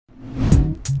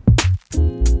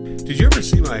Did you ever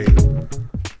see my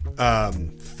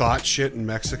thought shit in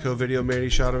Mexico video Mandy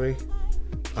shot of me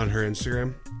on her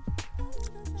Instagram?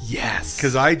 Yes.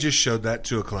 Because I just showed that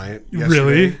to a client yesterday.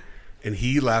 Really? And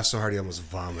he laughed so hard he almost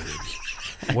vomited.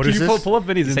 What is this? Pull up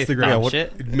Vinny's Instagram.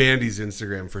 Shit? Mandy's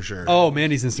Instagram for sure. Oh,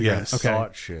 Mandy's Instagram. Yes. Okay.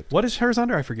 Thought shit. What is hers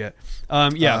under? I forget. I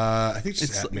think it's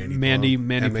It's at Mandy.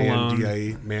 Mandy Pallone.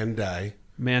 Pallone. Mandy.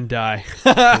 Mandai.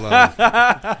 Pallone.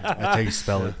 That's how you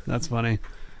spell it. That's funny.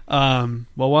 Well,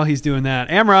 while he's doing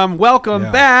that, Amram, welcome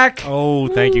back. Oh,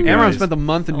 thank you, guys. Amram spent the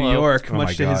month in New Hello. York, Oh, much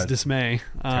my to his God. dismay.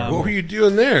 What were you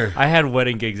doing there? I had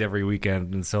wedding gigs every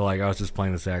weekend, and so like I was just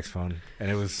playing the saxophone,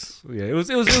 and it was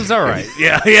all right.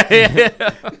 Yeah.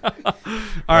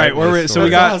 All right, so we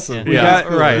got awesome. we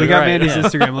got Right. Mandy's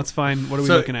Instagram. Let's find what are we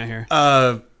looking at here?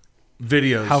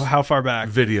 Videos. How far back?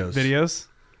 Videos.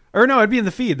 Or no, it'd be in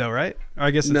the feed though, right? Or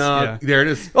I guess it's, No, yeah. there it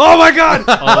is. Oh my god!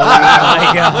 Oh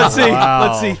my god. Let's see. Wow.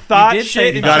 Let's see. Thought You did say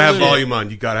shit. You gotta have included.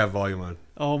 volume on.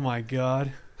 Oh my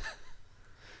god.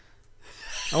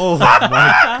 Oh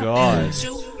my god.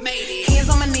 Hands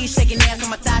on my knees, shaking ass on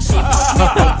my thigh shit. Post me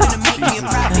up, finna make me a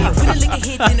profit. When the liquor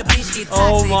hit, then the bitch get toxic.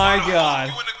 Oh my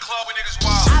god.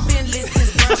 I've been listening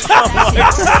to brunch.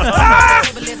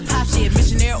 Pop shit,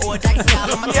 missionary or dyke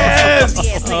style on my Yes!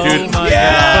 Dude, my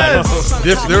yes!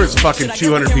 There was fucking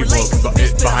 200 people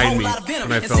behind me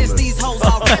when I filmed this.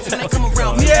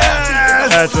 Yes!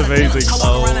 That's amazing.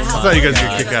 I thought you guys would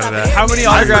get a kick out of that. How many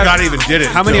I autographs? forgot I even did it.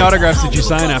 How many still. autographs did you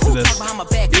sign after this?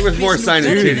 It was more sign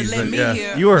than titties, but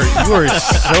yeah. You are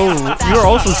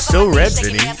also so red,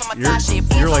 Vinny.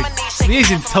 You're like,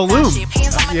 He's in Tulum.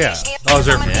 yeah. I was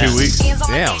there for 2 weeks.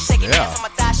 Damn. Yeah.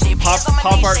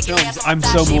 Pop art films. I'm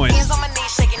so moist.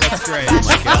 That's great. Oh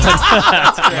my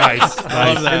god. Nice.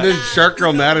 I love that. And then Shark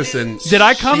Girl Madison. Did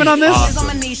I comment on this?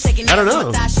 I don't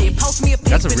know.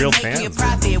 That's a real fan.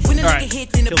 Alright. Kill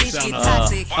the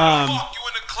sound.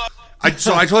 I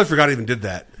totally forgot I even did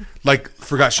that. Like,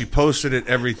 forgot she posted it,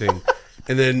 everything.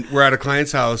 And then we're at a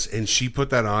client's house, and she put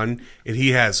that on, and he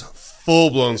has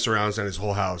full-blown surround sound in his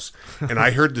whole house. And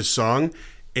I heard the song,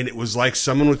 and it was like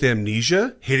someone with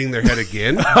amnesia hitting their head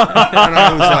again. And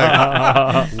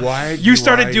I was like, why You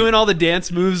started doing all the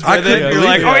dance moves I with couldn't it. You're believe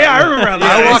like, it. oh yeah, I remember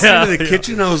that. I walked into the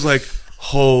kitchen, and I was like,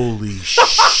 holy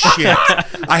shit.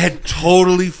 I had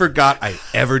totally forgot I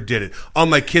ever did it. On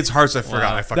my kids' hearts, I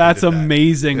forgot I fucking That's did that.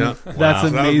 amazing. Yeah. That's Wow. So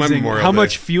that was my amazing. Memorial How Day.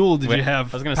 much fuel did you Wait,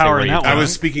 have I was gonna say, power what in are you that I one?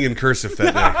 was speaking in cursive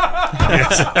that day.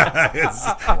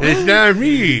 it's not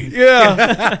me.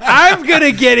 Yeah. I'm going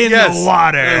to get in Yes. the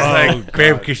water. It's like,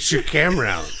 babe, get your camera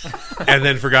out. And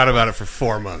then forgot about it for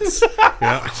 4 months.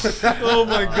 Yeah. Oh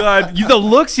my god! The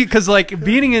looks, because like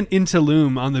being in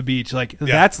Tulum on the beach, like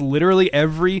that's literally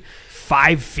every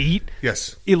 5 feet.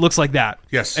 Yes. It looks like that.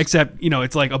 Yes. Except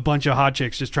it's like a bunch of hot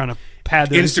chicks just trying to pad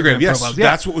their Instagram, yes. profiles.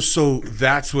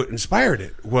 That's what inspired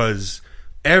it, was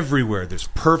everywhere. There's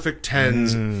perfect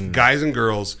tens, guys and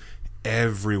girls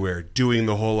everywhere doing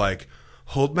the whole like,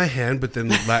 hold my hand, but then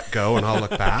let go and I'll look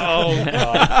back. Oh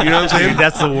god. You know what I'm saying? Dude,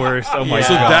 that's the worst. Oh my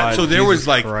So god. so there Jesus was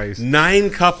like Christ. 9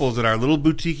 couples at our little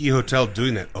boutique hotel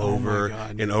doing that over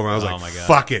and over. I was my like, God.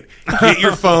 fuck it. Get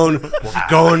your phone. We're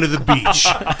going to the beach.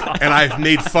 And I've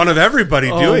made fun of everybody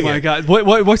doing Oh my it. god!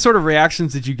 What sort of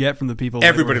reactions did you get from the people? that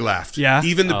Everybody were- laughed. Yeah?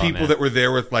 Even the people that were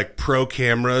there with like pro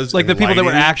cameras. Like and the people that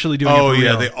were lighting. actually doing it Oh for yeah,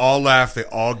 real. they all laughed. They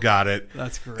all got it.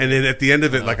 That's great. And then at the end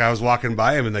of it, like I was walking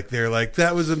by him and like they're like,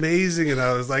 that was amazing. And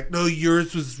I was like, no,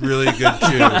 yours was really good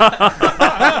too.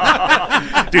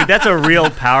 Dude, that's a real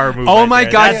power move. Oh right my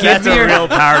there. God, that's give me a your- real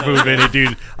power move in it,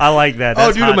 dude. I like that. Oh,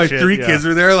 That's dude, hot my shit, 3 yeah. kids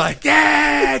were there like,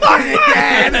 yeah, get it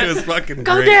again. It was fucking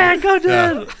Go great. dad, go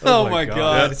dad. Yeah. Oh my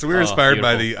god! Yeah, so we were inspired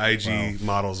by the beautiful. IG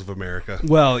models of America.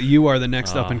 Well, you are the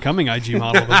next up and coming IG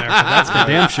model of America. That's for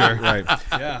damn sure. Right.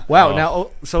 Yeah. Wow. Now,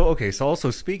 so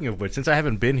also speaking of which, since I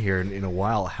haven't been here in a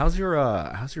while, how's your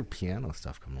piano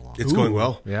stuff coming along? It's going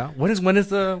well. Yeah. When's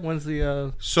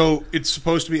the So it's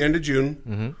supposed to be end of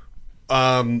June.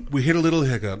 We hit a little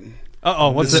hiccup.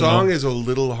 What's the it? song is a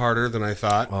little harder than I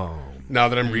thought. Oh. Now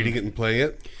that I'm reading it and playing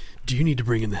it. Do you need to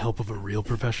bring in the help of a real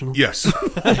professional? Yes.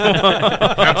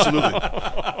 Absolutely.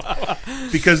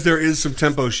 Because there is some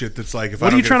tempo shit that's like, if I What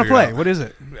are don't you get trying it to play? figured What is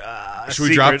it? out- Should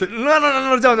we drop it?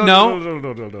 No.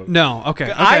 No.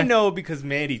 Okay. I know because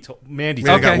Mandy told Man, me.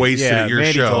 I got wasted at your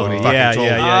Mandy show. told me. Fucking Yeah, told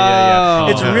yeah, me. yeah.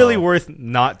 It's Oh. really worth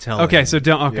not telling. Okay. So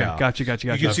don't. Okay. Yeah. Gotcha.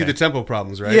 You can see the tempo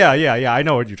problems, right? Yeah. I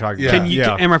know what you're talking Yeah. about. Can you,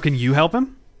 Amram? Can you help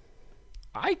him?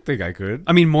 I think I could.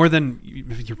 I mean, more than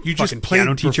your You fucking just played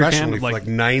piano teacher professionally can. for like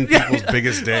 9 people's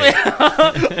biggest day.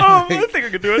 I think I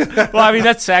could do it. Well, I mean,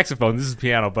 that's saxophone. This is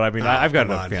piano, but I mean, I've got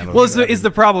come enough on. piano. well, is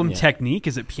the problem technique?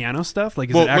 Is it piano stuff? Like,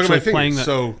 is Well, it look at my actually playing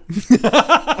fingers. the? So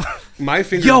my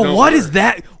fingers. Yo, don't what work. is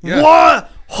that? Yeah. What?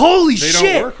 Holy They don't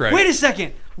shit! work right. Wait a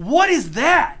second. What is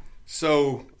that?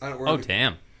 So I don't work. Oh,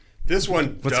 damn. This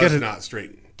one Let's does get it- not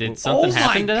straighten. Did something oh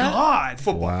happen my to that? god!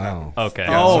 Football. Wow. Okay.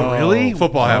 Oh, really?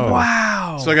 Football happened.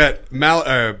 Wow. So I got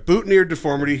boutonniere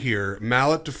deformity here,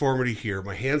 mallet deformity here.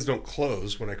 My hands don't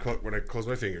close when I close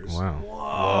my fingers.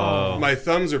 Wow. My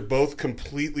thumbs are both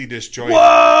completely disjointed.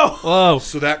 Whoa!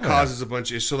 So that causes a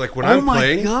bunch of. So like when Oh I'm my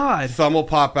playing, God. thumb will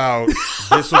pop out.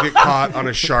 This will get caught on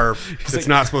a sharp that's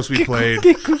not supposed to be played.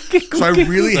 So I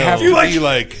really have to be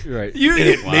like, Right. You, and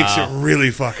it makes it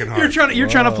really fucking hard. you're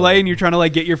trying to play and you're trying to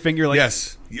like get your finger like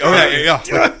Yes. Oh yeah.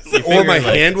 Like, or my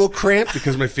hand will cramp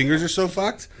because my fingers are so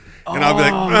fucked, and I'll be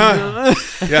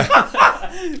like,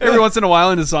 yeah. every once in a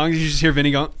while in the songs you just hear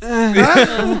Vinny going.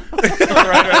 Right.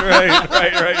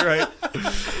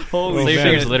 So your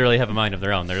fingers literally have a mind of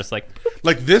their own. They're just like,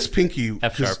 Like this pinky.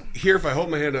 F 'cause sharp. Here, if I hold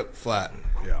my hand up flat,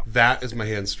 that is my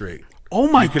hand straight. Oh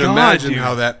my You can god! imagine dude.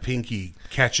 how that pinky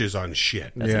catches on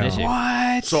shit. that's an issue.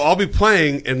 What? So I'll be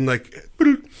playing and like,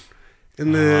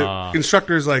 and the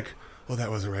instructor is like, "Oh, that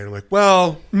wasn't right." I'm like,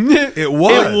 "Well, it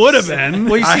was. It would have been.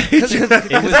 Well, you see,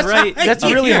 It was right. that's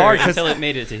up really here hard 'cause- until it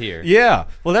made it to here. yeah.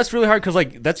 Well, that's really hard because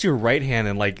like that's your right hand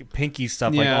and like pinky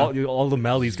stuff. Yeah. Like all the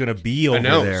melody's gonna be over I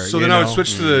know." there. So you then I would know?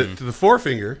 switch to the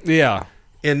forefinger, Yeah.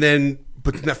 and then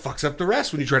but then that fucks up the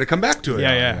rest when you try to come back to it.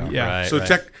 Yeah. Right. So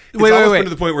right. it's Wait, almost wait. been to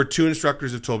the point where two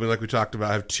instructors have told me, like we talked about,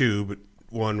 I have two, but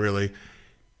one really.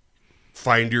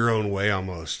 Find your own way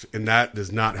almost, and that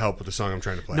does not help with the song I'm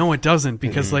trying to play. No, it doesn't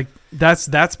because like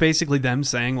that's basically them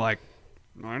saying like,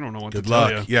 I don't know what Good to tell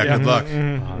luck. you. Yeah, good luck.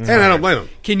 And I don't blame them.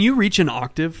 Can you reach an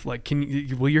octave? Like,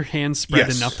 will your hands spread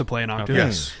Yes. enough to play an octave?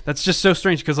 Yes. That's just so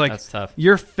strange because like That's tough.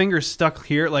 your finger's stuck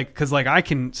here, like because like I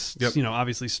can, Yep.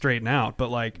 obviously straighten out, but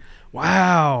like,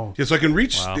 wow. Yeah, so I can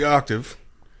reach the octave,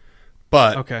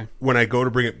 but Okay. when I go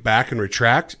to bring it back and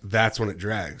retract, that's when it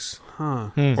drags.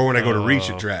 Or when I go to reach,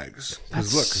 it drags.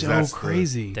 'Cause That's so that's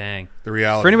crazy. Dang. The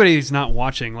reality. For anybody who's not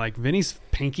watching, like Vinny's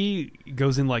pinky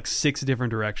goes in like 6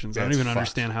 different directions. I don't That's even fucked.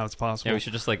 understand how it's possible. Yeah, we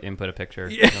should just like input a picture or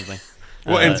something.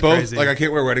 Well, and that's both, crazy. like I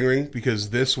can't wear a wedding ring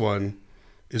because this one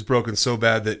is broken so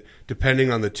bad that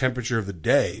depending on the temperature of the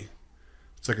day,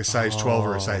 it's like a size 12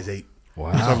 or a size 8.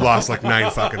 Wow. So I've lost like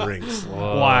 9 fucking rings.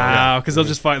 Wow, because they'll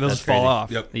just fall That's fall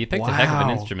crazy. off. Yep. You picked a heck of an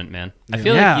Wow. instrument, man. I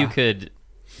feel Yeah. like you could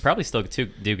probably still do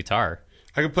guitar.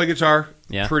 I can play guitar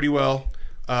Yeah. pretty well.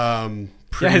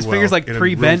 Pretty his finger's, like, in a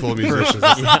pre-bent room full of musicians.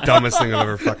 That's the dumbest thing I've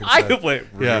ever fucking said. I could play it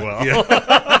really well.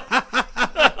 Yeah.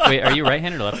 Wait, are you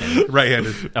right-handed or left-handed?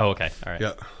 Right-handed. Oh, okay. All right.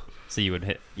 Yeah. So you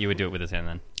would do it with his hand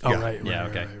then. Oh, Yeah. right. Yeah,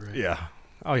 okay. Yeah.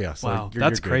 Oh yeah. So Wow, you're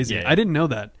that's good. crazy. Yeah, yeah. I didn't know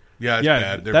that. Yeah, it's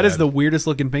bad. They're that is bad. the weirdest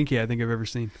looking pinky I think I've ever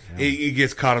seen. It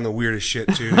gets caught on the weirdest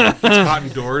shit too. It gets caught in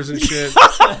doors and shit.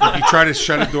 Like, you try to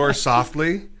shut a door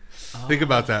softly. Think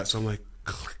about that. So I'm like,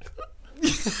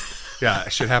 yeah,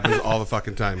 shit happens all the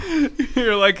fucking time.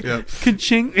 You're like, Yep.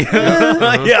 ka-ching.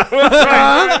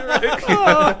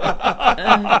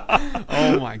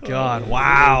 Oh my god!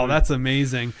 Wow, that's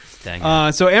amazing.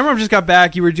 Dang. So Amram just got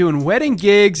back. You were doing wedding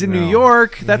gigs in New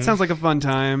York. That sounds like a fun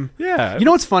time. Yeah. You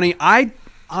know what's funny? I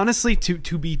honestly,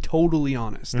 to be totally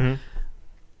honest,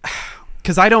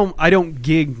 because I don't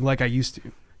gig like I used to.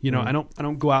 You know, I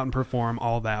don't go out and perform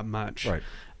all that much. Right.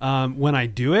 When I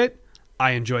do it,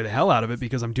 I enjoy the hell out of it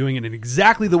because I'm doing it in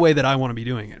exactly the way that I want to be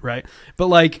doing it. Right. But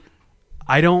like,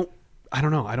 I don't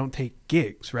know. I don't take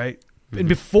gigs. Right. And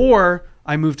before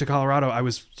I moved to Colorado, I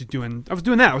was doing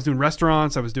that. I was doing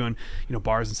restaurants. I was doing,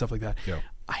 bars and stuff like that. Yeah.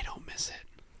 I don't miss it.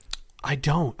 I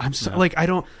don't. I'm so like, I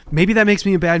don't, maybe that makes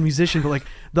me a bad musician, but like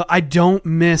I don't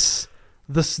miss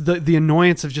the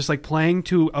annoyance of just like playing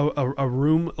to a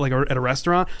room, like at a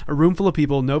restaurant, a room full of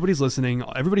people, nobody's listening,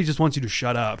 everybody just wants you to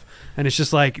shut up, and it's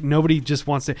just like nobody just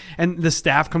wants to, and the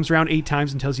staff comes around 8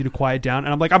 times and tells you to quiet down,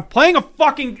 and I'm like, I'm playing a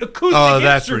fucking acoustic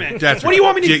instrument. What do you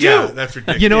want me to do? Yeah, that's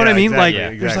ridiculous. You know what I Yeah, mean? exactly,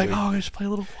 Like there's exactly. like, oh, just play a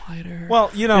little quieter.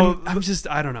 Well, And I'm just,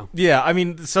 I don't know. Yeah, I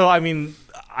mean,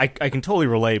 I can totally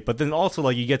relate, but then also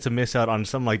like you get to miss out on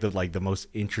some like the most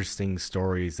interesting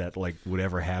stories that like would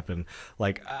ever happen.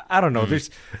 Like I don't know, there's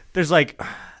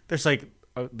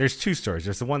 2 stories.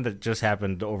 There's the one that just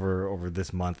happened over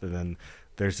this month, and then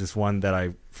there's this one that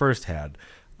I first had.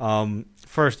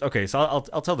 Okay, so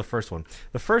I'll tell the first one.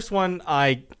 The first one,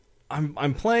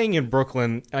 I'm playing in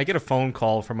Brooklyn, and I get a phone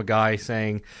call from a guy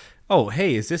saying, "Oh,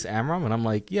 hey, is this Amram?" And I'm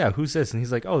like, "Yeah, who's this?" And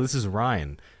he's like, "Oh, this is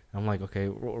Ryan." I'm like, "Okay,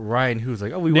 Ryan, who's?"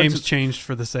 Like, "Oh, we Names went to." changed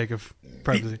for the sake of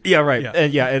privacy. Yeah,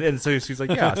 right. Yeah. And so she's like,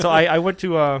 "Yeah." So I went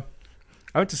to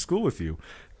school with you,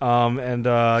 and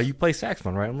you play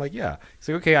saxophone, right? I'm like, "Yeah." He's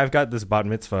like, "Okay, I've got this bat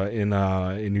mitzvah in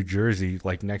New Jersey.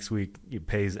 Like next week, it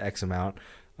pays X amount.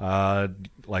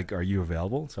 Like, are you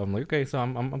available? So I'm like, okay, so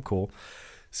I'm cool.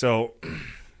 So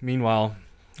meanwhile,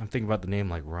 I'm thinking about the name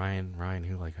like Ryan,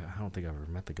 who like, I don't think I've ever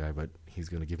met the guy, but he's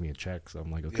going to give me a check. So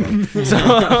I'm like, okay.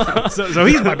 so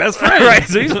he's my best friend. Right.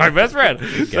 So he's my best friend.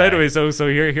 So anyway, so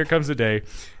here comes the day.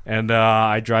 And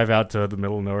I drive out to the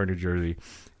middle of nowhere, New Jersey.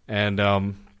 And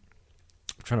I'm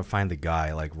trying to find the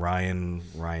guy, like Ryan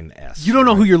S. You don't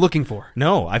know who you're looking for.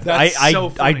 No, I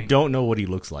don't know what he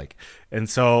looks like. And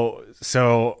so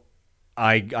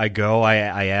I go, I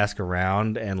ask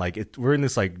around, and like we're in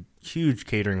this like huge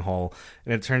catering hall,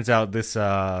 and it turns out this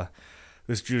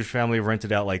Jewish family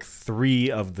rented out like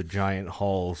 3 of the giant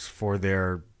halls for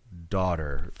their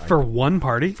daughter For one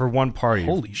party.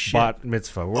 Holy shit. Bat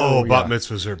mitzvah. Bat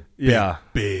mitzvahs are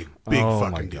big oh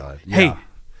fucking my deal. God. Hey, Yeah.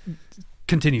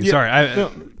 continue. Yeah. Sorry.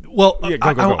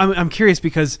 Go. I'm curious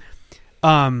because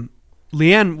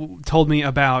Leanne told me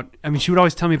about. I mean, she would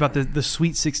always tell me about the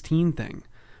Sweet 16 thing,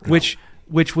 which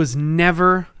was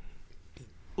never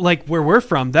like where we're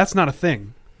from. That's not a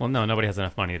thing. Well, no, nobody has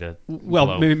enough money to.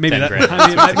 Well, maybe 10 that, grand.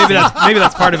 maybe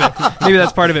that's part of it. Maybe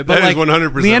that's part of it. But That is like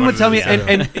 100% Leanne would tell me, what it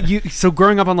is. and you. So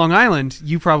growing up on Long Island,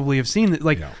 you probably have seen that.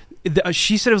 Like,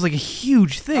 she said it was like a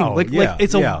huge thing. Oh, like yeah,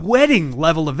 it's a wedding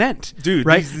level event, Dude,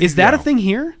 Right? Is that a yeah. thing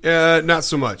here? Not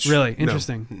so much. Really No.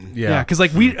 interesting. Yeah. Because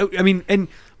like I mean, and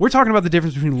we're talking about the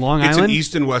difference between Long It's Island. an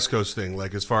East and West Coast thing,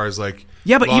 like as far as like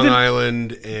Yeah, but Long even-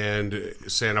 Island and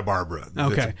Santa Barbara.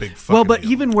 That's Okay. a big fucking Well, but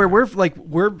deal. even where we're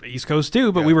East Coast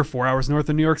too, but we were 4 hours north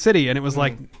of New York City, and it was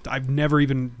like I've never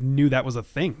even knew that was a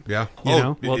thing. Yeah. You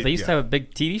know? Well, they used to have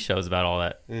big TV shows about all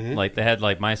that. Like they had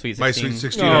like My Sweet 16. My Sweet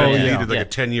 16 Oh, on TV yeah. did like a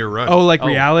 10-year run. Oh, like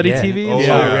reality yeah. TV. Oh, and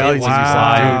yeah. shit? reality TV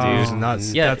Wow. dude, it was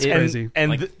nuts. Yeah, That's it- crazy.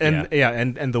 And Like,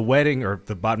 and the wedding or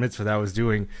the bat mitzvah that I was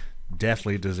doing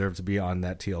definitely deserved to be on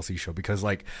that TLC show because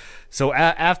like so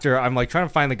after I'm like trying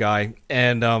to find the guy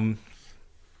and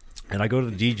I go to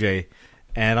the DJ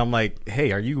and I'm like,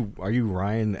 hey, are you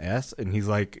Ryan S? And he's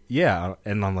like, yeah.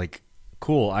 And I'm like,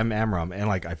 cool, I'm Amram. And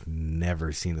like I've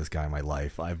never seen this guy in my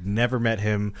life. I've never met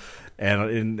him.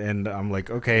 And I'm like,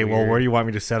 okay, well, where do you want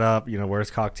me to set up? You know, where's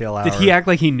cocktail hour? Did he act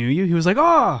like he knew you? He was like,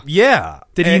 oh. Yeah.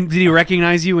 Did he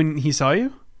recognize you when he saw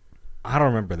you? I don't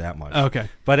remember that much. Okay.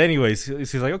 But anyways,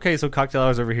 he's like, okay, so cocktail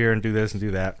hours over here and do this and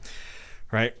do that.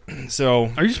 Right? So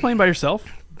Are you just playing by yourself?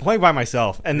 playing by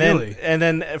myself. And Really?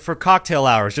 then for cocktail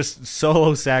hours, just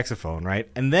solo saxophone, right?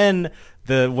 And then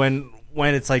when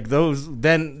it's like those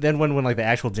then when like the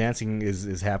actual dancing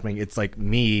is happening, it's like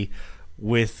me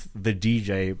with the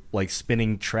DJ like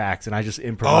spinning tracks and I just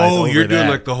improvise Oh, over you're doing that.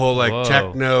 like the whole like Whoa.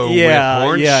 techno with yeah,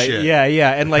 horn yeah, shit.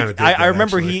 yeah. And like Kinda dig I that,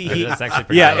 remember actually. he That's actually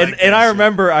pretty yeah, good. and I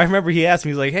remember he asked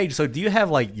me, he's like, hey, so do you have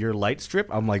like your light strip?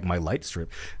 I'm like, my light strip.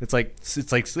 It was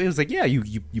like, yeah, you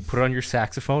put it on your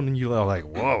saxophone and you're like,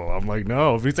 whoa. I'm like,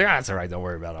 no. He's like, it's all right, don't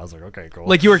worry about it. I was like, okay, cool.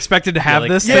 Like you were expected to have like-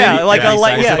 this? yeah, thing? like Yeah, a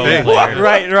light, yeah, saxophone player.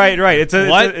 right. It's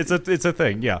What? a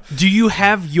thing, yeah. Do you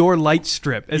have your light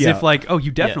strip? As Yeah. if like, oh,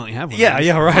 you definitely have one. Yeah,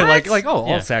 right. Like oh,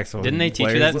 Yeah. all saxophone. Didn't they teach you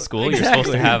players- that in school? You're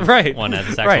supposed to have right. one as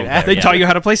a saxophone Right. player. They Yeah. taught you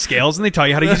how to play scales, and they taught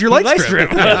you how to use your light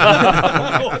strip.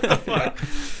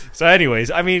 So anyways,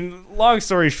 I mean, long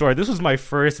story short, this was my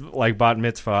first like bat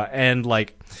mitzvah, and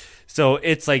like so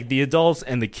it's like the adults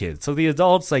and the kids. So the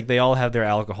adults, like, they all have their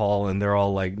alcohol and they're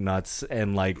all like nuts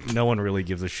and like no one really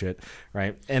gives a shit,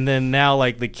 right? And then now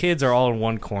like the kids are all in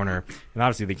one corner, and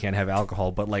obviously they can't have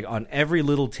alcohol, but like on every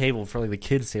little table for like the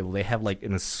kids table, they have like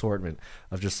an assortment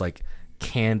of just like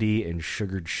candy and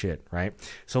sugared shit, right?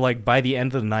 So like by the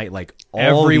end of the night, like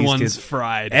all Everyone's these kids,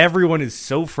 fried. everyone is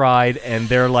so fried, and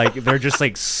they're like they're just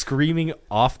like screaming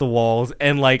off the walls,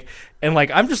 and like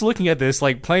I'm just looking at this,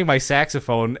 like playing my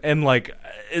saxophone, and like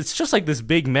it's just like this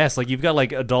big mess. Like you've got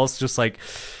like adults just like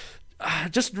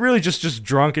just really just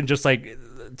drunk and just like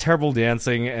terrible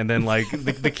dancing, and then like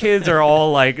the kids are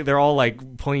all like they're all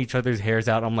like pulling each other's hairs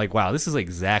out. I'm like, wow, this is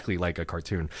exactly like a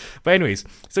cartoon. But anyways,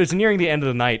 so it's nearing the end of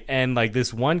the night, and like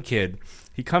this one kid,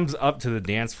 he comes up to the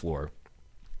dance floor.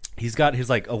 He's got his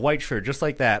like a white shirt just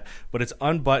like that, but it's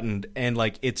unbuttoned and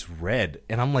like it's red,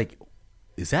 and I'm like,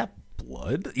 is that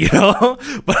blood? You know?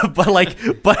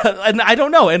 but and I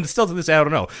don't know, and still to this day I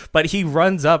don't know. But he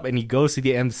runs up and he goes to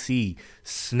the MC,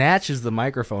 snatches the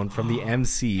microphone from the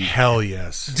MC, Hell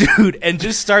yes. dude, and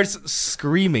just starts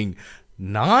screaming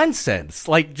nonsense,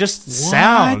 like just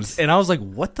sounds. And I was like,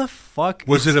 what the fuck?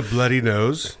 Was it a bloody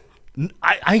nose?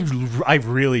 I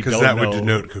really Because don't that know. would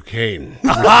denote cocaine,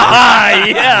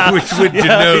 yeah. which would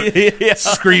denote Yeah.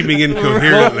 screaming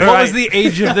incoherently. What was the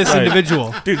age of this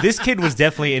individual? Dude, this kid was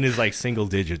definitely in his like single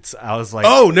digits. I was like,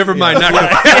 Oh, never mind. Not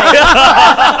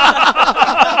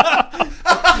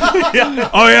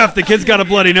Oh yeah, if the kid's got a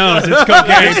bloody nose, it's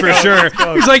cocaine for sure.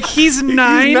 He's like, he's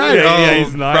 9. He's 9. Yeah,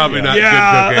 he's 9, Probably yeah. not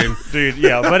Yeah. good cocaine. Dude,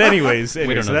 yeah. But anyways, don't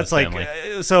so know that's this like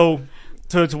family. so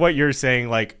to what you're saying,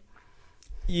 like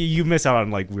you miss out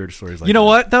on like weird stories. Like You know that.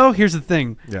 what though? Here's the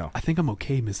thing. Yeah. I think I'm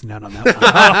okay missing out on that one.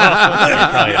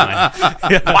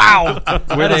 Probably fine. Wow.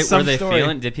 Were That they is some were they story.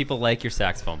 feeling? Did people like your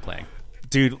saxophone playing?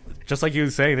 Dude, just like you were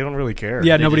saying, they don't really care.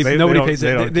 Yeah, They nobody just- they nobody don't- pays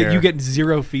they it. don't They- care. You get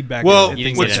zero feedback. Well, You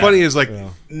didn't what's get it. funny is like Yeah.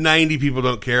 90 people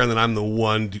don't care, and then I'm the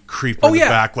one creeping Oh, in the yeah.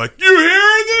 back, like, you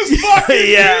hear this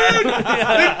fucking Yeah. dude?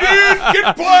 The dude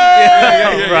can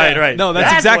play. Right. No,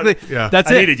 that's exactly. what- Yeah.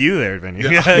 That's I it. needed you there, Vinny.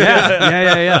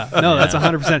 Yeah. No, that's Yeah.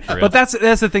 100%. For real. But that's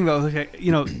the thing though. Like,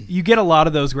 you know, you get a lot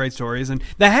of those great stories, and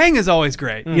the hang is always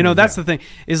great. You know, that's the thing.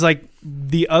 Is like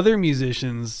the other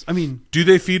musicians. I mean, Do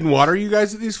they feed and water you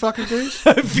guys at these fucking things?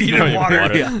 feed and water.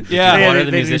 Water. Yeah. Water they-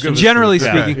 the they do musicians. good Generally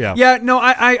Yeah, speaking, yeah. no,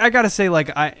 I gotta say, like,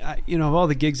 I you know, of all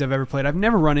the gigs I've ever played, I've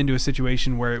never run into a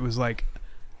situation where it was like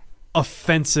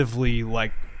offensively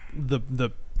like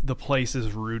the place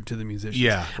is rude to the musicians.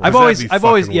 Yeah. I've Well, always that'd be I've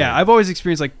always fucking weird. I've always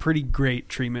experienced like pretty great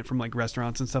treatment from like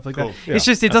restaurants and stuff like Cool. that. Yeah. It's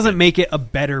just it doesn't make it a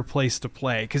better place to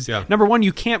play because Yeah. number one,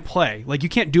 you can't play, like you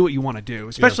can't do what you want to do,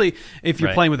 especially if you're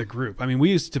Right. playing with a group. I mean, we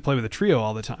used to play with a trio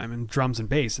all the time and drums and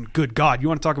bass, and good God, you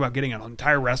want to talk about getting an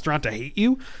entire restaurant to hate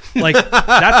you? Like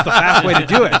that's the fast way to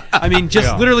do it. I mean,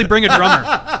 just literally bring a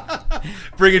drummer.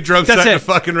 Bring a drum set That's to it. a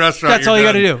fucking restaurant. That's you're all you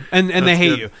got to done. do, and they That's hate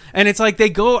good. you. And it's like they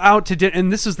go out to dinner,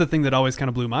 and this is the thing that always kind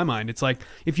of blew my mind. It's like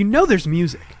if you know there's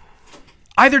music,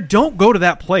 either don't go to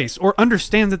that place or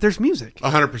understand that there's music.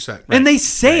 100%. And they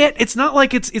say it. It's not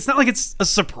like it's not like it's a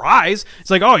surprise.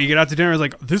 It's like, oh, you get out to dinner. It's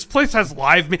like this place has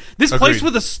live. This place Agreed.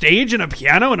 with a stage and a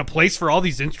piano and a place for all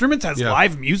these instruments has Yeah.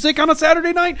 live music on a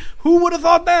Saturday night. Who would have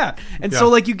thought that? And so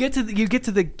Yeah. like you get to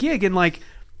the gig and like.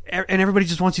 And everybody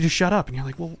just wants you to shut up, and you're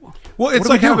like, "Well, Well, it's what are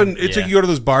like we doing? having it's Yeah. like you go to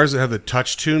those bars that have the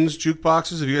touch tunes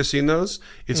jukeboxes. Have you guys seen those?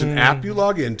 It's an app you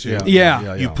log into.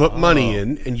 Yeah. You put money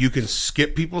in, and you can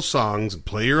skip people's songs and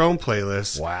play your own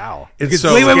playlist. Wow. And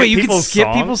so, wait, you can people's skip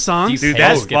songs? people's songs. Do you Dude, pay to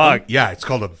that's skip them? fucked. Yeah, it's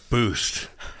called a boost.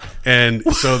 And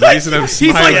so the reason I'm He's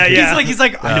smiling, like, he's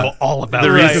like, I know all about the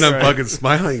it. reason I'm right. fucking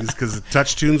smiling is because the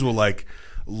touch tunes will like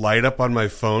light up on my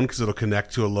phone because it'll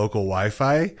connect to a local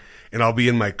Wi-Fi, and I'll be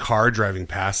in my car driving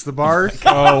past the bar.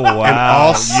 Oh wow. And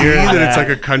I'll see that it's like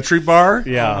a country bar.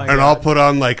 Yeah. Oh my and I'll put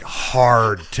on like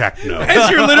hard techno. As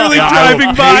you're literally I will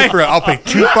driving pay by. for it. I'll pay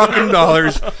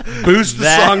 $2 boost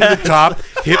the song to the top,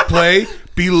 hit play,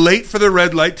 be late for the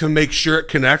red light to make sure it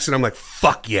connects, and I'm like,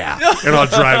 fuck yeah. And I'll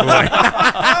drive away.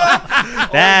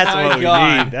 That's Oh my what we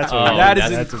God. need. That's what Oh, we need. That is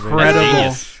that's incredible.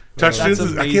 genius. Touch tunes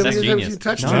That's is, I can't amazing. believe I've Genius. seen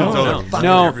touch No, tunes. Oh, no. they're fucking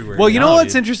No, everywhere. well, you know No,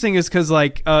 what's dude. interesting is because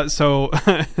like, so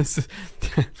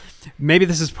maybe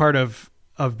this is part of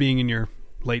being in your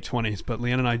late 20s, but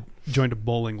Leanne and I joined a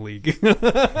bowling league.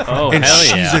 Oh, and hell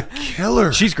she's yeah. a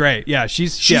killer. She's great. Yeah,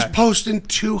 she's She's yeah. posting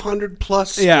 200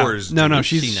 plus Yeah, scores. no, dude.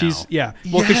 she's she she's now? yeah.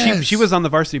 Well, because Yes. she was on the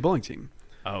varsity bowling team,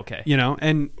 Oh, okay. you know,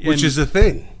 and Which is a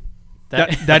thing. that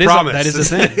is promise. that is a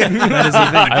thing. That is a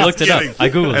thing. I looked it up. kidding. I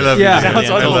googled I it. love Yeah. you. Sounds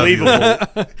I love you.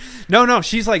 unbelievable. No,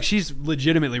 she's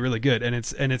legitimately really good, and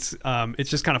it's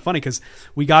just kind of funny because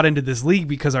we got into this league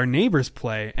because our neighbors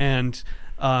play, and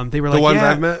they were The like, ones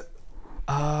yeah, I've met?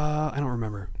 I don't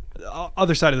remember.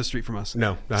 Other side of the street from us.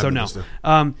 No, I So haven't no. listened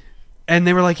to. And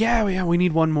they were like, yeah, we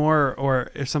need one more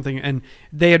or something. And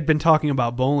they had been talking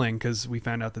about bowling because we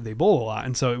found out that they bowl a lot.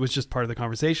 And so it was just part of the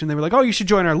conversation. They were like, oh, you should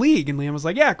join our league. And Liam was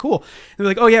like, yeah, cool. And they were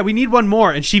like, oh, yeah, we need one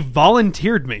more. And she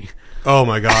volunteered me. Oh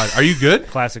my God. Are you good?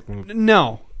 Classic move.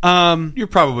 No. You're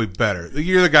probably better.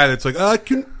 You're the guy that's like, I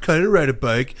can kind of ride a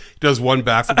bike. Does one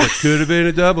backflip that could have been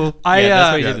a double. I, Yeah,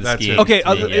 that's what you yeah, did the that's skiing. it. okay,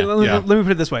 to me, yeah. Yeah. let me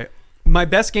put it this way. My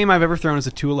best game I've ever thrown is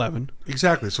a 211.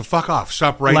 Exactly. So fuck off.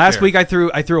 Stop right Last there. week I threw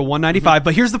a 195,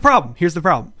 but here's the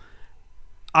problem.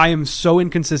 I am so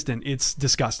inconsistent. It's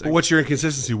disgusting. Well, what's your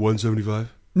inconsistency? 175?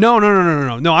 No.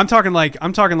 No, I'm talking like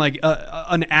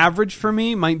an average for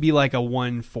me might be like a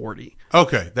 140.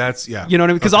 Okay. That's, yeah. You know what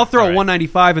I mean? Because Okay, I'll throw all a right.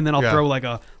 195 and then I'll Yeah. throw like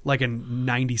a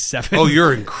 97. Oh,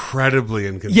 you're incredibly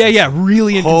inconsistent. yeah,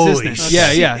 really Holy inconsistent.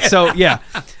 shit. Yeah. So yeah,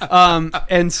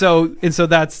 and so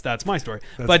that's my story.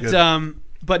 But good.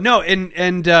 but no,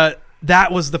 and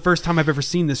that was the first time I've ever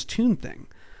seen this tune thing.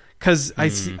 Because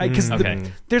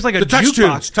Okay. there's like a The touch jukebox.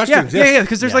 tunes, touch yeah, tunes, yeah, yes. yeah.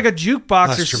 Because there's like a jukebox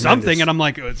That's or tremendous. something, and I'm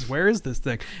like, where is this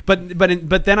thing? But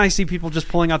then I see people just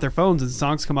pulling out their phones and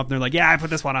songs come up, and they're like, yeah, I put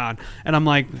this one on, and I'm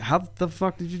like, how the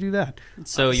fuck did you do that?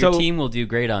 So your team will do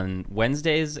great on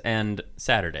Wednesdays and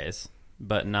Saturdays,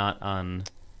 but not on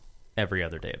every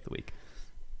other day of the week.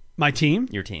 My team,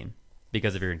 Your team,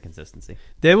 because of your inconsistency.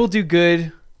 they will do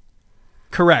good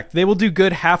Correct. They will do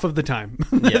good half of the time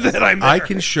that I'm there. I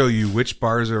can show you which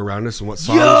bars are around us and what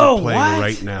songs Yo, are playing what?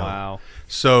 right now. Wow.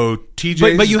 So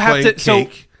TJ But you is have playing to- so-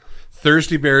 Cake.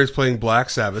 Thirsty Bear is playing Black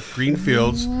Sabbath.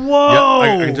 Greenfields. Whoa. I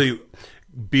can tell you.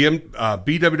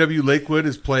 BWW Lakewood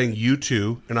is playing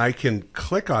U2, and I can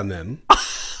click on them,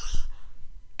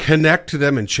 connect to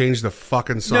them, and change the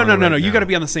fucking song. No. right You now. got to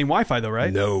be on the same Wi-Fi though,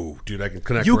 right? No, dude, I can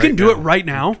connect. You right can do now. it right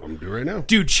now. I'm doing it right now.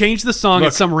 Dude, change the song at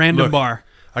Look, some random look. bar.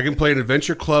 I can play an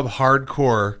Adventure Club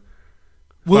hardcore.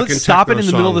 Will it fucking stop it techno in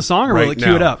the middle of the song, or will right it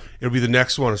cue it now. up? It'll be the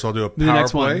next one, so I'll do a The power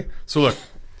next play. one. So look,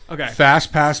 Okay.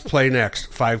 Fast Pass, play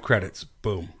next. 5 credits.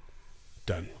 Boom.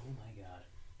 Done. Oh my god.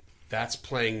 That's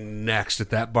playing next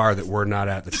at that bar that we're not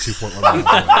at. That's 2.1 miles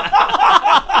away.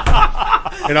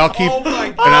 And I'll keep. Oh my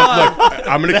god.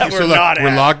 I'm gonna keep. So look,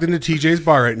 we're logged into TJ's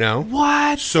bar right now.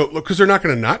 What? So look, because they're not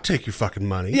gonna not take your fucking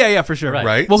money. Yeah, for sure.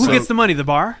 Right. Well, who So- gets the money? The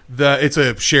bar? It's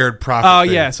a shared profit. Oh,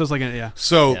 thing. yeah. So it's like, yeah.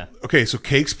 So, Yeah. okay, so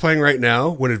Cake's playing right now.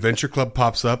 When Adventure Club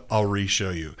pops up, I'll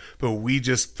re-show you. But we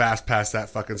just fast passed that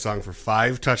fucking song for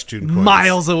 5 touch tune coins.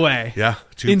 Miles away. Yeah.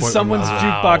 In 2.1 someone's miles.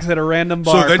 jukebox at a random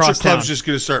bar So Adventure across Club's town. just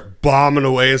going to start bombing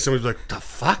away, and somebody's like, the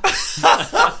fuck?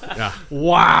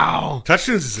 Wow. Touch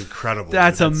tunes is incredible.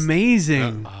 That's dude.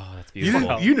 amazing. Oh, that's You,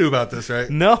 beautiful. you knew about this, right?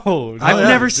 No, I've yeah,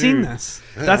 never dude. seen this.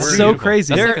 That's we're so beautiful.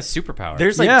 crazy. That's There- like a superpower.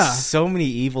 There's like Yeah. so many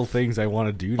evil things I want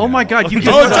to do. Oh now. my God, you can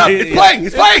Oh, it's up. It's playing.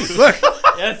 It's playing. Look.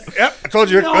 yes. Yep. I told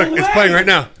you. No Look, it's way. playing right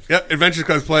now. Yep. Adventure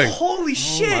Club's playing. Holy Oh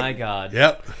shit. my god.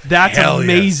 Yep. That's Hell yeah.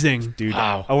 amazing. Dude,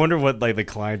 I wonder what like the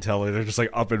clientele are. They're just like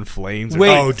up in flames.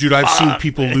 Wait. Oh, dude, I've seen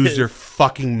people lose their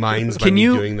fucking minds by Can me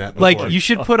you, doing that before. like, you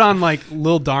should put on, like,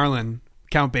 Lil Darlin',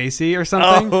 Count Basie or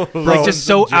something. Oh, like, bro, just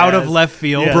so some out of jazz. left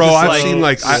field. Yeah. Bro, Just, I've like, seen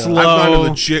like I've slow. gone to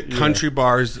legit country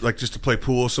bars like just to play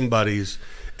pool with some buddies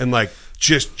and like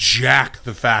just jack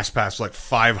the fast pass like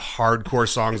 5 hardcore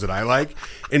songs that I like,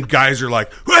 and guys are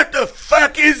like, "What the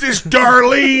fuck is this,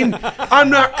 Darlene? I'm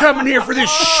not coming here for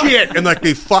this shit," and like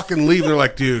they fucking leave. And they're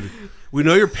like, "Dude, we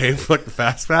know you're paying for like the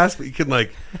fast pass, but you can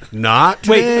like not."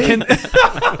 Wait,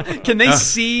 can they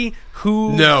see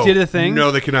who No, did a thing?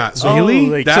 No, they cannot. So Really?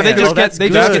 like, So they that- just that's get they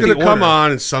good. just that's get going the to come order.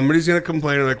 on, and somebody's going to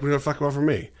complain and like, "We're going to fuck off for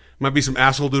me." Might be some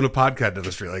asshole doing a podcast down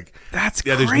the street. Like That's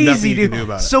yeah, there's crazy, nothing you dude. can do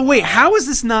about it. So wait, how is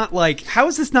this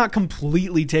not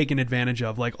completely taken advantage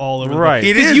of like all over? Right. The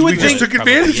It 'Cause is. You We would just think took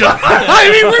advantage of it.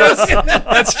 I mean, we're just,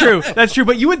 that's true. That's true.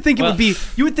 But you would think it Well- would be.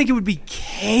 You would think it would be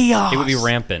chaos. It would be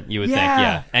rampant. You would Yeah. think,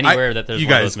 yeah. Anywhere that there's you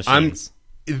one guys, of those machines.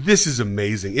 this is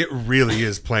amazing. It really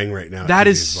is playing right now. That at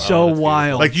is TV's bar. so that's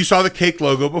wild. Like you saw the Cake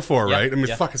logo before, Yeah, right? I mean,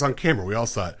 yeah. fuck, it's on camera. We all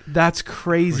saw it. That's We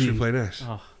crazy, should play next.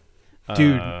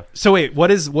 dude. So wait,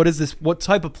 what is this? What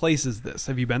type of place is this?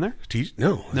 Have you been there?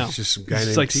 No, No. it's just some guy It's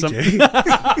named like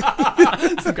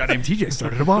TJ. Some guy named TJ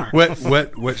started a bar.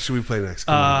 What should we play next?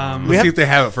 Come on. we Let's see have- if they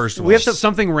have it first of all. we have to-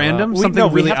 Something random, we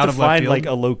something really have out to of left find field. like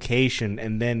a location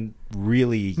and then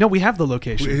really. No, we have the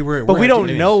location. But we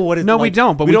don't know what it's No, like. we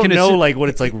don't, but we we don't can know assume- like what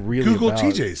it's like really. Google about.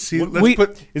 TJ's. See, let's we-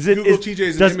 put Google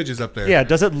TJ's does- images up there. Yeah,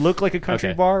 does it look like a country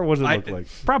Okay. bar? What does it I- look like?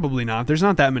 Probably not. There's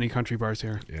not that many country bars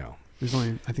here. Yeah, There's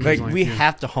only. I think like there's only we a few.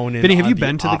 have to hone in. Vinny, have on you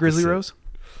been to the Grizzly opposite. Rose?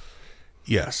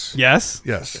 Yes. Yes,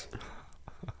 Yes.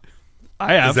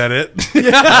 I have. Is that it?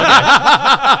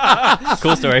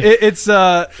 Cool story. It's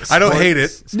I don't hate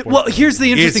it. well, here's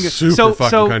the interesting. It's super so fucking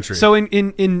so country. so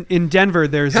in Denver,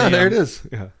 there's Yeah, a, there it is.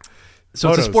 Yeah. So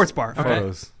it's a Photos. sports bar. Okay.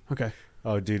 Photos. Okay.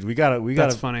 Oh, dude, we gotta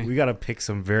That's funny. We gotta pick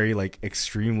some very like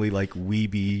extremely like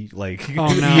weeby like.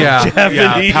 Oh no. Yeah,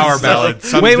 Japanese power stuff. ballad.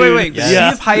 Some Wait, dude- wait. Yeah.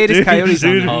 See if Hiatus Coyotes on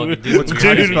dude, there. Oh, dude, dude, what's dude,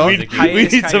 Hiatus spelled? we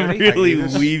Hiatus need some Coyote? really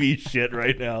Hiatus? weeby shit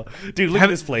right now, dude. Look Have-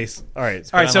 at this place. All right,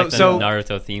 All right, On, so like, the so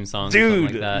Naruto theme song, or dude,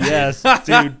 something like that. yes,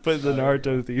 dude, put the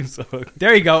Naruto theme song.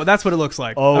 there you go. That's what it looks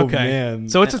like. Oh, okay. man.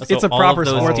 So it's So a all proper of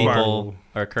those sports bar. people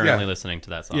are currently Yeah. listening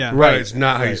to that song. Yeah. Right. Right. It's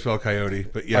not how you Right. spell coyote,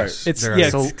 but yes. It's there yeah.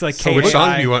 it is. It's like So which song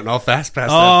K-I. do you want? And I'll fast pass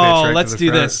that Oh, bitch right let's to the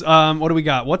do front. this. What do we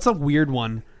got? What's a weird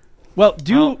one? Well,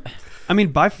 I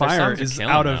mean, By Fire songs are is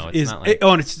killing out now. of It's is not like-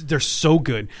 and they're so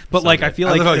good. But So like I good. feel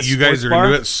I like love how the you guys sports are bar,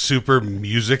 into it, super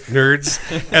music nerds,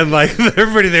 and like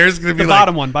everybody there is going to be The like,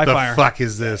 bottom one, By the Fire. fuck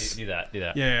is this? Do that.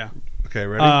 Yeah, yeah, Okay,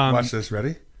 ready? Watch this.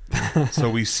 Ready? So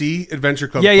we see Adventure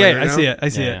Club. yeah, play yeah. right I now. see it. I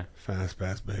see Yeah. it. Fast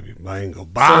pass, baby. Bango, So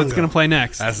bongo. it's gonna play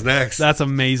next. That's next. That's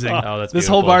amazing. Oh, that's this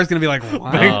whole beautiful. bar is gonna be like,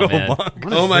 wow. Oh, man. What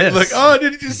oh is my! this? Look! Oh,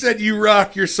 dude, you just said you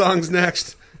rock. Your song's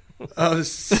next. Oh,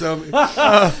 this is so.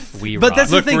 We But rock. that's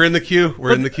the Look, thing. we're in the queue.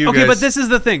 We're in the queue. Okay, guys. but this is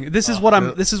the thing. This is what I'm.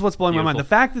 yeah. This is what's blowing my mind. The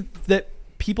Beautiful. fact that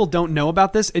people don't know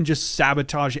about this and just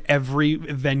sabotage every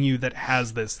venue that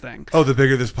has this thing. Oh, the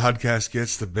bigger this podcast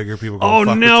gets, the bigger people go. Oh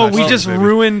fuck no, with we TouchTunes, just baby.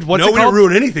 ruined what's No, it we called? didn't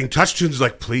ruin anything. TouchTunes is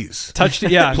like, please.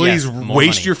 Yeah. Please more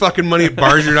waste money. your fucking money at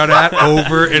bars you're not at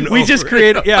over and over. We just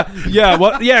created,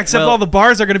 except all the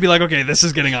bars are going to be like, okay, this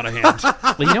is getting out of hand.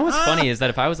 Well, you know what's funny is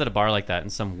that if I was at a bar like that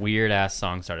and some weird ass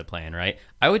song started playing, right,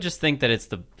 I would just think that it's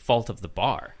the fault of the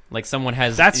bar. Like someone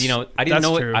has, I didn't that's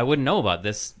know true. I wouldn't know about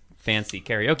this fancy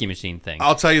karaoke machine thing.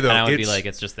 I'll tell you, though, and I would be it's- like,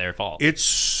 it's just their fault. It's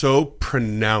so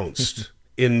pronounced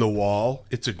in the wall.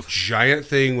 It's a giant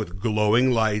thing with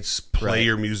glowing lights. Play Right.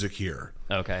 your music here.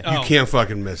 Okay. You can't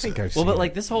fucking miss it. Well, but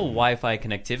like this whole Wi-Fi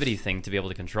connectivity thing to be able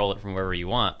to control it from wherever you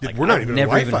want, like, We're not I've even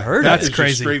never on even Wi-Fi. heard That's of it. It's just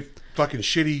crazy. straight fucking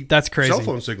shitty. That's crazy. Cell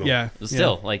phone signal. Yeah.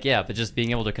 Still, but just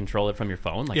being able to control it from your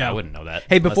phone, like Yeah. I wouldn't know that.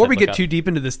 Hey, unless before I we look get up. too deep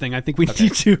into this thing, I think we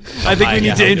need to. I think Hi, we need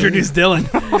yeah, to how you introduce Dylan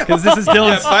because this is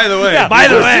Dylan's. By the way, By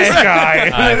the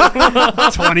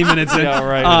way, 20 minutes in. Yeah,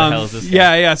 right, who the hell is this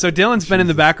guy? Yeah. So Dylan's been in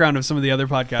the background of some of the other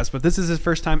podcasts, but this is his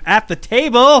first time at the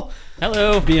table,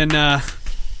 Hello. being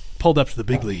pulled up to the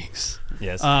big leagues.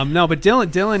 Yes. No, but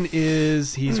Dylan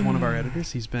he's one of our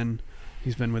editors. He's been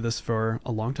with us for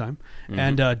a long time,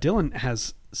 and Dylan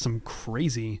has some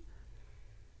crazy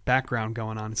background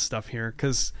going on and stuff here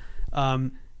because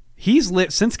he's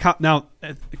lived since now.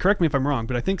 Correct me if I'm wrong,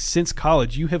 but I think since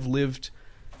college you have lived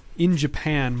in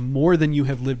Japan more than you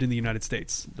have lived in the United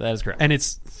States, That is correct. and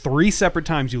it's 3 separate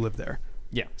times you lived there.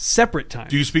 Yeah. Separate times.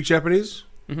 do you speak Japanese?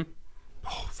 Mm-hmm.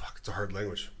 Oh fuck, it's a hard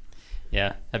language.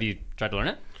 Yeah. Have you tried to learn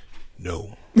it?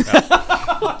 No.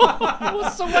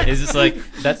 Is this like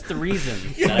that's the reason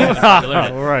that I haven't tried to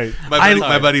learn it? Right.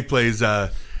 My buddy plays.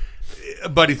 A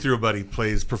buddy through a buddy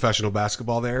plays professional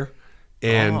basketball there,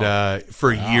 and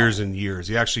for years and years,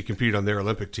 he actually competed on their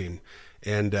Olympic team.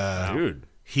 And Dude.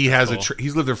 he has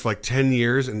he's lived there for like 10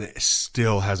 years and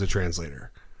still has a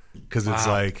translator because it's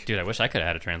like, Dude, I wish I could have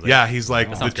had a translator. yeah, he's like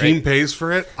the sounds team great. pays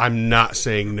for it. I'm not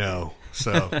saying no.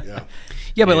 So yeah.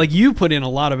 Yeah, but like you put in a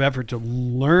lot of effort to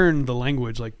learn the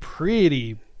language, like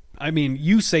pretty. I mean,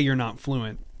 you say you're not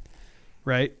fluent,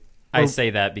 right? I say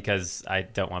that because I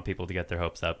don't want people to get their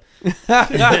hopes up.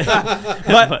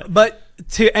 But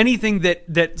to anything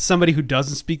that somebody who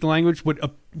doesn't speak the language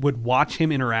would watch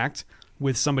him interact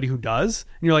with somebody who does,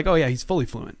 and you're like, oh yeah, he's fully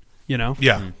fluent. You know,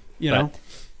 Yeah. you But, know.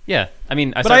 Yeah, I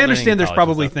mean, But I understand there's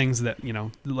probably things that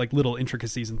like little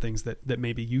intricacies and things that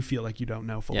maybe you feel like you don't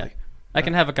know fully. Yeah, I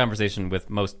can have a conversation with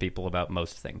most people about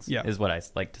most things. Yeah. Is what I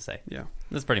like to say. Yeah.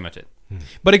 That's pretty much it.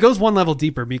 But it goes one level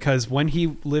deeper because when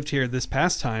he lived here this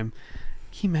past time,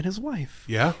 he met his wife.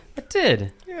 Yeah. I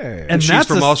did. And She's that's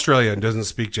from a- Australia and doesn't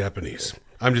speak Japanese.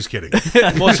 I'm just kidding.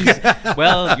 Well, she's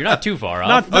Well, you're not too far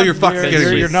off. Oh, you're fucking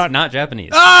kidding me. You're not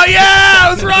Japanese. Oh yeah,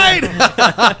 I was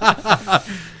right.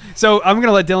 so I'm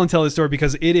gonna let Dylan tell his story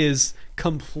because it is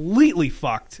completely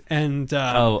fucked. And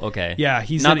Oh, okay. yeah,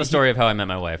 he's not in the it. story of how I met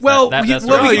my wife. Well, that's we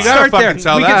where can I'm you at. gotta start there. fucking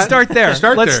tell We can that. start there.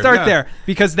 Start Let's there, start yeah. there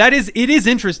because it is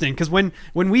interesting because when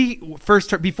we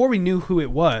first before we knew who it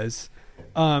was,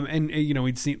 and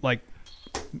we'd seen like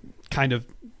kind of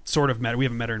sort of met. We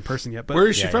haven't met her in person yet, but Where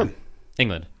is she Yeah, from?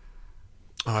 England.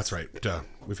 Oh, that's right. Duh.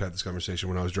 We've had this conversation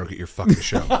when I was drunk at your fucking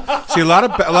show. See, a lot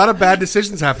of bad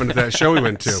decisions happened at that show we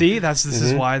went to. see, this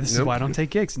is why I don't take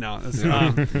gigs. No, that's,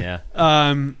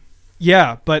 Yeah.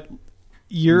 yeah, but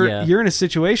you're Yeah. in a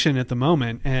situation at the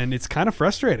moment, and it's kind of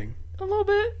frustrating. A little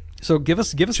bit. So give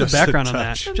us Just the a background on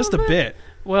that, touch. just a bit.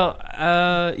 Well,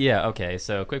 yeah, okay.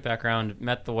 So, quick background: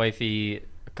 met the wifey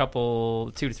a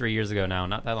couple 2 to 3 years ago now,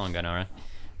 not that long ago now,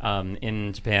 right?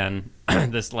 In Japan.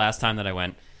 This last time that I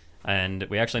went, and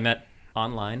we actually met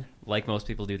online, like most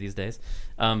people do these days,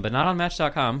 but not on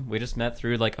Match.com. We just met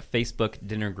through like a Facebook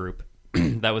dinner group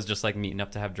that was just like meeting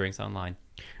up to have drinks online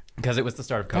because it was the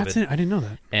start of COVID. That's it. I didn't know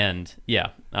that. And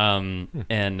yeah,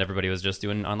 and everybody was just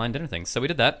doing online dinner things. So we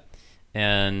did that,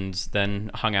 and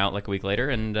then hung out like a week later,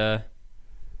 and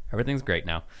everything's great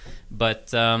now. But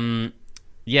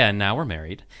yeah, now we're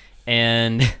married,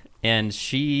 and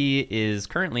she is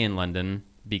currently in London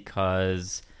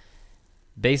because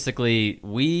basically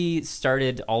we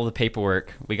started all the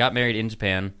paperwork. We got married in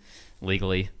Japan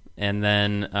legally, and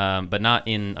then but not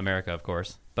in America, of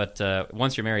course. But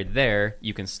once you're married there,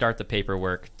 you can start the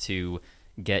paperwork to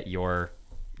get your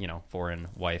foreign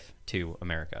wife to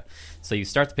America. So you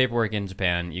start the paperwork in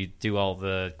Japan, you do all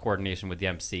the coordination with the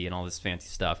embassy and all this fancy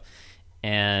stuff,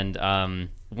 and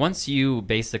once you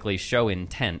basically show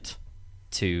intent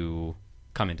to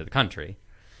come into the country,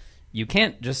 you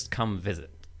can't just come visit.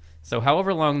 So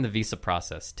however long the visa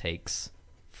process takes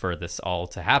for this all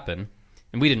to happen,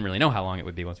 and we didn't really know how long it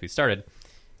would be once we started,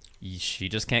 she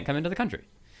just can't come into the country.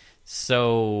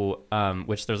 So,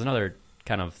 which there's another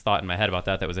kind of thought in my head about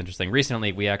that was interesting.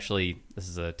 Recently, we actually, this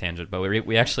is a tangent, but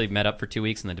we actually met up for 2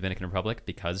 weeks in the Dominican Republic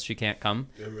because she can't come.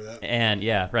 Remember that? And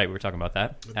yeah, right, we were talking about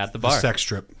that at the bar. Sex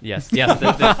strip. Yes.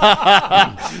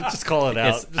 Just call it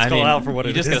out. I Call mean, it out for what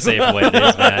you it just is. gotta say it for what it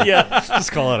is, man. Yeah,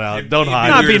 just call it out. Don't hide.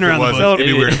 Not beating around the bush. It'd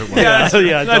be weird if it was. Yeah,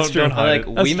 That's don't, true. don't hide.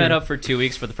 Like it. we met true. up for 2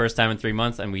 weeks for the first time in 3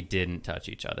 months, and we didn't touch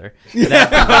each other.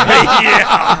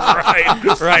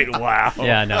 Right. Wow.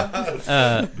 Yeah,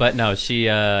 no. But no, she.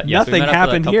 Yes, we Nothing met up for a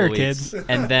happened couple here, weeks. kids.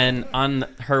 And then on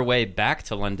her way back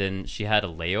to London, she had a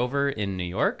layover in New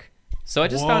York. So I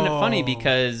just found it funny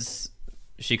because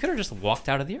she could have just walked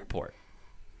out of the airport.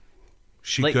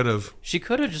 She Like, could have. She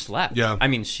could have just left. Yeah. I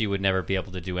mean, she would never be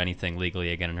able to do anything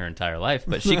legally again in her entire life,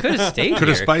 but she could have stayed Could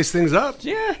have here. spiced things up.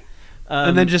 Yeah.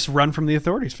 And then just run from the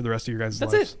authorities for the rest of your guys'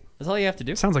 That's lives. it. That's all you have to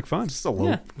do. Sounds like fun. Just a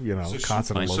loop,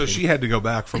 constant So looping. she had to go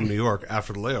back from New York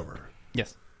after the layover.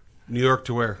 Yes. New York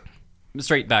to where?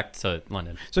 Straight back to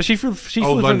London. So she flew from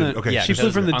London. the Okay. Yeah, she 'cause flew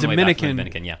that from was the on way back from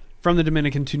Dominican, yeah. from the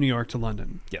Dominican to New York to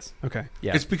London. Yes. Okay.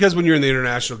 Yeah. It's because when you're in the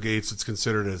international gates, it's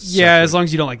considered as Yeah, separate. as long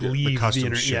as you don't like Yeah, the leave the customs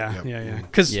inter- shit, yeah, yep. yeah.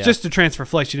 Because Yeah. just to transfer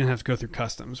flights, you didn't have to go through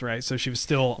customs, right? So she was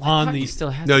still on the. You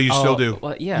still have No, you still do.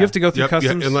 Well, yeah. You have to go through Yep, yeah,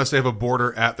 customs. unless they have a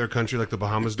border at their country, like the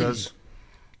Bahamas does.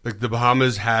 Like the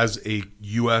Bahamas has a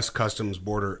U.S. customs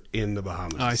border in the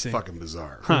Bahamas. Oh, I It's see. fucking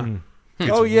bizarre. Huh. It's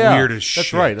Oh yeah, weird as shit.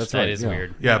 That's right. That's That right. is yeah.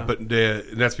 weird. Yeah, but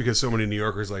that's because so many New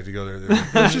Yorkers like to go there. They're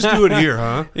like, let's just do it here,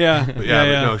 huh? Yeah, But but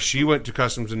no, she went to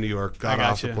customs in New York, got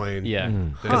off the gotcha. plane. Yeah.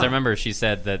 Because I remember she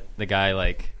said that the guy,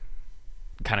 like,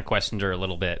 kind of questioned her a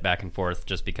little bit back and forth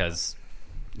just because,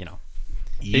 you know,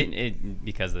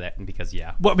 because of that. And because,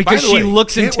 yeah. What? By Because the she way,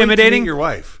 looks can't wait to intimidating. meet your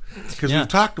wife, because Yeah. we've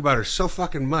talked about her so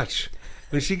fucking much.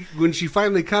 When she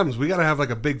finally comes, we got to have like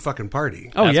a big fucking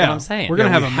party. Oh That's yeah, what I'm saying. We're gonna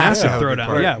Yeah, have we a have massive to have a big throwdown.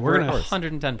 party. Yeah, we're gonna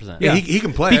 110%. Yeah, he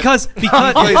can play because He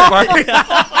plays Sparky.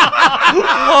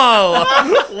 Whoa!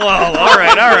 All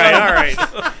right.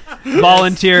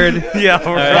 volunteered. Yeah,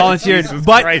 Volunteered, Jesus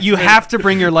but Christ. you have to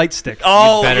bring your light stick.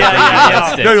 Oh, Better yeah, bring your yeah, light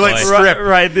yeah. stick, No, you like boy. strip.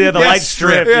 Right, the Yes, light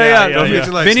strip. Yeah. Don't forget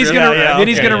your light Vinny's strip. gonna Yeah,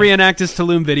 Vinny's okay. gonna reenact his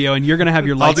Tulum video, and you're gonna have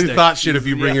your light I'll do stick. thought shit if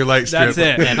you bring your light strip. That's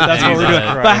it. And- That's what and, we're doing.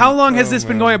 uh, But how long has this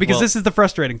been going on? Because Well- this is the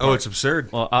frustrating part. Oh, it's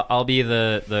absurd. Well, I'll be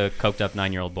the coked up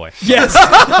 9-year-old boy. yes,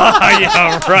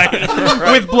 Yeah,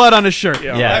 right. with blood on his shirt.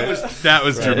 Yeah. That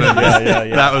was tremendous.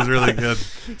 yeah. That was really good.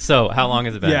 So, how long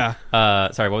has it been? Yeah.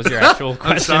 Sorry, what was your actual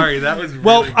question? I'm sorry. That was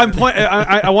Well, really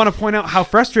I want to point out how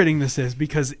frustrating this is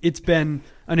because it's been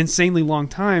an insanely long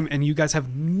time, and you guys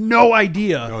have no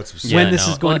idea No, it's absurd. when Yeah, this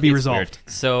no. is going Well, to be it's resolved. weird.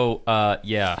 So,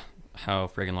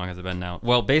 how friggin' long has it been now?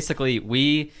 Well, basically,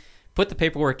 we put the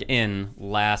paperwork in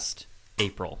last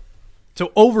April.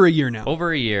 So over a year now.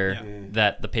 Over a year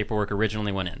that the paperwork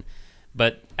originally went in.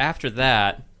 But after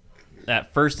that,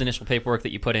 that first initial paperwork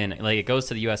that you put in, like it goes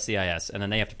to the USCIS, and then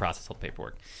they have to process all the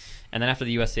paperwork. And then after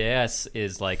the USCIS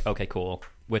is like, okay, cool,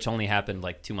 which only happened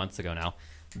like 2 months ago now.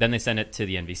 Then they send it to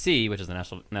the NVC, which is the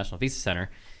National Visa Center,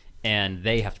 and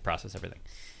they have to process everything.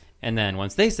 And then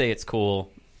once they say it's cool,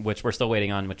 which we're still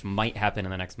waiting on, which might happen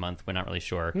in the next month, we're not really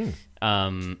sure.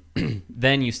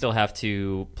 Then you still have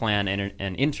to plan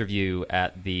an interview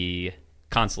at the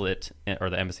consulate or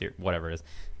the embassy or whatever it is.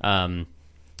 I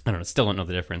don't know. Still don't know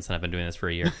the difference, and I've been doing this for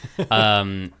a year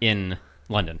in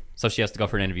London. So she has to go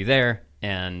for an interview there,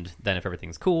 and then if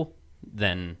everything's cool,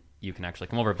 then you can actually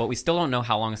come over. But we still don't know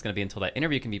how long it's going to be until that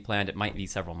interview can be planned. It might be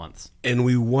several months. And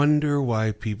we wonder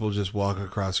why people just walk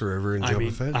across a river and jump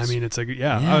a fence. I mean, it's like,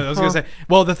 I was going to say,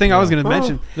 well, the thing I was going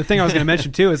to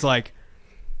mention too is like,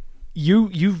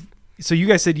 so you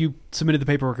guys said you submitted the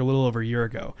paperwork a little over a year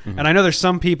ago. And I know there's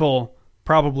some people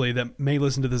probably that may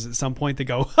listen to this at some point that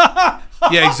go,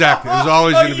 yeah, exactly. There's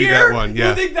always going to be that one. You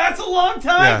Yeah. think that's a long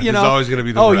time? Yeah, you there's know? always gonna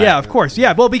be the Oh rat. yeah, of course.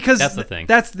 Yeah. Well, because That's the thing.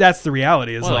 That's the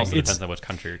reality. Is Well, it like also it's depends on which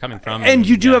country you're coming from. and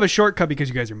you do yeah. have a shortcut because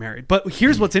you guys are married. But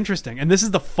here's what's interesting, and this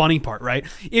is the funny part, right?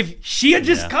 If she had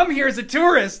just Yeah. come here as a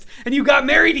tourist and you got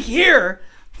married here,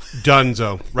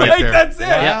 Dunzo, right like there. that's it.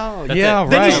 Yeah, that's yeah, it.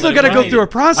 Then you right. still got to go through a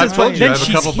process. I told but you, I then have a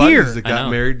she's couple here. buddies that I got know.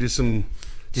 married to some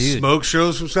Dude. smoke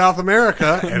shows from South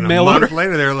America, and a Mail month order.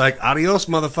 later they're like, "Adios,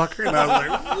 motherfucker," and I was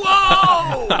like,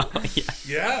 "Whoa,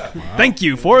 yeah." Thank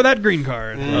you for that green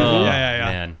card. Oh, yeah.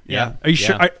 man. Yeah. Yeah. Are you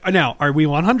sure? Yeah. Now, are we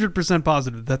 100%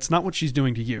 positive that's not what she's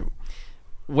doing to you?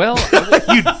 Well,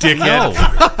 You dickhead.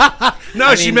 no. No,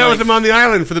 I she mean, met like- with him on the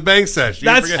island for the bank sesh. You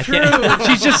That's forget- true.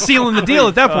 She's just sealing the deal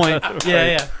at that point.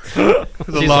 Yeah.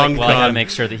 She's long like, well, I got to con. make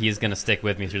sure that he's going to stick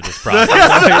with me through this process.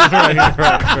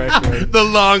 The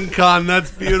long con.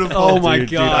 That's beautiful. Oh my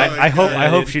Dude, god! I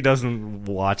hope she doesn't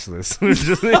watch this. She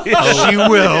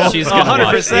will. She's going to watch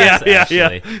 100%. this, Yeah,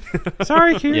 actually.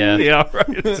 Sorry, Karen. Yeah. yeah, right.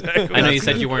 Exactly. I know you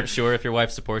said you weren't sure if your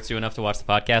wife supports you enough to watch the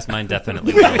podcast. Mine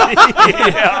definitely will.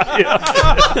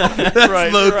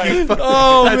 Right, Low-key right. fun.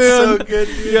 Oh That's man. so good.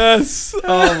 Dude. Yes.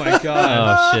 Oh my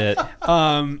god. Oh,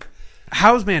 shit.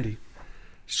 How's Mandy?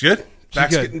 She's good.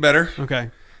 Back's good. getting better. Okay.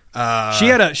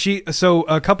 So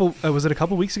a couple was it a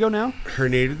couple weeks ago now?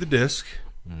 Herniated the disc,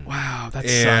 Wow, that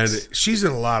and sucks. she's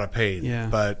in a lot of pain. Yeah.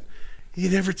 But you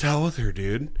never tell with her,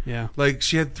 dude. Yeah. Like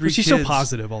she had 3 But she's kids. so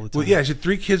positive all the time. Well, yeah, she had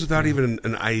 3 kids without even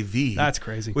an IV. That's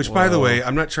crazy. Which, by the way,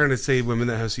 I'm not trying to say women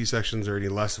that have C-sections are any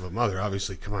less of a mother.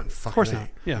 Obviously, come on, fuck. Of course not.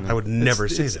 Yeah. I would never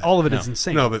say that. All of it is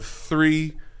insane. No, but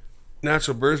 3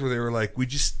 natural births where they were like, "We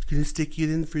just gonna stick you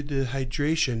in for the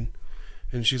hydration,"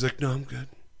 and she's like, "No, I'm good."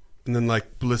 And then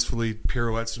like blissfully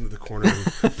pirouettes into the corner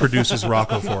and produces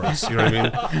Rocco for us. You know what I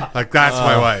mean? Like that's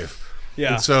my wife.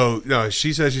 Yeah. And so no,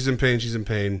 she says she's in pain. She's in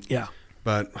pain. Yeah.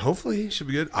 But hopefully she'll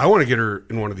be good. I want to get her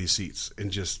in one of these seats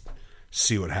and just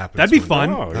see what happens. That'd be when- fun.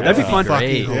 Oh, That'd be yeah. fun.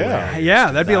 Great.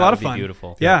 Yeah, that'd be a That lot would of be fun.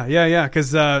 beautiful. Yeah.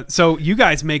 Because so you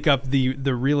guys make up the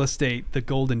real estate, the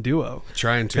golden duo.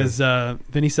 Trying to. Because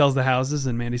Vinny sells the houses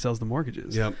and Mandy sells the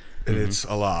mortgages. Yep. And it's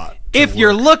a lot. If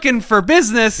you're looking for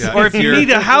business, Yeah. or if you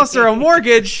need a house or a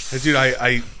mortgage, Hey, dude,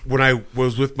 I when I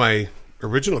was with my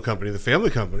original company, the family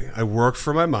company, I worked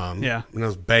for my mom. Yeah. And I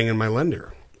was banging my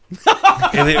lender.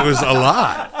 And it was a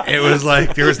lot. It was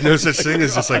like there was no such thing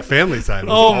as just like family time. It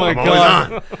was Oh my I'm always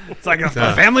God. on. it's like a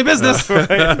family business.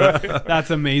 That's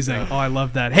amazing. Oh, I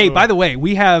love that. Hey, by the way,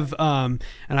 we have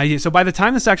so by the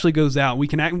time this actually goes out, we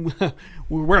can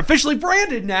we're officially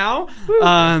branded now.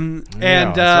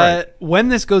 that's right. When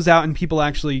this goes out and people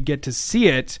actually get to see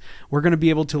it, we're going to be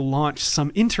able to launch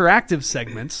some interactive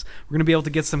segments. We're going to be able to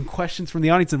get some questions from the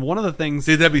audience, and one of the things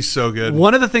Dude, that'd be so good.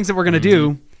 that we're going to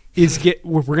do is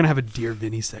we're going to have a Dear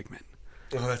Vinny segment.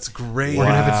 Oh, that's great. We're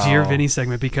going to have a Dear Wow. Vinny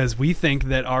segment because we think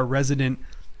that our resident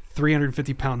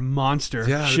 350-pound monster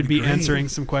Yeah, that'd should be be great. answering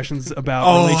some questions about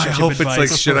Oh, I relationship hope advice.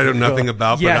 it's like shit I know nothing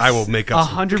about, but I will make up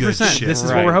some good 100%. shit. This is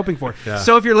what Right. we're hoping for. Yeah.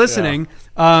 So if you're listening,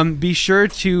 be sure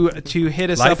to hit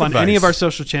us Life up on advice. any of our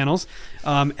social channels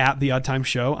at The Odd Time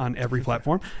Show on every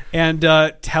platform, and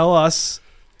tell us.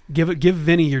 Give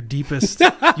Vinny your deepest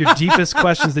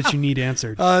questions that you need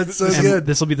answered. It's so and good.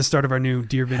 this will be the start of our new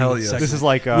Dear Vinny Hell yes. segment. This is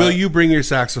like Will you bring your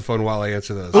saxophone while I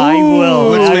answer those? I will.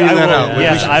 Let's figure I that will. out. We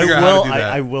Yes, should I figure out how to will. do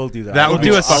that. I will do that. That We'll would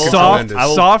do be a fucking soft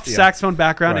tremendous. yeah. saxophone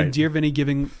background and Right. Dear Vinny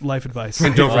giving life advice.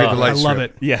 And don't forget the light I love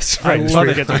strip. it. Yes, I right. love Don't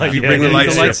it. forget the light- If you yeah, bring the yeah,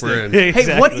 light yeah. strip, we're in. Hey, what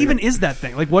Exactly. even is that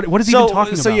thing? Like, what is he even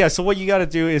talking about? So yeah, so what you got to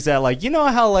do is that like you know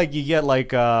how like you get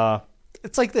like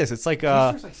it's like this. It's like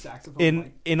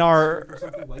in our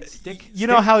you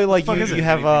know how like fuck you, is it? you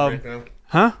have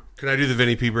Huh? Can I do the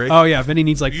Vinny P break? Oh yeah, Vinny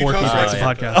needs like You 4 talk people about to it.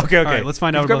 podcast. Okay, okay. All right, let's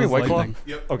find You've out got about me this White light Claw? thing.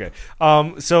 Yep.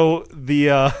 okay. So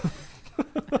the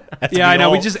Yeah, I know.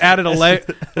 all- We just added a layer.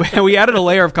 We added a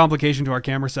layer of complication to our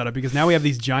camera setup because now we have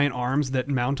these giant arms that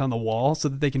mount on the wall so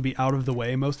that they can be out of the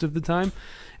way most of the time.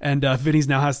 And Vinny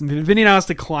now has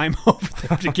to climb over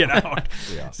there to get out.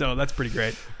 So that's pretty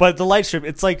great. But the light strip,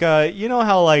 it's like you know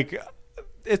how like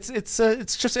it's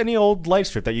just any old light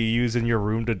strip that you use in your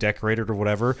room to decorate it or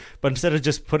whatever. But instead of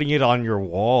just putting it on your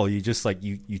wall, you just like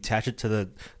you attach it to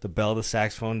the bell of the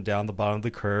saxophone down the bottom of the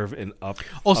curve and up.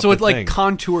 Oh, up so the it like thing.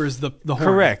 contours the horn.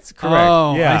 Correct.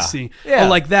 Oh, Yeah. I see. Yeah, Oh,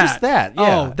 like that. just that,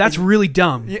 yeah. Oh, that's really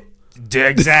dumb. Yeah,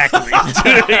 exactly.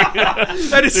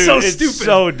 That is so It's stupid.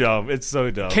 so dumb. It's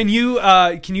so dumb. Can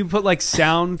you put like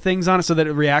sound things on it so that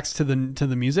it reacts to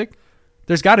the music?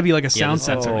 There's got to be like a sound there's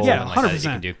sensor. something Yeah, like that 100%. you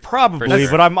can do. Probably, For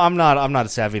sure. but I'm not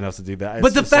savvy enough to do that. It's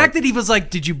But the just fact like- that he was like,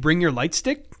 "Did you bring your light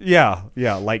stick?" yeah,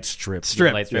 light strip,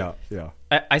 Strip. yeah.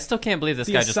 I still can't believe this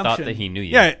The guy just thought assumption. that he knew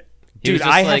you. Yeah, He was Dude, just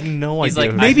I like- had no he's idea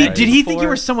like, who maybe I've met did he think you before.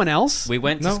 were someone else? We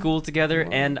went to No. school together,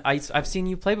 and I've seen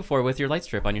you play before with your light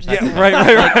strip on your Yeah, saxophone.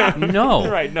 right. No,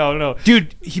 Right, no.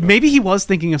 Dude, maybe he was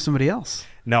thinking of somebody else.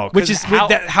 No, Which is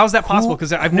how's that possible?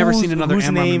 Because I've never seen another whose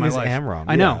Amram name in my is life. Amram?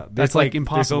 I know. Yeah, That's like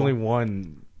impossible. There's only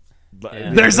one.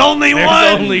 Yeah. There's only one.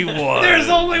 only one. There's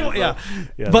only one. Yeah.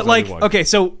 Yeah, But there's like, only one. okay,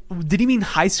 so did he mean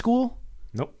high school?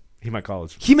 Nope. He meant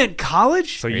college. He meant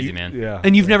college. So Crazy, you, man. Yeah.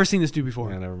 And you've never seen this dude before,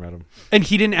 Yeah, I never met him. and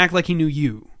he didn't act like he knew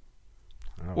you,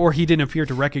 Oh. or he didn't appear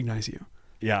to recognize you.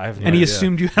 Yeah, I have no And he idea.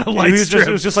 assumed you had a It light was, strip.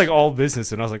 it was just like all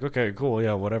business, and I was like, okay, cool,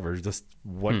 yeah, whatever. Just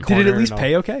what? Did it corner at least and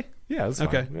pay all- okay? Yeah, it was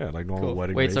Okay. fine. Yeah, like normal Cool.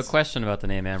 wedding. Wait, so rates. question about the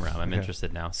name Amram. I'm Yeah.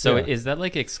 interested now. So Yeah. is that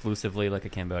like exclusively like a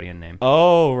Cambodian name?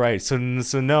 Oh right, so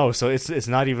no, so it's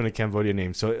not even a Cambodian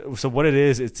name. So what it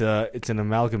is, it's an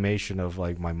amalgamation of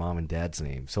like my mom and dad's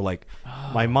name. So like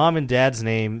my mom and dad's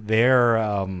name, their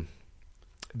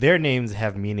names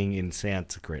have meaning in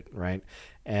Sanskrit, right?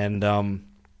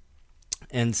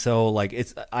 And so like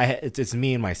it's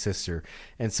me and my sister.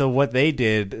 And so what they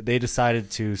did, they decided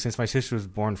to, since my sister was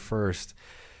born first.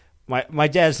 My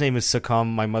dad's name is Sakam.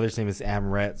 My mother's name is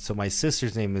Amret. So my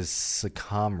sister's name is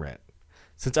Sakamret.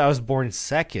 Since I was born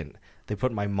second, they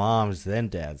put my mom's then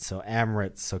dad's. So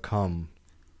Amret, Sakam,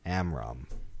 Amram.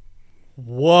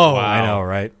 Whoa. I know,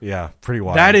 right? Yeah, pretty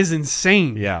wild. That is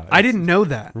insane. Yeah, I didn't know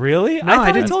that. really. No, I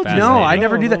thought didn't. told you. No, I fascinating.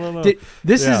 never knew that. No.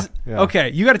 This Yeah, is yeah. okay.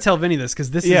 You got to tell Vinny this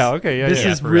because this Yeah, is okay, yeah, this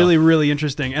yeah, is for really real. really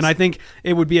interesting, and I think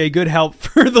it would be a good help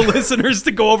for the listeners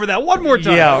to go over that one more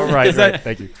time. Yeah, right. Is that-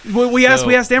 Thank you. Well, we asked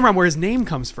So- Amram where his name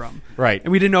comes from, Right.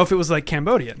 and we didn't know if it was like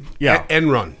Cambodian. Yeah.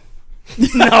 Enron,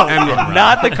 No,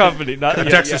 not the company. Not a yeah,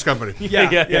 Texas yeah. company.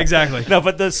 Yeah, exactly. No,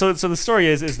 but so the story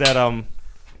is that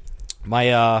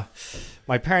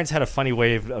my parents had a funny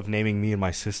way of naming me and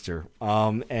my sister.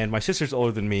 And my sister's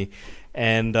older than me,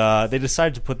 and they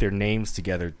decided to put their names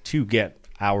together to get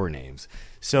our names.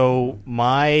 So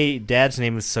my dad's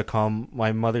name is Sakam,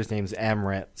 my mother's name is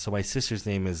Amret, so my sister's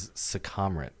name is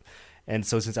Sakamret. And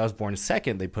so since I was born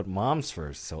second, they put mom's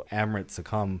first. So Amret,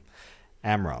 Sakam,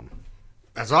 Amram.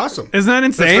 That's awesome. Isn't that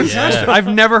insane? fantastic. I've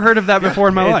never heard of that before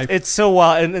in my life. It's so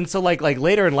wild, and so like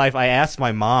later in life, I asked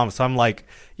my mom. So I'm like,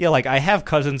 yeah, like I have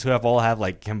cousins who all have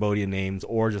like Cambodian names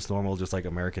or just normal, just like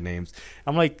American names.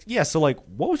 I'm like, yeah. So like,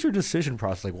 what was your decision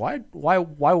process? Like, why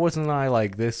wasn't I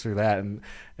like this or that? And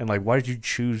like, why did you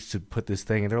choose to put this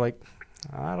thing? And they're like,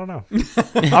 I don't know.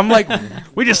 I'm like,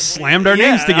 we just slammed our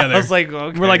yeah. names together. I was like,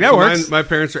 okay. We're like, that works. My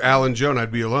parents are Al and Joan.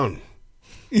 I'd be alone.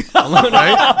 right.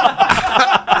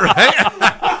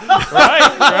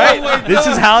 This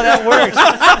is how that works.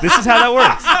 This is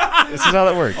how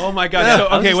that works. Oh my god! I So,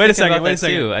 was okay, just wait a thinking second. about Wait a that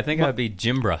second. too. I think it would be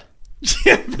Jimbra.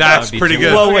 That's would be pretty too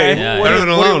good. well. Well, wait. Yeah, Better than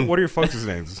alone. What are your folks'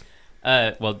 names?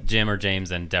 Well, Jim or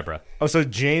James and Deborah. Oh, so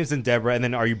James and Deborah, and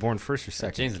then are you born first or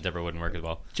second? James and Deborah wouldn't work as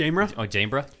well. Jamra? Oh,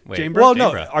 Jambra? Wait. Jambra? Well,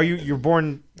 no. Jambra. Are you're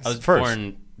born I was first?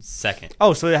 born second.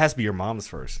 Oh, so it has to be your mom's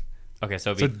first. Okay,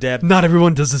 so So it'd be Deb. Not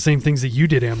everyone does the same things that you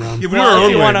did, Amram. Yeah, we Well, are our if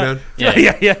own you way, wanna- man.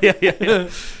 yeah. yeah.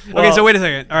 Okay, so wait a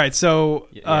second. All right, so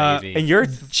Yeah, you'd be- And you're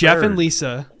Jeff third. and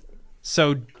Lisa.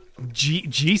 So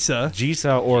Jisa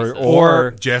Jisa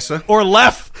or Jessa. or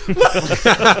Lef.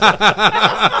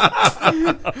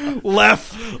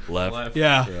 Lef. left.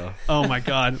 Yeah. Yeah. Oh my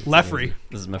God. Lefry.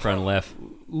 This is my friend Lef.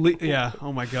 Yeah.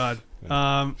 Oh my God.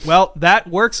 Well, that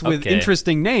works with Okay.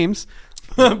 interesting names,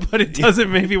 but it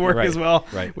doesn't maybe work Right, as well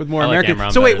right. with more I like American.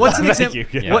 Amram So wait, better what's than an Thank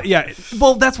example? you, yeah. What, yeah.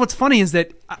 Well, that's what's funny is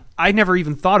that I never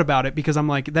even thought about it because I'm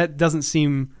like that doesn't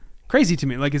seem crazy to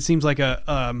me. Like it seems like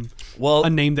a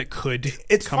name that could.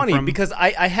 It's come funny from- because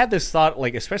I had this thought,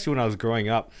 like, especially when I was growing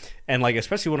up, and like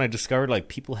especially when I discovered like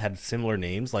people had similar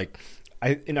names. Like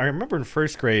I remember in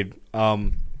first grade,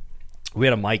 we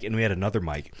had a mic and we had another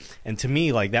mic, and to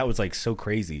me, like that was like so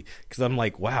crazy because I'm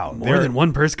like, wow, more than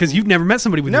one person because you've never met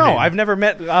somebody with No, your name. I've never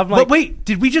met. I'm But like, wait,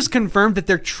 did we just confirm that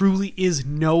there truly is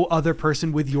no other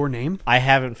person with your name? I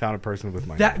haven't found a person with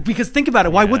my name. That because think about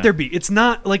it, why would Yeah. there be? It's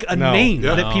not like a No. name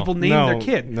Yeah. that people name No. their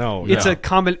kid. No. it's No. a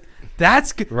common.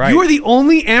 That's good. Right. You are the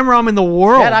only Amram in the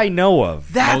world that I know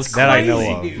of. That's Most that I know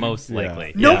crazy, of. dude. Most Yeah.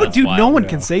 likely. No, Yeah, but that's dude, wild. no one Yeah.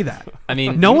 can say that. I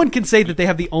mean, No one can say that they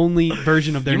have the only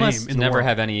version of their you name must in the never world.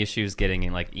 have any issues getting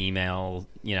in like email,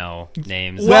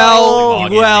 names. Well,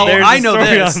 login well, names. There's I a know story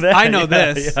this. on that. I know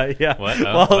Yeah, this. Yeah. What? Oh,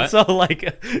 Well, what? so like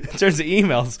in terms of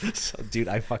emails, so, dude,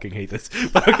 I fucking hate this.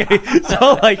 But okay,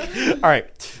 so like, all right,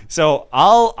 so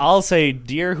I'll say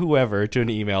dear whoever to an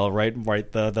email,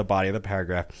 write the body of the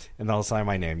paragraph, and I'll sign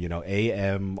my name,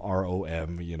 AMROM,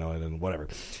 and then whatever,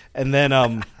 and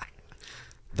then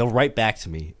they'll write back to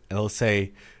me and they'll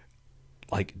say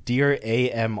like dear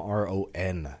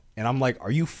AMRON. And I'm like, are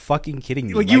you fucking kidding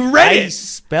me? Like, you read I it.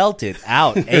 spelt it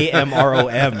out,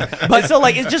 AMROM. But so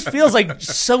like, it just feels like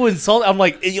so insulting. I'm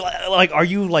like, are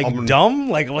you like dumb?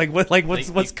 Like what's Like, what's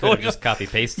you going could've on? just copy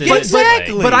pasted Yeah, it.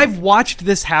 exactly. Like, But I've watched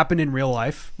this happen in real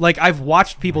life. Like I've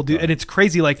watched people do, and it's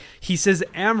crazy. Like he says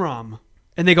Amram,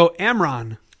 and they go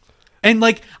Amron, and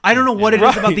like I don't know what it is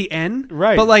Right. about the N,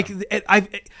 Right. But like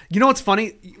you know what's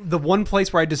funny? The one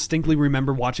place where I distinctly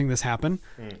remember watching this happen,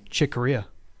 Chick Corea.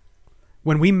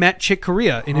 When we met Chick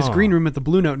Corea in his green room at the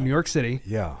Blue Note in New York City,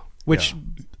 Yeah. which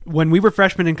when we were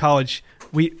freshmen in college,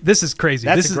 this is crazy.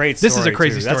 That's this a great This is a story,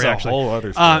 crazy too. story, That's a actually. whole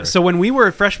other story. So when we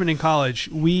were freshmen in college,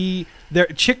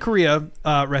 Chick Corea,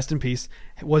 rest in peace,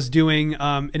 was doing.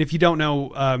 And if you don't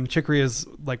know, Chick Corea is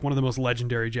like one of the most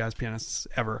legendary jazz pianists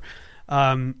ever.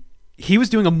 He was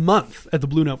doing a month at the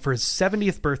Blue Note for his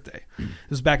 70th birthday. This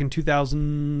was back in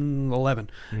 2011,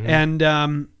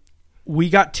 and we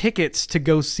got tickets to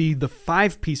go see the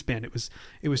 5-piece band. It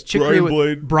was Chick Corea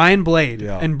with Brian Blade,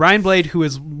 Yeah. and Brian Blade, who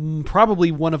is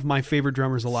probably one of my favorite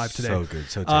drummers alive today. So good,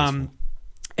 so tasteful.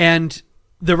 And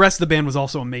the rest of the band was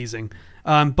also amazing.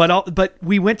 But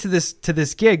we went to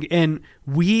this gig and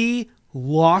we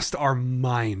lost our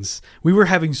minds. We were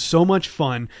having so much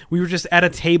fun. We were just at a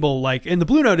table, like, and the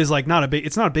Blue Note is like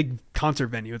it's not a big concert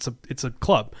venue. It's a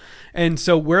club. And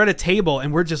so we're at a table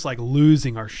and we're just like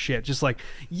losing our shit, just like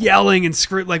yelling and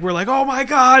screaming. Like we're like, oh my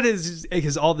God,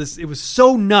 because all this, it was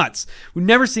so nuts. We've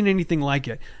never seen anything like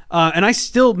it. And I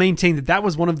still maintain that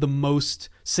was one of the most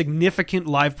significant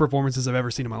live performances I've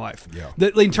ever seen in my life. Yeah.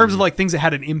 In terms of like things that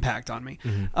had an impact on me.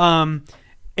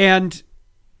 And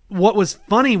what was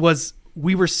funny was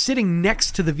we were sitting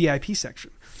next to the VIP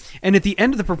section, and at the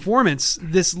end of the performance,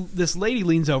 this lady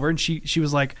leans over and she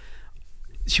was like,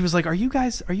 are you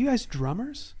guys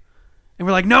drummers? And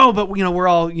we're like, no, but we're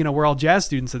all jazz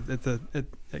students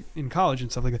in college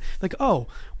and stuff like that. Like, oh,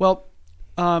 well,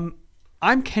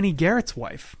 I'm Kenny Garrett's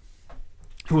wife,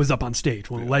 who was up on stage,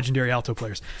 one of the legendary alto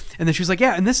players. And then she was like,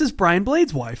 yeah, and this is Brian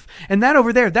Blade's wife, and that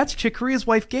over there, that's Chick Corea's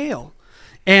wife, Gail.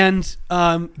 And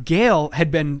Gail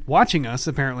had been watching us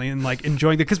apparently and like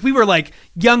enjoying it, because we were like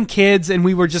young kids and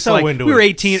we were just So like into we were it.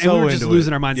 18 and So we were just into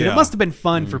losing it. our minds. And Yeah. it must have been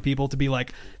fun for people to be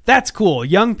like, that's cool,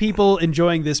 young people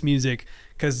enjoying this music,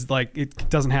 because like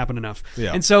it doesn't happen enough.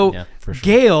 Yeah. And so Yeah, for sure.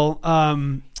 Gail,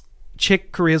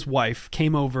 Chick Corea's wife,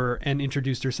 came over and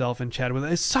introduced herself and chatted with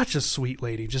us. It's such a sweet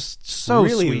lady, just so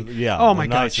Really, sweet. yeah, Oh the my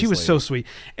God, she nicest was so lady. sweet.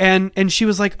 And she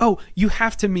was like, oh, you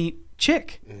have to meet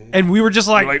Chick. And we were just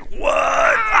like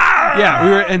what? Yeah,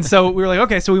 we were like,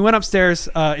 okay, so we went upstairs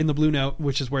in the Blue Note,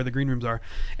 which is where the green rooms are,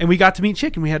 and we got to meet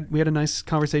Chick, and we had a nice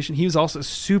conversation. He was also a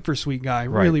super sweet guy,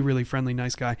 really, really friendly,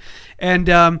 nice guy.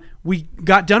 And we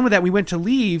got done with that. We went to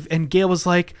leave, and Gail was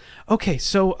like, okay,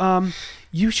 so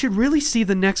you should really see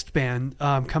the next band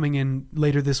coming in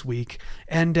later this week.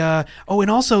 And and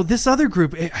also this other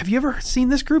group. Have you ever seen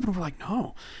this group? And we're like,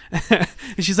 no. And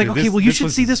she's like, Dude, okay, this- well, you this should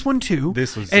was- see this one too.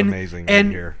 this was And- amazing right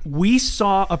And here. we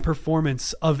saw a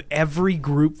performance of every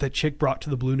group that Chick brought to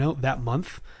the Blue Note that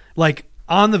month, like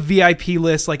on the VIP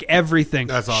list, like everything.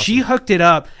 That's awesome. She hooked it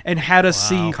up and had us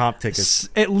see Comp tickets.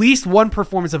 at least one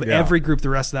performance of Yeah. every group the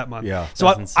rest of that month. Yeah. So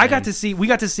That's I got insane. to see. We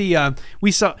got to see.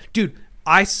 We saw. Dude,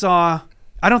 I saw.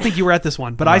 I don't think you were at this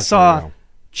one, but I not saw sure, no.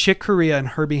 Chick Corea and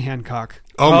Herbie Hancock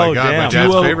Oh my Oh, God, my damn. dad's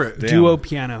duo, favorite. duo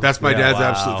piano. That's my Yeah, dad's wow.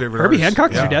 absolute favorite. Herbie artist.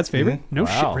 Hancock is Yeah. your dad's favorite. No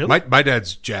Wow. shit, really. My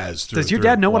dad's jazz. Through Does and your through.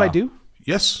 dad know what I Wow. do?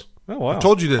 Yes. Oh, wow. I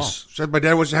told you this. Said my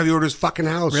dad wants to have you over to his fucking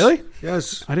house. Really?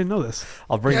 Yes. I didn't know this.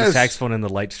 I'll bring the Yes. saxophone and the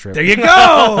light strip. There you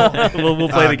go. we'll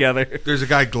play together. There's a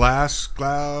guy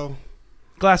Glasper,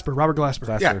 Robert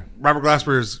Glasper. Yeah, Robert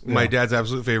Glasper is my dad's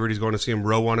absolute favorite. He's going to see him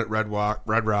row one at Red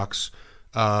Rocks.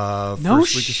 First No week of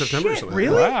September. Or shit, something.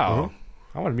 really? Wow.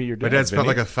 I want to meet your dad. My dad spent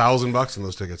Vinny. like $1,000 on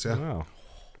those tickets. Yeah. Wow.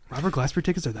 Robert Glasper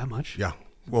tickets are that much? Yeah.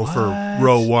 Well, for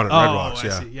row one at Red Rocks. I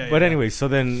Yeah. see. Yeah, But yeah. anyway, so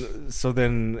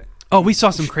then, Oh, we saw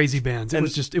some crazy bands. It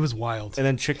And- was wild. and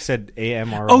then Chick said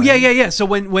AMR. Oh yeah. So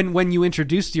when you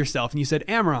introduced yourself and you said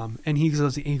Amram, and he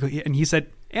said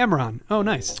Amron. Oh,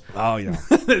 nice. Oh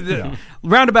yeah.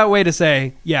 Roundabout way to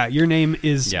say, yeah, your name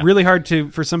is Yeah. really hard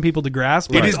for some people to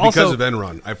grasp. It but is it's because also, of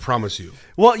Enron. I promise you.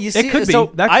 Well, you see, could be.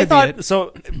 so That I could be thought it.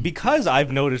 so because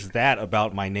I've noticed that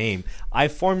about my name. I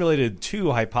formulated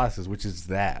two hypotheses, which is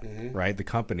that right, the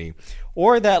company,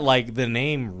 or that like the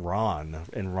name Ron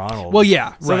and Ronald. Well,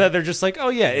 yeah, so right. that they're just like, oh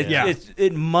yeah, Yeah.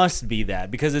 it must be that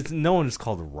because it's no one is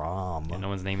called Rom. No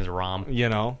one's name is Rom. You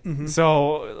know, Mm-hmm.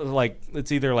 so like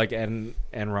it's either like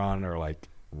Enron or like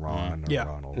Ron or Yeah.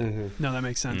 Ronald. No, that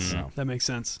makes sense. That makes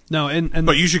sense. No, and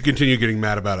But you should continue getting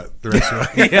mad about it the rest of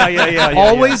it. Yeah.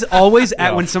 always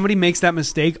Yeah. when somebody makes that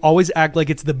mistake, always act like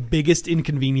it's the biggest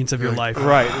inconvenience of your life.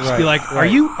 Right, Just right, be like,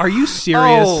 right. are you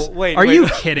serious? Oh, wait, are wait. you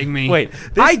kidding me? Wait,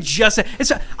 I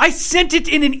sent it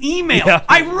in an email. Yeah.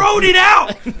 I wrote it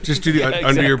out. Just do the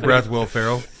under your breath, Will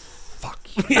Ferrell.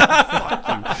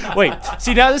 Wait,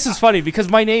 see now this is funny because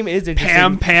my name is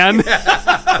interesting. Pan.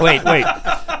 Wait.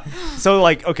 So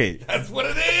like, okay, It's what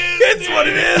it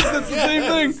is. That's the same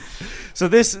thing. so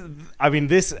this, I mean,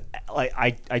 this, like,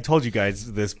 I told you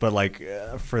guys this, but like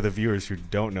for the viewers who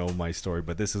don't know my story,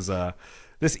 but this is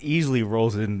this easily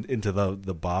rolls into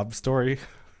the Bob story.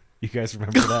 You guys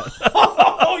remember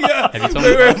that? Oh yeah. Have you told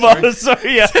me the Bob story?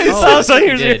 Sorry, yeah. Oh, so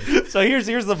you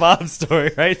here's the Bob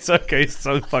story, right? So okay, it's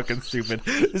so fucking stupid.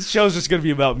 This show's just gonna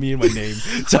be about me and my name.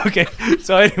 So okay.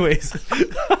 So anyways,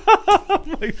 oh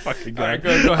my fucking god. All right,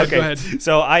 go ahead. Okay. Go ahead.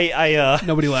 So I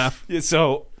Nobody laugh.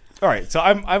 so all right. So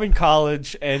I'm in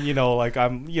college, and like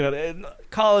I'm in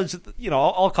college.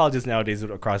 All colleges nowadays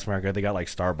across America, they got like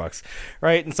Starbucks,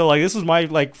 right? And so like this was my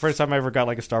like first time I ever got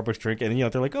like a Starbucks drink, and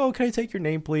they're like, oh, can I take your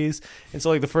name, please? And so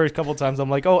like the first couple of times I'm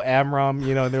like, oh, Amram,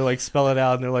 and they're like spell it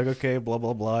out, and they're like, okay, blah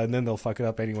blah blah, and then they'll fuck it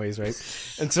up anyways,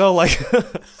 right? And so like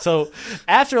so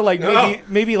after like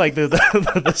maybe like the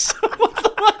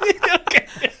okay.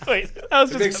 Wait, that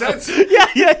was just, makes sense.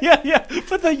 Yeah.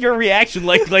 But then your reaction,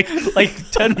 like 10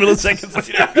 milliseconds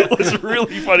later, was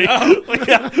really funny. Like,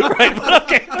 yeah, right. But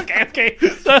okay.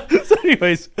 So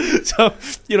anyways,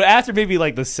 after maybe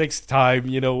like the sixth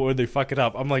time, when they fuck it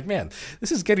up, I'm like, man,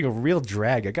 this is getting a real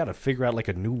drag. I got to figure out like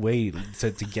a new way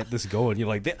to get this going.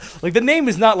 The name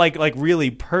is not like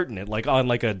really pertinent, like on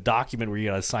like a document where you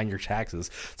gotta sign your taxes.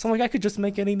 So I'm like, I could just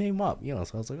make any name up, So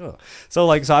I was like, oh, so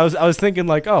I was thinking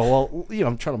like, oh well,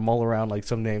 I'm trying to mull around like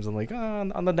some names. I'm like,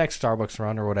 on the next Starbucks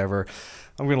run or whatever,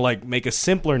 I'm gonna like make a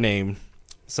simpler name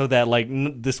so that like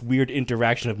this weird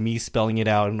interaction of me spelling it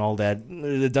out and all that,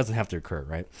 it doesn't have to occur,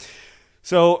 right?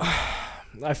 So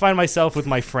I find myself with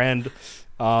my friend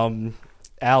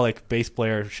Alec, bass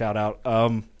player, shout out.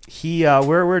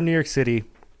 We're in New York City,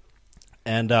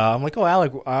 and I'm like, oh,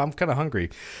 Alec, I'm kind of hungry.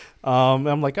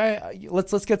 I'm like,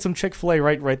 let's get some Chick-fil-A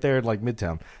right there in like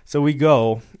Midtown. So we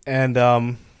go, and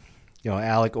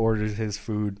Alec orders his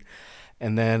food,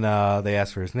 and then they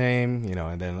ask for his name,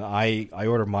 and then I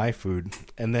order my food,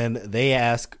 and then they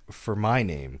ask for my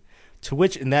name, to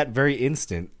which in that very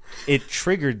instant it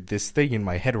triggered this thing in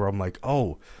my head where I'm like,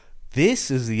 oh,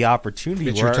 this is the opportunity.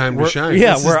 It's your time to shine.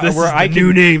 Yeah, This where is I the can,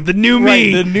 new name, the new me.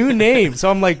 right, the new name. So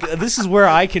I'm like, this is where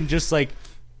I can just like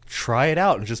try it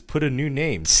out and just put a new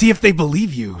name. See if they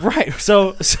believe you. Right.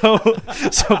 So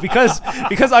because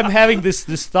I'm having this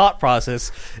thought process,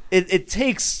 it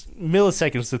takes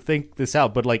milliseconds to think this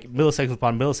out, but like milliseconds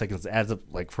upon milliseconds adds up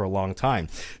like for a long time.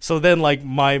 So then like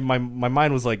my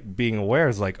mind was like being aware,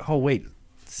 is like, oh wait,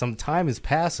 some time is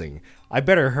passing. I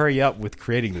better hurry up with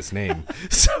creating this name.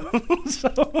 So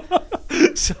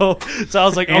I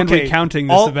was like, And okay, recounting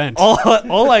this event.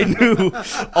 All I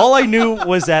knew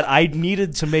was that I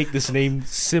needed to make this name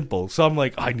simple. So I'm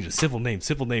like, I need a simple name.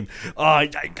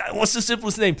 What's the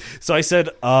simplest name? So I said,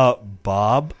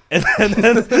 Bob. And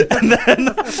then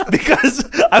because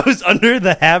I was under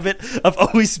the habit of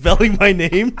always spelling my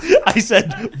name, I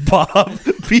said Bob,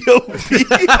 B-O-B.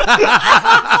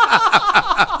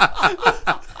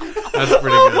 That's pretty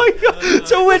good. Oh my god!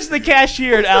 To which the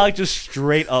cashier and Alec just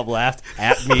straight up laughed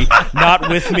at me, not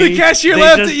with me. The cashier They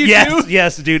laughed just- at you yes, too?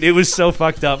 Yes, dude, it was so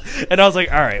fucked up. And I was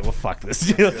like, all right, well, fuck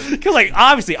this, because like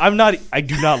obviously I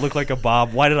do not look like a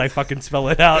Bob. Why did I fucking spell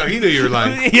it out? No, he knew you were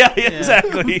lying. Yeah,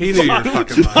 exactly. He knew you were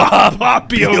fucking lying. Bob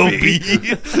B.O.B.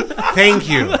 Thank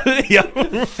you. Yeah,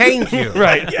 Thank you.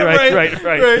 right.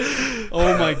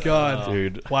 Oh my god,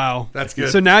 Dude. Wow, That's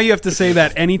good. So now you have to say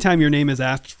that anytime your name is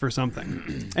asked for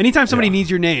something. Anytime somebody needs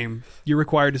your name, you're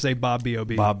required to say Bob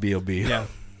B.O.B. Bob B.O.B. Yeah.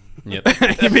 Yep.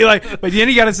 You'd be like, but then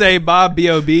you got to say Bob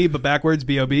B.O.B. but backwards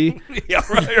B.O.B. Yeah,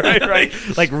 right.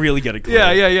 Like really get it clear.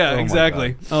 Yeah, Oh my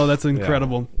exactly. God. Oh, that's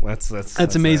incredible. Yeah.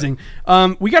 That's Amazing.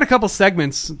 We got a couple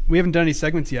segments. We haven't done any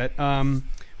segments yet.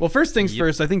 Well, first things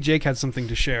first, I think Jake had something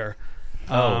to share.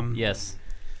 Yes.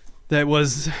 That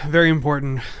was very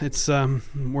important. It's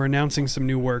we're announcing some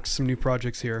new works, some new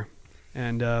projects here,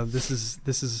 and this is.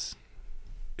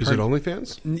 Is it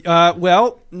OnlyFans?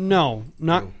 Well, no,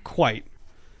 not quite.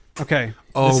 Okay.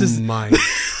 Oh This is, my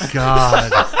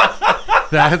god.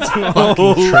 That's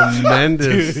fucking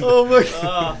tremendous. oh my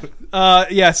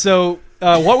god. Yeah. So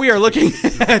what we are looking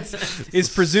at is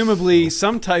presumably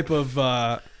some type of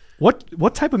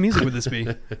what type of music would this be?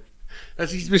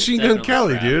 That's Machine Gun Definitely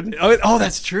Kelly, rap. dude. Oh,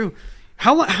 that's true.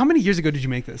 How many years ago did you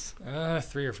make this?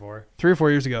 3 or 4. 3 or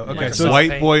 4 years ago. Okay, Microsoft. so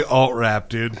White boy alt rap,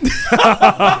 dude.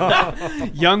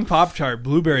 it's Young Pop Chart,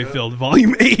 Blueberry Filled,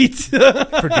 Volume 8.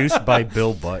 produced by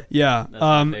Bill Butt. Yeah,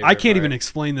 my favorite I can't part. even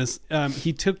explain this.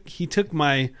 He took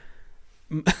my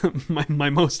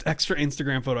most extra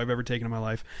Instagram photo I've ever taken in my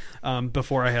life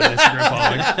before I had an Instagram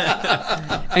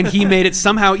following, and he made it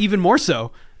somehow even more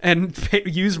so, and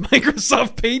used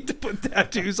Microsoft Paint to put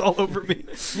tattoos all over me.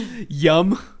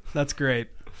 Yum, that's great.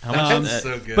 How much is that?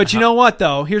 So good. But you know what,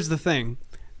 though? Here's the thing.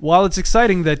 While it's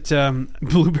exciting that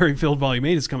Blueberry Filled Volume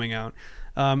 8 is coming out,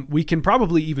 we can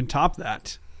probably even top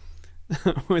that.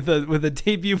 with a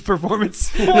debut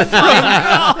performance. Little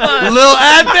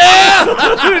Advil.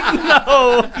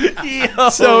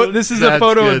 So this is a That's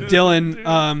photo good. of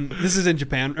Dylan. This is in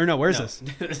Japan, or no? Where is this?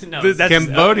 No, That's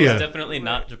Cambodia. it's definitely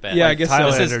not Japan. Yeah, I guess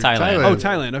so. This is Thailand. Oh,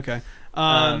 Thailand. Okay.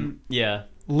 Yeah.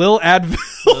 Lil Advil.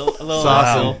 Little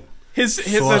Sauce. His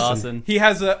Saucin'. he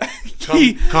has a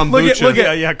Kombucha. look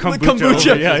at Yeah,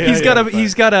 kombucha. Yeah,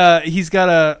 He's got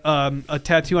a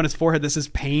tattoo on his forehead that says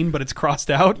pain, but it's crossed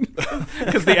out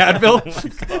because the Advil.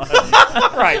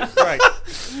 right.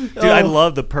 Dude, I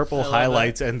love the purple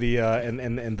highlights and the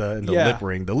Yeah. lip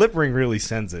ring. The lip ring really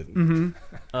sends it.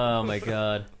 Oh my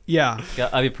god. Yeah,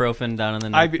 Got ibuprofen down on the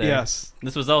neck there. yes.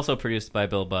 This was also produced by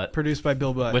Bill Butt, Produced by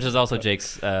Bill Butt. which is also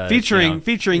Jake's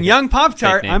featuring Young Pop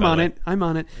Tart. fake name, I'm by on the it. I'm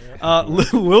on it.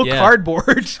 Lil Yeah.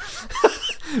 Cardboard.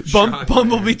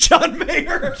 Bumblebee John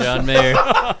Mayer. John Mayer.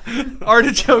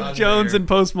 Artichoke Jones and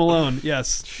Post Malone.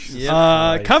 Yes.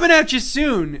 Yep. Coming at you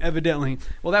soon, evidently.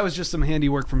 Well, that was just some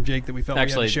handiwork from Jake that we felt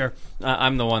Actually, we had to share.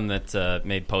 I'm the one that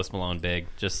made Post Malone big,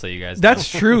 just so you guys know. That's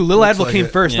true. Lil Advil like came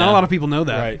it. first. Not Yeah. a lot of people know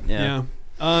that. Right. Yeah.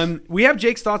 We have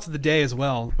Jake's thoughts of the day as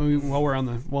well. While we're on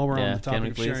the Yeah, can topic we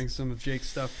of please? sharing some of Jake's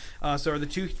stuff. So are the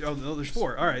two? Oh, no, there's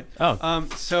 4. All right. Oh.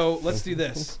 So let's do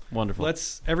this. Wonderful.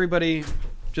 Let's everybody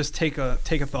just take a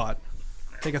thought.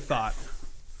 Take a thought.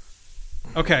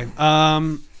 Okay.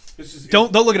 Don't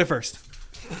look at it first.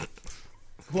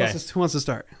 Who Okay. wants to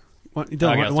start?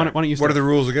 Dylan, I'll why start. don't you What start? are the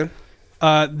rules again?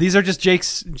 These are just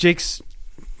Jake's It's the thought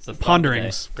of the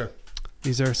ponderings. Okay.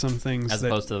 These are some things As that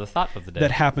opposed to the thought of the day. that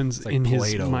happens like in his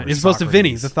Plato mind. or It's supposed to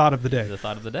Vinny, Socrates. the thought of the day. The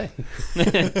thought of the day. This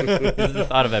is the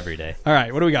thought of every day. All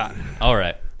right, what do we got? All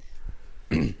right.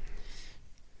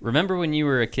 Remember when you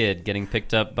were a kid getting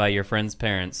picked up by your friend's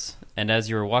parents, and as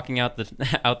you were walking out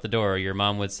the door, your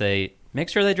mom would say, "Make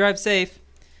sure they drive safe."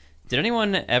 Did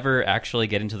anyone ever actually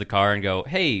get into the car and go,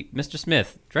 "Hey, Mr.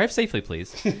 Smith, drive safely,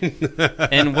 please"?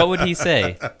 And what would he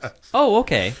say? "Oh,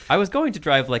 okay. I was going to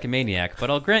drive like a maniac, but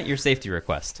I'll grant your safety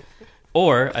request."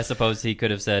 Or, I suppose he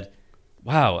could have said,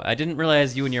 "Wow, I didn't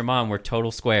realize you and your mom were total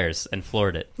squares," and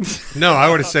floored it. No, I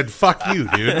would have said, "Fuck you,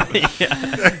 dude."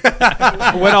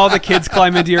 When all the kids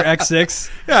climb into your X6,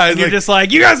 Yeah, and you're just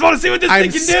like, "You guys want to see what this I'm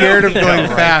thing can scared do?" of going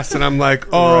fast, and I'm like,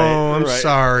 "Oh, I'm right.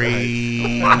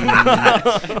 sorry."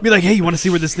 Be like, "Hey, you want to see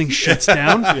where this thing shuts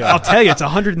down?" I'll tell you, it's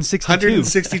 162.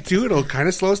 162. It'll kind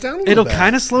of slow us down. It'll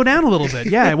kind of slow down a little bit.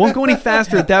 Yeah, it won't go any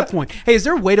faster at that point. Hey, is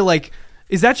there a way to like?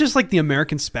 Is that just like the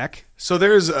American spec? So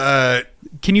there's a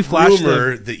Can you flash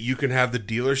rumor that you can have the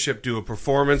dealership do a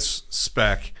performance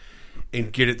spec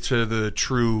and get it to the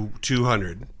true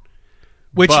 200.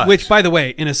 but- which, by the way,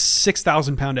 in a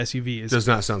 6,000-pound SUV is Does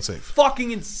not sound safe.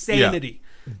 fucking insanity.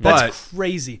 But- That's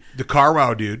crazy. The Car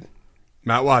Wow dude,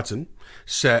 Matt Watson,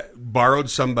 borrowed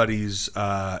somebody's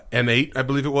M8, I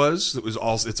believe it was.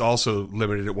 It's also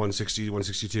limited at 160,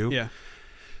 162. Yeah.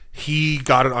 He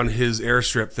got it on his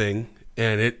airstrip thing,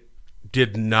 and it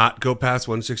did not go past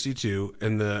 162.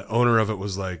 And the owner of it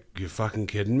was like, "You fucking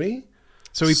kidding me?"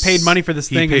 So he paid money for this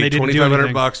He thing, paid and they didn't do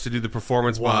anything. $2,500 to do the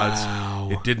performance Wow.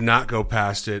 mods. It did not go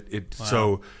past it.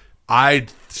 So I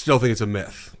still think it's a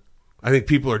myth. I think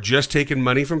people are just taking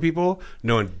money from people,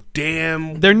 knowing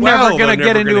damn They're well never gonna they're get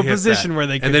never into gonna a hit position that. where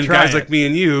they could And then try guys it. like me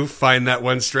and you find that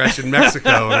one stretch in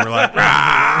Mexico, and we're like,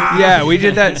 "Rah!" Yeah, we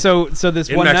did that. So this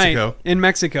In one Mexico. night in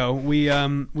Mexico, we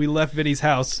left Vinny's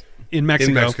house in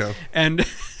Mexico, Mexico. and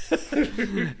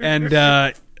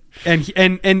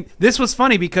and this was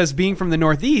funny because being from the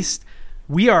Northeast,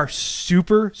 we are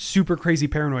super crazy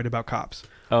paranoid about cops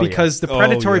because the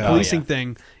predatory yeah. policing yeah.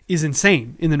 thing is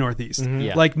insane in the Northeast.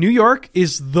 Yeah. Like New York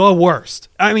is the worst.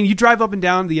 I mean, you drive up and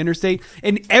down the interstate,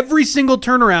 and every single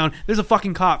turnaround, there's a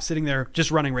fucking cop sitting there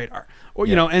just running radar, or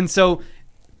you know. And so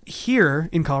here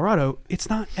in Colorado, it's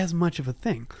not as much of a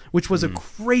thing, which was a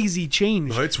crazy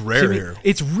change. Oh, it's rare to me. here.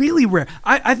 It's really rare.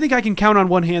 I think I can count on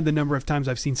one hand the number of times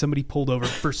I've seen somebody pulled over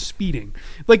for speeding.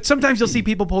 Like sometimes you'll see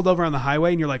people pulled over on the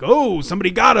highway and you're like, "Oh, somebody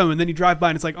got them," and then you drive by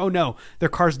and it's like, "Oh no, their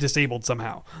car's disabled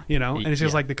somehow," you know, and it's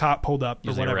just Yeah. like the cop pulled up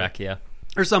or Usually a whatever wreck, yeah.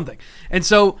 or something. And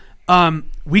so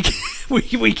we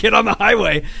get on the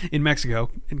highway in Mexico,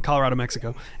 in Colorado,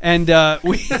 Mexico, and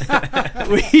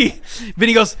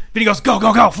Vinny goes,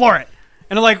 go, floor it.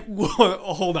 And I'm like, "Whoa,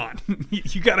 hold on,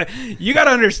 you gotta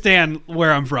understand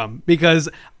where I'm from, because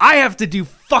I have to do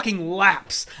fucking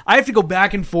laps. I have to go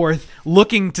back and forth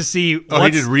looking to see. Oh,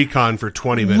 he did recon for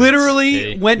 20 minutes.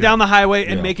 Literally Yeah. went down the highway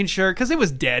and making sure, because it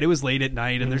was dead. It was late at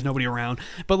night and there's nobody around.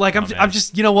 But like I'm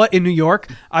just, you know what? In New York,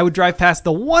 I would drive past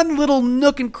the one little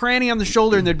nook and cranny on the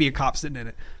shoulder and there'd be a cop sitting in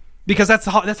it. because that's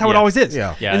how it Yeah. always is.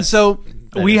 Yeah. Yeah, And it's- so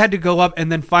that we is. had to go up,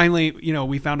 and then finally,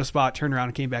 we found a spot, turned around,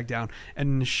 and came back down,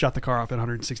 and shut the car off at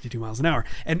 162 miles an hour.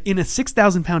 And in a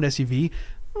 6,000-pound SUV,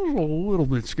 it was a little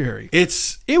bit scary. It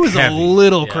was heavy. a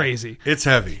little crazy. It's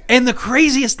heavy. And the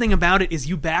craziest thing about it is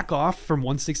you back off from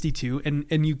 162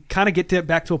 and you kind of get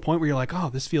back to a point where you're like, oh,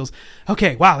 this feels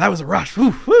okay. Wow, that was a rush.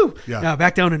 Woo, woo. Yeah. Now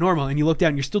back down to normal, and you look down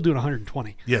and you're still doing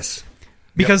 120 Yes.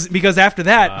 because after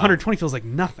that, 120 feels like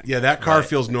nothing. Yeah, that car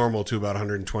feels normal to about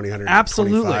 120, 125.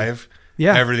 Absolutely.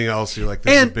 Yeah. Everything else, you're like,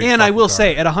 this is a big And I fucking will car.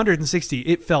 say, at 160,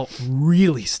 it felt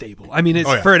really stable. I mean,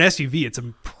 Oh, yeah. for an SUV, it's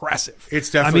impressive.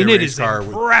 It's definitely I mean, a it race is car with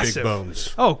big impressive.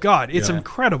 bones. Oh God, it's Yeah.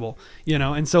 incredible.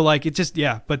 And so like it just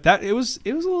but that it was a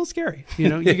little scary.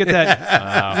 You get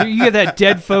that you get that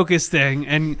dead focus thing,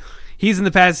 and he's in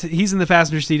the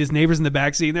passenger seat, his neighbor's in the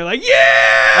back seat, and they're like, yeah.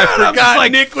 I And I'm just forgot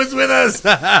like, Nick was with us.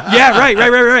 yeah,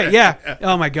 right. Yeah.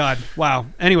 Oh my God. Wow.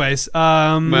 Anyways,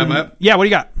 yeah. What do you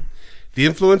got? The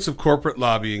influence of corporate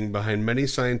lobbying behind many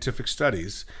scientific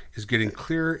studies is getting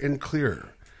clearer and clearer.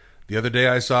 The other day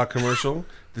I saw a commercial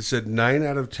that said 9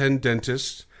 out of 10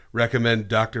 dentists recommend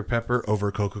Dr. Pepper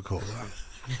over Coca-Cola.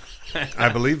 I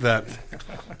believe that.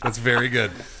 That's very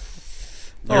good.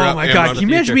 You're Oh up, my Amber, God. on Can you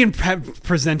the imagine future. being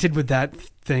presented with that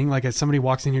thing? Like as somebody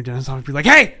walks in your dentist office, be like,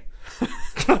 hey,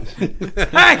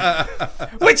 hey,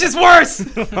 which is worse?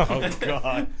 Oh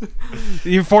God,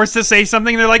 You're forced to say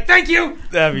something, and they're like, thank you.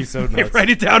 that'd be so They nuts. write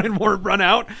it down and run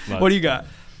out. What do you got?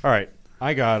 All right,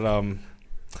 I got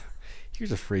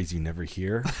here's a phrase you never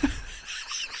hear.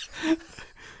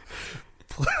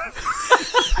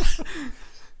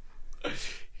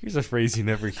 Here's a phrase you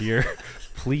never hear.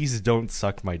 Please don't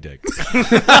suck my dick.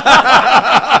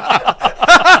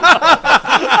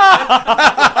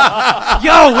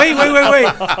 Yo,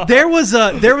 wait. There was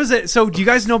a. So, do you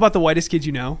guys know about The Whitest Kid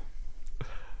You Know?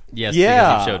 Yes,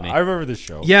 because you showed me. I remember this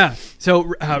show. Yeah.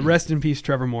 So, rest in peace,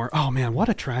 Trevor Moore. Oh man, what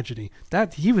a tragedy!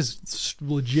 That he was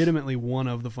legitimately one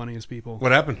of the funniest people.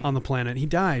 What happened? on the planet? He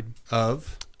died.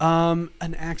 Of? An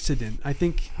accident. I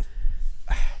think.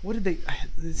 What did they?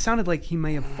 It sounded like he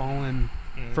may have fallen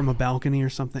from a balcony or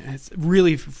something. It's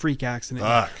really freak accident.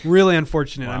 Fuck. Really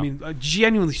unfortunate. Wow. I mean, a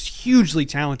genuinely hugely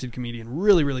talented comedian.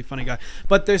 Really, really funny guy.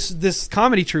 But this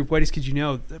comedy troupe, Whitest Kid You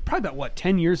Know, probably about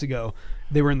 10 years ago,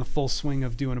 they were in the full swing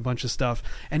of doing a bunch of stuff,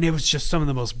 and it was just some of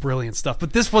the most brilliant stuff.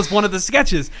 But this was one of the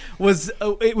sketches.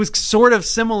 It was sort of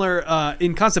similar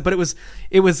in concept, but it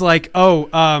was like,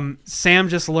 Sam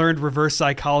just learned reverse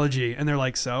psychology, and they're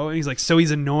like, so, and he's like, so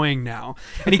he's annoying now,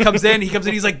 and he comes in,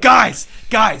 he's like, guys,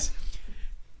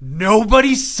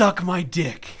 nobody suck my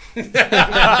dick. he's like,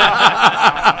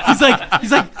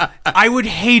 I would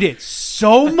hate it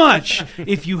so much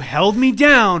if you held me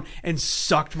down and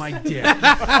sucked my dick. and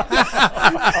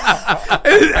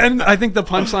I think the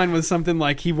punchline was something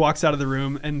like he walks out of the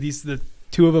room and the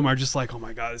two of them are just like, oh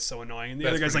my God, it's so annoying. And the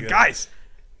That's other guy's like, pretty good. guys,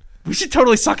 we should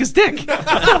totally suck his dick.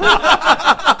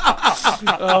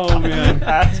 Oh man,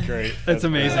 That's great. that's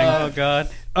amazing. Oh God.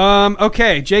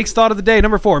 Okay, Jake's thought of the day,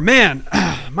 number 4. Man,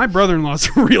 my brother-in-law's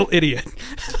a real idiot.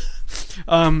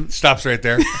 Stops right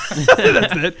there.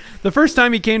 That's it. The first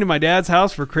time he came to my dad's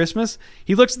house for Christmas,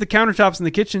 he looks at the countertops in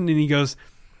the kitchen and he goes,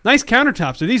 nice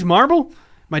countertops. Are these marble?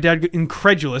 My dad,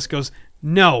 incredulous, goes,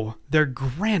 no, they're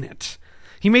granite.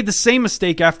 He made the same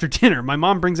mistake after dinner. My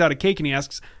mom brings out a cake and he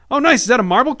asks, oh, nice. Is that a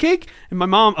marble cake? And my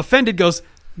mom, offended, goes,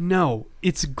 no,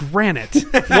 it's granite.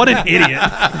 What an idiot.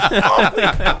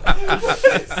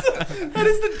 That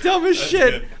is the dumbest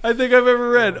shit I think I've ever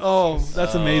read. Oh,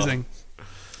 that's amazing.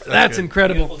 That's good.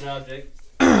 incredible. job, Jake.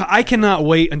 I cannot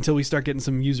wait until we start getting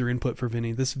some user input for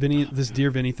Vinny. This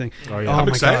Dear Vinny thing. Oh, yeah. Oh I'm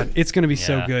my excited. God. It's going to be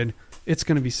so Yeah. good. It's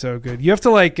going to be so good. You have to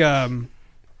like, well,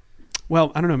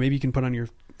 I don't know. Maybe you can put on your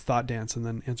thought dance and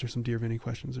then answer some Dear Vinny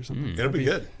questions or something. It'll be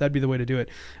good. That'd be the way to do it.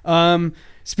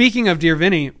 Speaking of Dear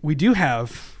Vinny, we do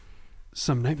have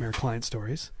some Nightmare client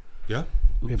stories. Yeah.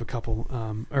 We have a couple,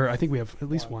 or I think we have at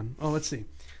least one. Oh, let's see.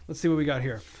 Let's see what we got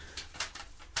here.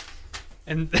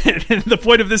 And the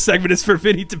point of this segment is for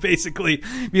Vinny to basically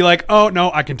be like, oh,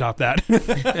 no, I can top that.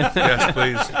 Yes,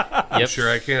 please. I'm Yep. sure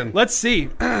I can. Let's see.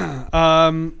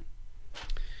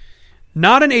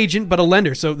 Not an agent, but a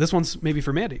lender. So this one's maybe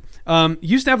for Mandy.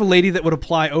 Used to have a lady that would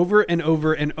apply over and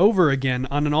over and over again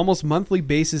on an almost monthly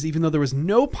basis, even though there was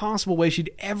no possible way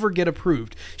she'd ever get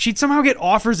approved. She'd somehow get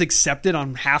offers accepted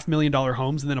on $500,000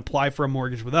 homes and then apply for a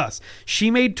mortgage with us.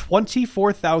 She made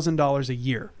 $24,000 a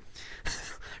year.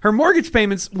 Her mortgage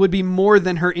payments would be more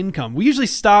than her income. We usually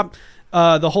stop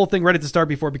the whole thing right at the start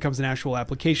before it becomes an actual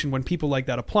application when people like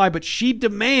that apply, but she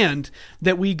demand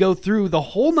that we go through the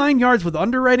whole 9 yards with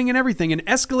underwriting and everything and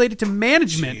escalate it to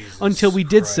management until we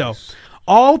did so.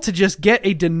 all to just get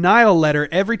a denial letter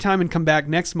every time and come back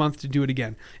next month to do it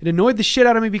again. It annoyed the shit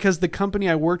out of me because the company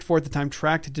I worked for at the time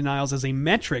tracked denials as a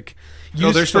metric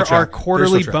used they're still for our tracked. They're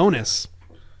quarterly still tracked. bonus.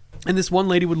 And this one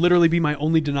lady would literally be my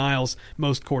only denials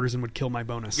most quarters and would kill my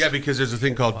bonus. Yeah, because there's a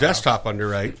thing called desktop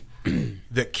underwrite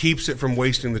that keeps it from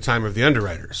wasting the time of the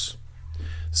underwriters.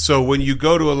 So when you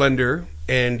go to a lender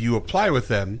and you apply with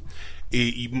them,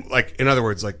 like in other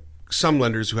words, like some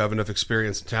lenders who have enough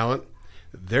experience and talent,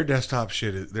 their desktop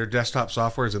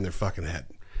software is in their fucking head.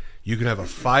 You can have a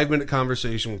 5-minute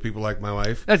conversation with people like my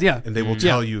wife, Yeah. and they will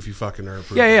tell you if you fucking are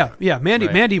approved. Yeah.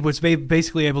 Mandy was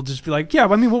basically able to just be like, yeah,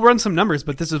 I mean, we'll run some numbers,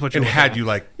 but this is what you And look had at. you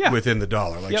like Yeah. within the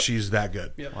dollar, like Yep. she's that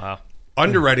good. Wow.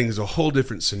 Underwriting is a whole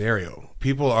different scenario.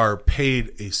 People are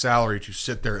paid a salary to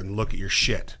sit there and look at your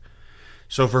shit.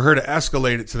 So for her to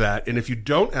escalate it to that, and if you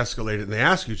don't escalate it and they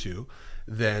ask you to,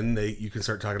 then you can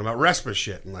start talking about RESPA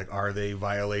shit and like, are they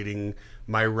violating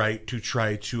my right to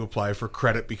try to apply for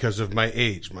credit because of my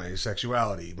age, my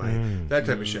sexuality, that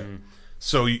type of shit.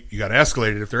 So you got to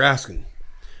escalate it if they're asking.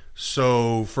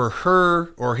 So for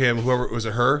her or him, whoever, was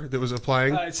it her that was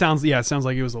applying? It sounds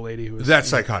like it was a lady who was. That's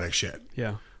psychotic shit.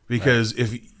 Yeah. Because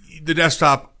if the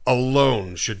desktop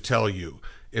alone should tell you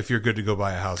if you're good to go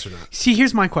buy a house or not. See,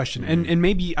 here's my question, and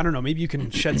maybe, I don't know, maybe you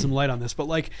can shed some light on this, but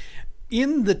like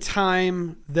in the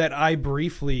time that I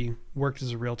briefly worked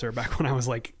as a realtor back when I was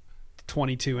like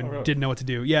 22 and didn't know what to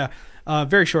do. Yeah.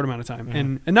 Very short amount of time.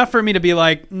 And enough for me to be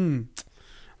like,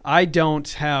 I don't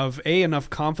have enough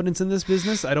confidence in this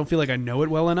business. I don't feel like I know it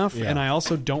well enough. Yeah. And I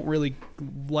also don't really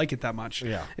like it that much,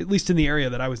 Yeah. at least in the area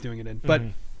that I was doing it in. But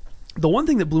the one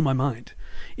thing that blew my mind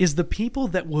is the people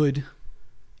that would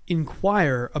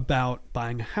inquire about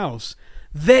buying a house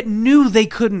that knew they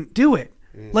couldn't do it.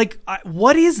 Like,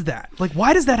 what is that? Like,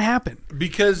 why does that happen?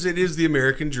 Because it is the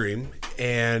American dream,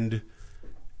 and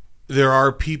there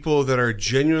are people that are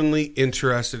genuinely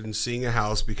interested in seeing a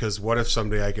house because what if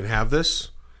someday I can have this?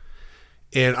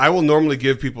 And I will normally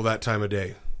give people that time of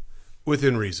day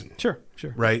within reason. Sure.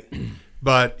 Right?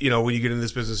 But, when you get in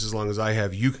this business as long as I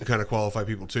have, you can kind of qualify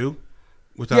people too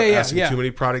without asking too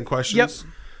many prodding questions.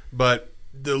 Yep. But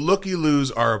the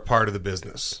looky-loos are a part of the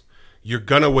business. You're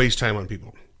going to waste time on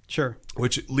people. Sure.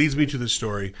 Which leads me to the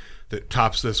story that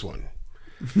tops this one.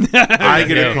 I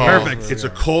get a call. Perfect. It's a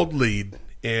cold lead,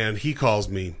 and he calls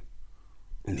me,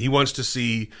 and he wants to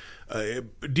see a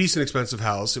decent, expensive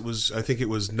house. I think it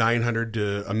was $900,000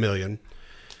 to $1 million,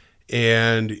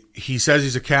 and he says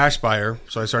he's a cash buyer.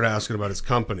 So I started asking about his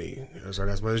company. I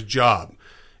started asking about his job.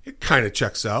 It kind of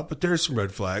checks out, but there's some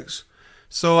red flags.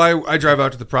 So I drive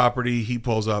out to the property. He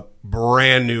pulls up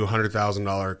brand new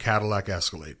 $100,000 Cadillac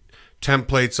Escalade.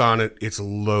 Templates on it. It's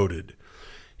loaded.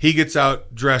 He gets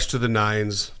out dressed to the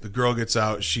nines. The girl gets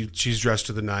out. She's dressed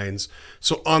to the nines.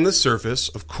 So on the surface,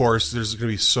 of course, there's going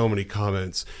to be so many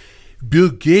comments. Bill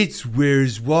Gates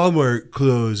wears Walmart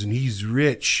clothes and he's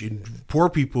rich, and poor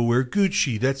people wear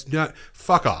Gucci. That's not...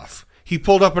 Fuck off. He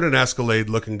pulled up in an Escalade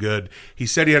looking good. He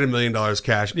said he had $1 million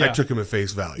cash. Yeah. I took him at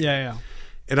face value. Yeah.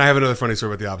 And I have another funny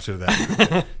story about the opposite of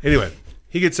that. Anyway,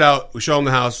 he gets out. We show him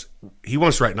the house. He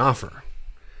wants to write an offer.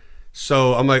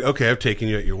 So I'm like, okay, I've taken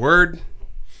you at your word.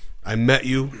 I met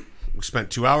you. We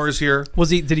spent 2 hours here.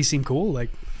 Did he seem cool? Like,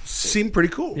 Seemed pretty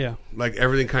cool. Yeah. Like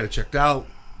everything kind of checked out.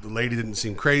 The lady didn't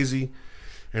seem crazy.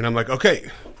 And I'm like, okay,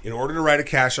 in order to write a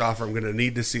cash offer, I'm going to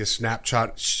need to see a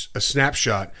snapshot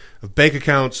of bank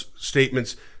accounts,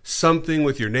 statements, something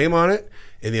with your name on it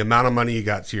and the amount of money you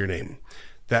got to your name.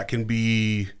 That can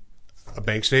be a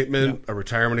bank statement, a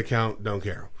retirement account, don't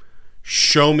care.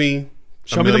 Show me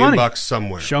Show $1 me the million money.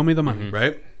 somewhere. show me the money.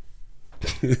 Right?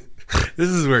 This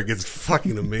is where it gets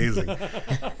fucking amazing.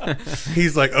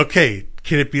 He's like, okay,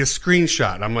 can it be a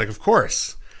screenshot? And I'm like, of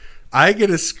course. I get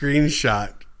a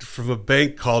screenshot from a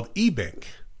bank called eBank.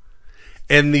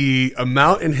 And the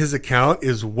amount in his account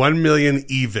is 1 million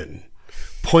even.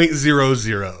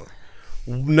 0.00.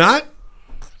 Not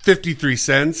 53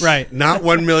 cents. Right. Not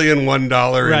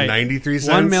 $1,001 Right. and 93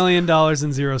 cents. $1 million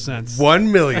and 0 cents.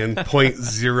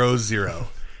 1,000,000.00.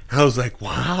 I was like,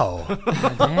 wow,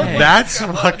 that's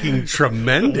fucking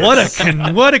tremendous. What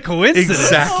a coincidence.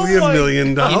 Exactly $1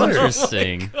 million.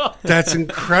 Interesting. That's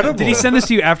incredible. Did he send this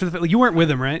to you after the fact? Like, you weren't with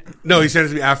him, right? No, he sent it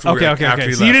to me after. Okay. After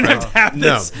he So you left, didn't have to have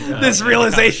No. this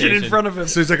realization in front of him.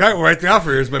 So he's like, all right, we'll write the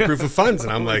offer. Here's my proof of funds.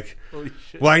 And I'm like,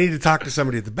 well, I need to talk to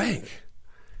somebody at the bank.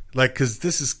 Like, because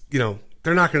this is,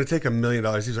 they're not going to take $1 million.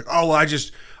 He's like, oh, well,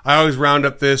 I always round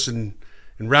up this and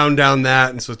round down that.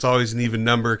 And so it's always an even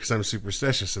number because I'm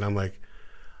superstitious. And I'm like,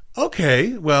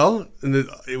 okay, well, and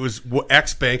it was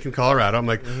X Bank in Colorado. I'm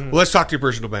like, well, let's talk to your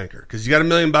personal banker because you got $1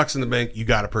 million in the bank. You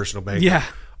got a personal banker. Yeah.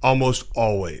 almost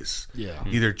always. Yeah.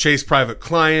 Either Chase Private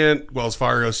Client, Wells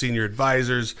Fargo Senior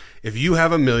Advisors. If you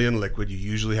have $1 million liquid, you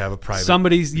usually have a private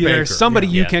There's banker. somebody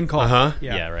you Yeah. can call. Uh-huh.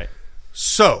 Yeah, right.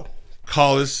 So,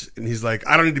 call us, and he's like,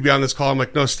 I don't need to be on this call. I'm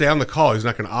like, no, stay on the call. He's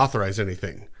not going to authorize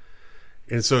anything.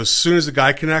 And so as soon as the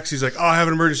guy connects, he's like, oh, I have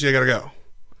an emergency. I got to go.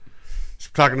 So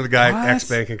I'm talking to the guy at What? X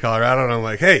Bank in Colorado, and I'm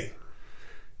like, hey,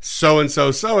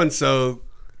 so-and-so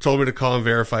told me to call and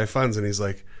verify funds. And he's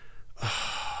like,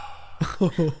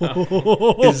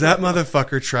 is that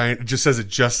motherfucker trying? It just says it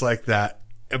just like that.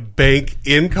 A bank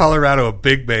in Colorado, a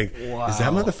big bank. Is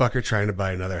that motherfucker trying to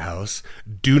buy another house?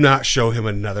 Do not show him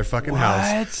another fucking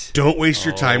house. Don't waste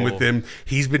your time with him.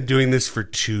 He's been doing this for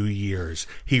 2 years.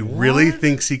 He really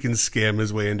thinks he can scam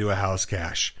his way into a house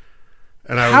cash.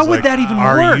 And I was How would like, that even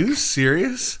are work? you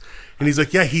serious? And he's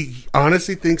like, yeah, he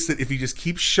honestly thinks that if he just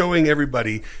keeps showing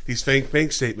everybody these fake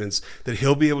bank statements, that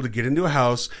he'll be able to get into a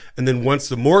house. And then once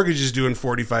the mortgage is due in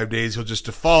 45 days, he'll just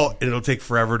default and it'll take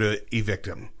forever to evict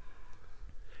him.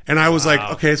 And I was like,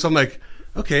 okay. So I'm like,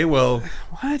 okay, well,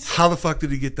 What? how the fuck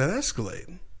did he get that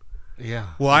Escalade? Yeah.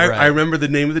 Well, I remember the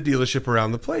name of the dealership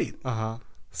around the plate. Uh-huh.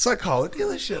 So I call it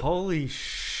dealership. Holy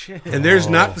shit. And there's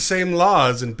not the same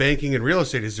laws in banking and real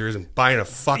estate as there is in buying a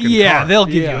fucking Yeah, car. they'll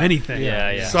give Yeah. you anything.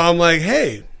 Yeah. So I'm like,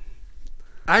 hey,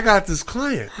 I got this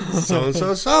client,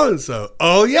 so-and-so.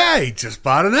 Oh, yeah, he just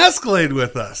bought an Escalade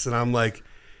with us. And I'm like,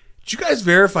 did you guys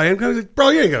verify income? He's like, bro,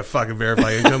 you ain't got to fucking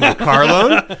verify income with a car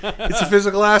loan. It's a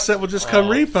physical asset. We'll just come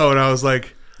repo. And I was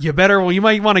like, You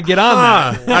might want to get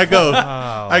on that.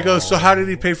 I go, so how did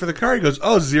he pay for the car? He goes,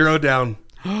 oh, $0 down.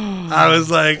 I was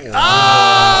like,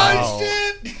 oh,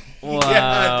 shit. Wow.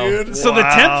 Yeah, dude. So the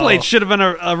template should have been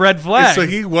a red flag. So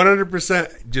he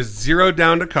 100% just zeroed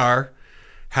down the car.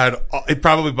 He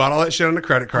probably bought all that shit on a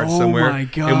credit card Oh somewhere, my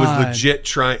and was God. legit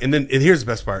trying. And here's the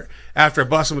best part: after I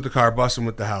bust him with the car, bust him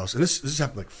with the house, and this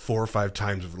happened like 4 or 5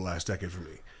 times over the last decade for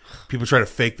me. People try to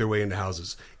fake their way into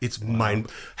houses. It's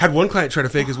Had one client try to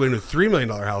fake his way into a $3 million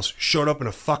house, showed up in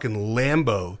a fucking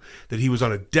Lambo that he was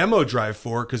on a demo drive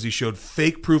for because he showed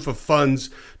fake proof of funds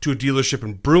to a dealership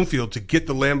in Broomfield to get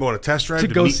the Lambo on a test drive to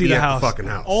go meet see me the at house. the fucking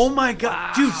house. Oh my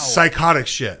god, dude! Psychotic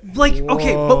shit. Like,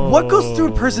 okay, but what goes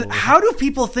through a person? How do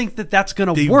people think that that's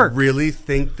going They to work? really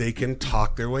think they can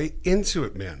talk their way into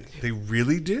it, man. They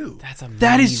really do. That's amazing.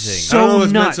 That is I so don't know if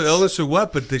it's nuts. mental illness or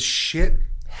what, but this shit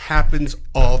happens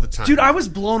all the time. Dude, I was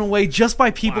blown away just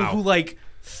by people who like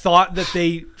thought that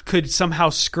they could somehow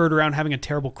skirt around having a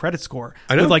terrible credit score.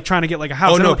 I know. With like trying to get like a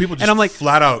house. Oh And no, I'm- people just and I'm like,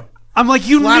 flat out. I'm like,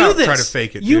 you flat knew out this. try to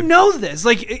fake it, You dude. know this.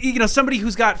 Like, you know, somebody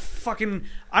who's got fucking,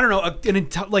 I don't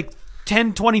know, like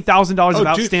 $10,000-$20,000 of dude.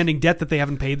 outstanding debt that they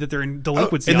haven't paid that they're in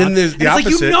delinquency and then on. there's the And it's like,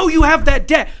 opposite. you know you have that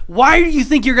debt. Why do you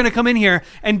think you're going to come in here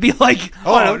and be like,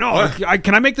 oh, no,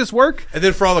 can I make this work? And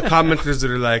then for all the commenters that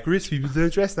are like, rich people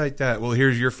don't dress like that. Well,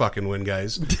 here's your fucking win,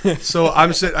 guys. So I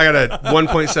got a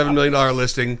 $1.7 million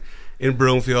listing in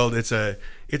Broomfield. It's a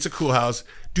cool house.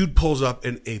 Dude pulls up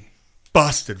in a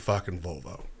busted fucking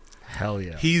Volvo. Hell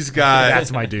yeah. He's got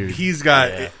That's my dude. He's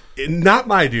got not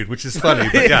my dude, which is funny,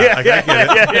 but yeah, I get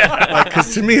it.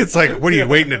 Because to me, it's like, what are you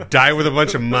waiting to die with a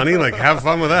bunch of money? Like, have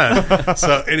fun with that.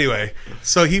 So anyway,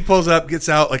 so he pulls up, gets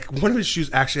out. Like one of his shoes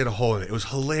actually had a hole in it. It was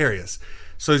hilarious.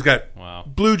 So he's got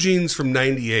blue jeans from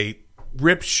 '98,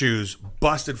 ripped shoes,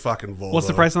 busted fucking Volvo. What's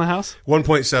the price on the house?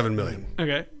 $1.7 million.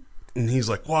 Okay. And he's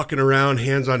like walking around,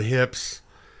 hands on hips,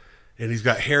 and he's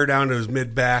got hair down to his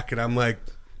mid back, and I'm like,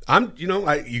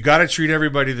 you got to treat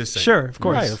everybody the same. Sure, of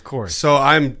course. Right, of course. So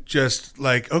I'm just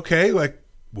like, okay, like,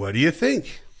 what do you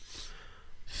think?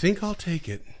 Think I'll take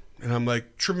it. And I'm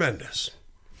like, tremendous.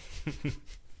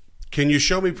 Can you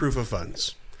show me proof of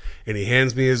funds? And he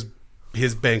hands me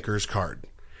his banker's card.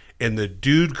 And the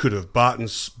dude could have bought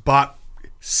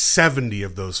 70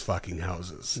 of those fucking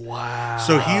houses. Wow.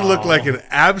 So he looked like an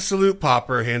absolute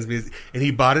pauper, and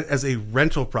he bought it as a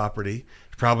rental property.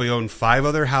 He probably owned 5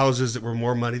 other houses that were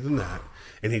more money than that.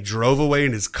 And he drove away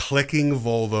in his clicking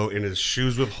Volvo in his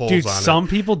shoes with holes Dude, on it. some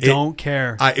people don't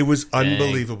care. It was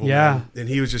unbelievable. Yeah. Man. And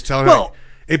he was just telling Well-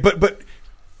 me, but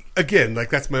again, like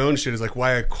that's my own shit. Is like,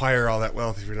 why acquire all that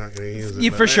wealth if you're not going to use it? Yeah,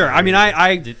 But for sure. I mean,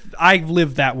 I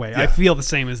live that way. I Yeah. feel the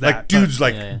same as that. like dudes,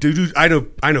 but- dudes. I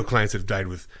know clients that have died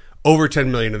with over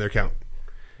 10 million in their account,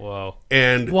 Whoa.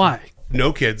 and Why?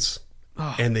 no kids,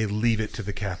 and they leave it to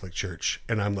the Catholic Church,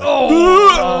 and I'm like,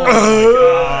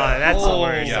 That's the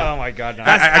worst. Yeah. Oh my god. No.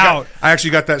 I actually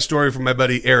got that story from my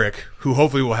buddy Eric, who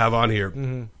hopefully we'll have on here.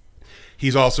 Mm-hmm.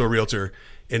 He's also a realtor,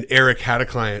 And Eric had a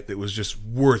client that was just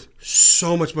worth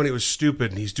so much money. It was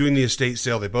stupid. And he's doing the estate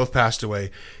sale. They both passed away.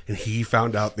 And he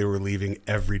found out they were leaving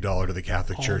every dollar to the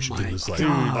Catholic Church. And he was like,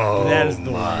 oh, that is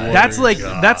the one. That's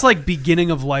like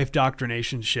beginning of life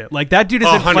doctrination shit. Like that dude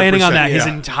has been planning on 100%, that his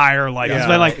yeah. entire life. He's Yeah,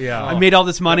 been like, yeah. I made all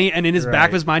this money, and in his back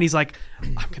of Right. his mind, he's like,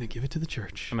 I'm gonna give it to the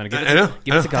church. I'm gonna give I know, it,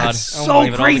 give it to God. That's Oh so my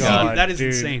God. crazy. God, Dude. That is dude,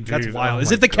 insane. That's dude, wild. oh As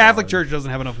my if the Catholic God. Church doesn't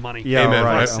have enough money. Yeah, Amen.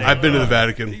 right. I've been to the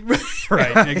Vatican.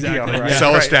 Right. Exactly. Yeah, right. Yeah. Sell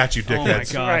a Right. statue, Oh my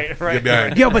dickheads. God. Right.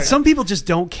 Yeah. Yeah, but some people just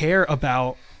don't care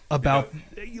about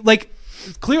like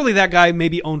clearly that guy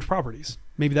maybe owned properties.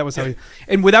 Maybe that was how he,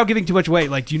 and without giving too much away,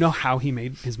 like, do you know how he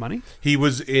made his money? He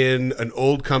was in an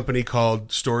old company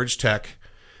called Storage Tech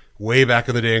way back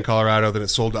in the day in Colorado. Then it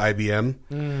sold to IBM.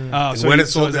 Oh, And when it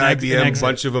sold to an IBM, a exit.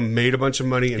 bunch of them made a bunch of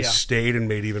money and Yeah. stayed and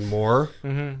made even more.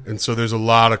 And so there's a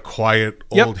lot of quiet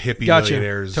Yep, old hippie gotcha.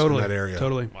 millionaires Totally, in that area.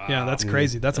 Totally. Yeah, that's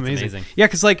crazy. That's amazing. amazing. Yeah,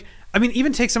 because like, I mean,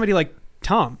 even take somebody like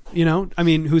Tom. You know, I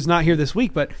mean, who's not here this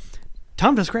week, but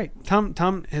Tom does great.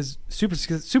 Tom is super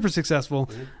successful.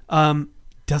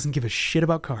 Doesn't give a shit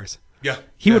about cars. Yeah.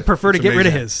 He would prefer to It's get rid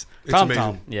of amazing. his. It's Tom amazing.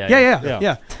 Tom.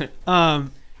 Yeah.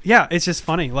 Yeah. It's just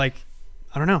funny. Like,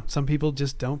 I don't know. Some people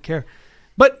just don't care.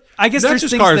 But I guess Not there's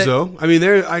just things cars, that, though. I mean,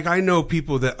 there. Like, I know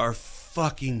people that are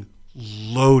fucking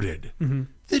loaded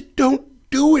that don't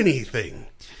do anything.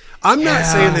 I'm not Yeah.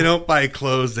 saying they don't buy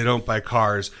clothes, they don't buy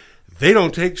cars. They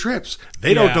don't take trips.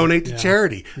 They don't Yeah, donate to yeah,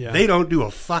 charity. yeah. They don't do a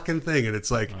fucking thing. And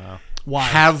it's like, Why?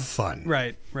 have fun.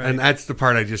 Right. And that's the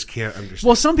part I just can't understand.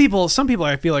 Well, some people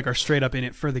I feel like are straight up in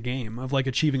it for the game of like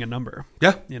achieving a number.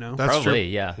 yeah, You know? that's Probably,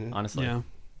 true. yeah. Honestly, Yeah.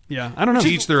 Yeah. I don't know. To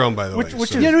each their own, by the way. which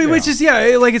so. is- Yeah, no, which is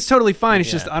like it's totally fine. It's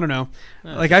Yeah. just I don't know.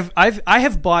 Like I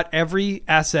have bought every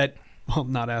asset. Well,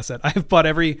 not asset. I have bought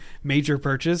every major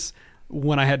purchase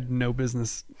when I had no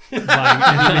business buying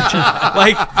any major.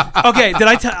 Like, okay, did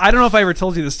I don't know if I ever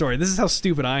told you the story. This is how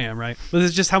stupid I am, right? But this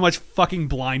is just how much fucking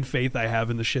blind faith I have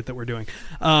in the shit that we're doing,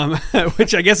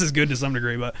 which I guess is good to some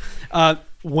degree. But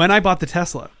when I bought the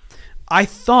Tesla, I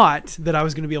thought that I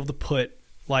was going to be able to put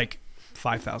like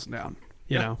 $5,000 down,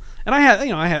 you know, and I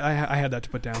had that to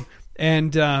put down,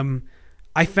 and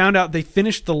I found out they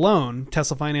finished the loan.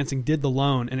 Tesla Financing did the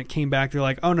loan, and it came back. They're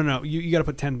like, "Oh no, you got to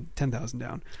put 10,000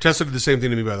 down." Tesla did the same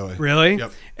thing to me, by the way. Really?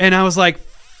 Yep. And I was like,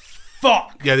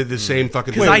 "Fuck," Yeah, they did the same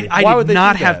fucking because thing. I why did would they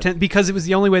not do have that? 10 because it was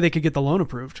the only way they could get the loan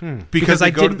approved. Because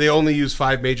I they didn't. they only use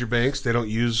 5 major banks. They don't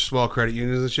use small credit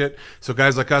unions and shit. So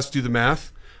guys like us do the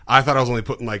math. I thought I was only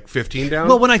putting like 15 down.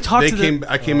 Well, when I talked to the-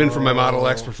 I came in for my Model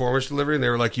X performance delivery, and they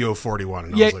were like, "You owe 41,"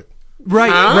 and I Yeah, was like, right.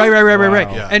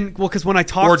 Yeah. And well, because when I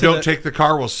talked "Or to don't take the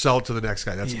car. We'll sell it to the next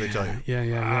guy." That's what they tell you.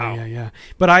 Yeah.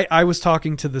 But I was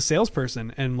talking to the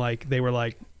salesperson, and like they were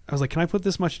like, I was like, "Can I put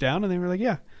this much down?" And they were like,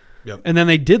 "Yeah." Yep. And then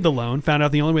they did the loan. Found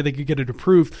out the only way they could get it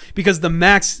approved because the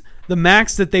max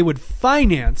that they would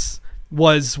finance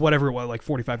was whatever it was, like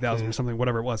 45,000 or something,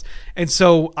 whatever it was. And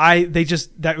so they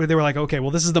were like, "Okay,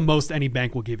 well, this is the most any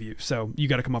bank will give you, so you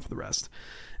got to come up with the rest."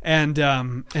 And so I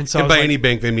And was by like, any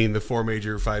bank, they mean the 5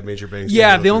 major banks.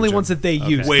 yeah, You know, the only which ones that they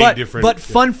use. Way but, different. But Yeah.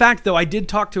 fun fact, though, I did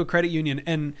talk to a credit union,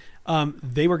 and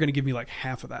they were going to give me like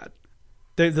half of that.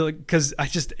 Because I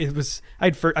just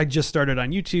started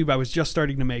on YouTube. I was just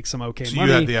starting to make some okay So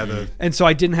money. you had the and so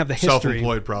I didn't have the history.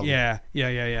 self-employed problem.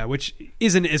 Yeah. Which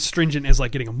isn't as stringent as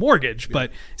like getting a mortgage, but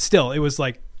still, it was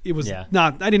like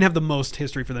not. I didn't have the most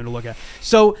history for them to look at.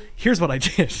 So here's what I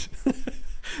did.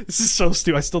 This is so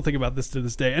stupid. I still think about this to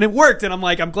this day, and it worked. And I'm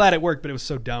like, I'm glad it worked, but it was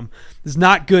so dumb. This is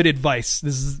not good advice.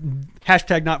 This is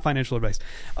 # not financial advice.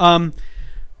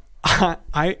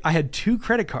 I had 2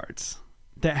 credit cards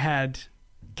that had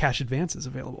cash advances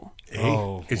available.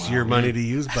 hey, it's your money to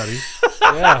use, buddy.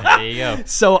 Yeah. There you go.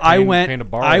 So paying to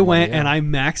borrow money, yeah. and I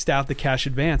maxed out the cash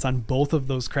advance on both of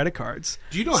those credit cards.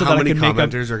 Do you know so how that I many could make a-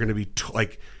 commenters are going to be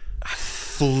like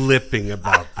flipping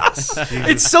about this?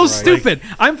 It's so stupid.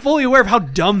 I'm fully aware of how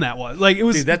dumb that was. Like it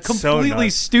was Dude, that's so completely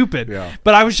nuts. stupid. Yeah.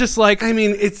 But I was just like, I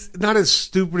mean, it's not as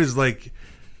stupid as like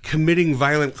committing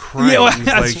violent crimes. yeah, well, like,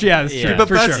 that's true. Yeah. But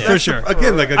for that's- sure, that's for sure.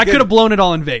 Again, like I could have blown it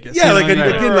all in Vegas. Yeah, you know like what I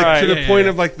mean? again, like to the Yeah, point yeah.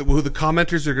 of like who the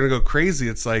commenters are going to go crazy.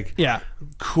 It's like, Yeah.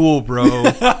 cool, bro.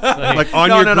 like on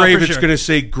No, your no, grave, for it's sure. going to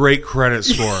say great credit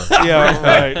score. Yeah.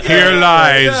 Right. Here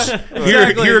lies,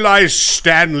 Exactly. here lies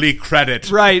Stanley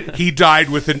Credit. Right. He died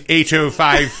with an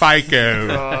 805 FICO.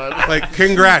 Like,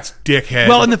 congrats, dickhead.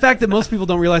 Well, and the fact that most people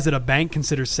don't realize that a bank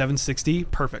considers 760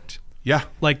 perfect. yeah,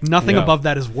 Like nothing Yeah. above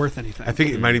that is worth anything. I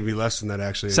think it might even be less than that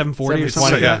actually. 740 or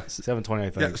something like Yeah. that. 720, I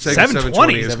Yeah, think. say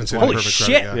 720 is considered Holy perfect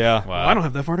shit. credit, Yeah. Wow. I don't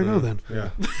have that far to go then. Yeah.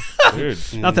 Dude.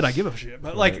 Not that I give a shit,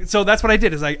 but like, so that's what I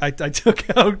did. Is I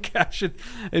took out cash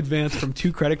advance from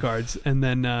 2 credit cards, and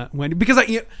then went because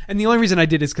and the only reason I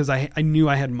did is because I knew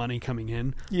I had money coming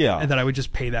in, Yeah. and that I would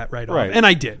just pay that right off, Right. and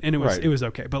I did, and Right. it was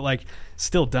okay, but like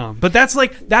still dumb. But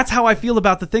that's how I feel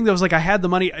about the thing. That was like I had the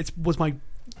money. It was my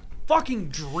fucking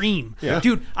dream,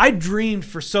 dude. I dreamed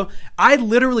I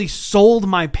literally sold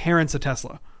my parents a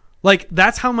Tesla. Like,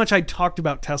 that's how much I talked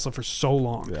about Tesla for so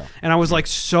long. Yeah. And I was like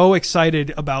so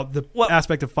excited about the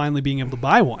aspect of finally being able to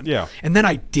buy one. Yeah. And then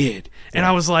I did. And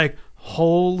I was like,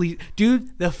 holy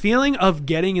dude, the feeling of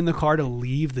getting in the car to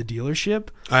leave the dealership.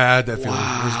 I had that feeling.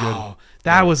 It was good.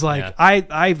 That was like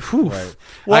Yeah. whew. Right.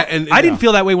 Well, and- I didn't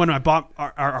feel that way when I bought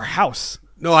our house.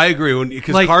 No, I agree.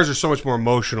 Because Like- cars are so much more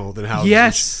emotional than houses.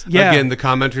 Yes, Which, yeah. Again, the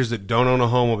commenters that don't own a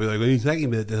home will be like, "What are you talking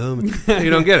about the home?" You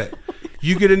don't get it.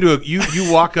 You get into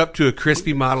you walk up to a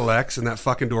crispy Model X and that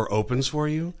fucking door opens for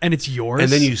you, And it's yours.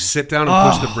 and then you sit down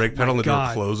and push the Oh, brake pedal and the my door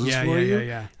God. closes Yeah, for yeah, you. yeah,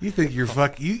 yeah. You think you're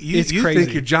you It's you crazy.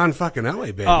 think you're John fucking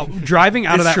Elway, baby. Oh, driving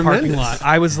out of It's that parking tremendous. lot,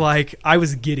 I was like, I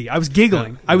was giddy. I was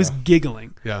giggling. I was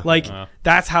giggling. Yeah. Like, Wow.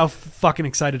 that's how fucking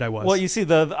excited I was. Well, you see,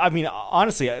 I mean,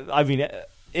 honestly, I mean,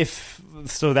 if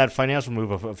so, that financial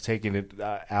move of taking it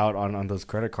out on those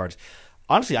credit cards,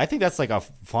 honestly, I think that's like a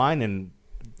fine and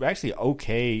actually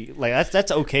okay. Like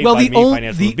that's okay. Well, by the me ol-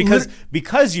 financially the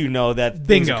because you know that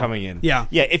things Bingo. are coming in. Yeah.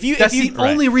 yeah. If you, That's if you, the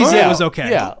only reason yeah, it was okay.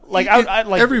 Yeah, like I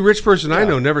like Every rich person I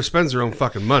know never spends their own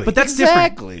fucking money. But that's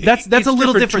Exactly. different. That's It's a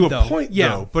little different to though. a point, yeah.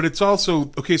 though. But it's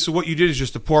also okay. So what you did is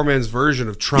just a poor man's version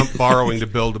of Trump borrowing to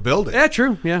build a building. Yeah,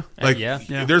 true. Yeah. Like, Yeah.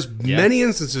 there's many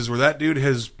instances where that dude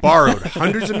has borrowed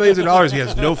hundreds of millions of dollars. He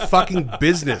has no fucking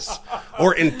business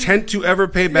or intent to ever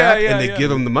pay back, yeah, and they yeah. give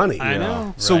him the money. I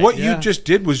know. So Right. what Yeah. you just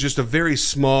did was just a very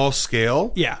small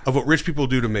scale Yeah. of what rich people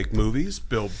do to make movies,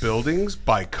 build buildings,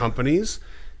 buy companies.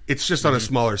 It's just on a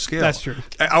smaller scale. That's true.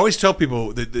 I always tell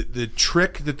people that the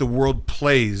trick that the world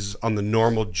plays on the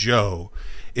normal Joe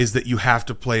is that you have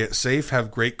to play it safe, have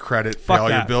great credit, pay Fuck all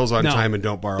your that. bills on No. time, and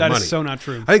don't borrow That is money. so not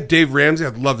true. I think Dave Ramsey,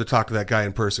 I'd love to talk to that guy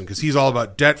in person because he's all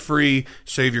about debt free,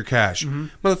 save your cash.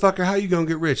 Motherfucker, how you gonna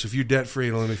get rich if you're debt free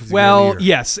and only make $50,000 a Well, year?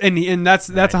 yes, and that's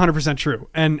 100% true.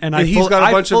 And And I he's got a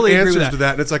I bunch of fully agree with answers to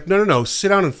that, and it's like, no, sit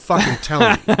down and fucking tell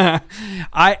me.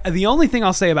 The only thing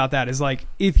I'll say about that is like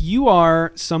if you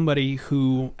are somebody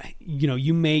who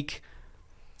you make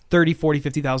 $30,000, $40,000,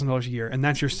 $50,000 a year and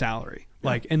that's your salary,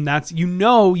 like, and that's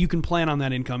you can plan on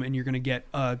that income and you're going to get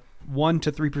a 1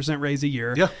 to 3% raise a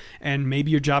year, Yeah. and maybe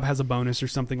your job has a bonus or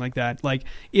something like that. Like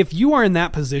if you are in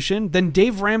that position, then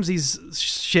Dave Ramsey's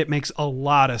shit makes a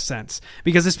lot of sense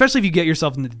because especially if you get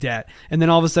yourself into debt and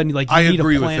then all of a sudden you I need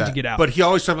agree a with plan that. to get out. But he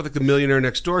always talks about like the millionaire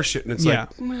next door shit, and it's Yeah. like,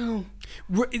 well,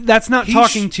 That's not he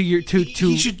talking sh- to your to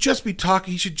he should just be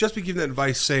talking. He should just be giving that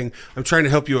advice, saying, "I'm trying to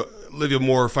help you live a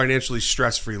more financially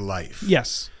stress-free life."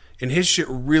 yes. And his shit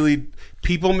really,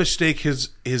 people mistake his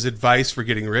advice for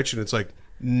getting rich, and it's like,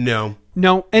 no,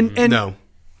 No, and no.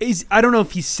 I don't know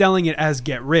if he's selling it as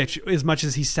get rich as much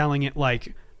as he's selling it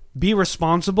like be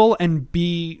responsible and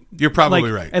be. You're probably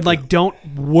like- right. And like Yeah.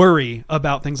 don't worry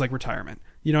about things like retirement.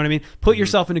 You know what I mean? Put Mm-hmm.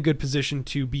 yourself in a good position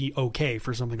to be okay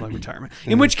for something like retirement.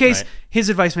 In which case, Right. his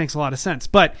advice makes a lot of sense.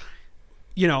 But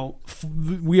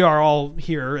we are all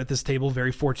here at this table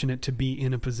very fortunate to be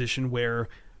in a position where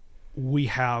we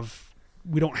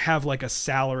don't have like a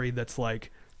salary that's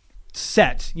like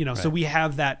set, so we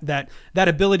have that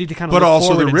ability to kind of But look also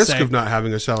forward the and risk say, of not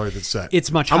having a salary that's set.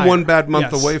 It's much I'm higher. one bad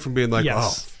month Yes. away from being like, Yes.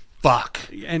 oh, fuck.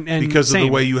 and Because of same.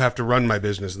 the way you have to run my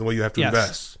business and the way you have to Yes.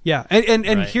 invest. Yeah, and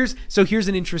Right. here's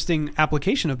an interesting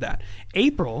application of that.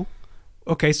 April.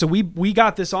 Okay, so we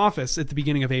got this office at the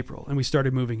beginning of April, and we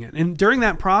started moving in. And during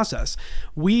that process,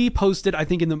 we posted, I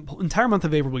think in the entire month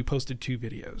of April, we posted 2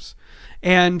 videos.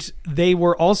 And they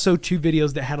were also 2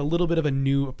 videos that had a little bit of a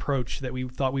new approach that we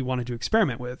thought we wanted to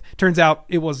experiment with. Turns out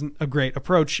it wasn't a great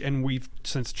approach, and we've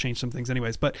since changed some things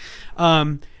anyways. But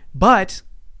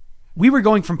we were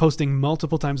going from posting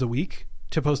multiple times a week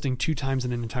to posting 2 times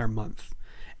in an entire month.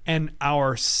 And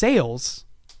our sales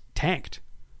tanked.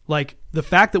 Like the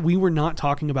fact that we were not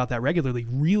talking about that regularly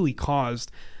really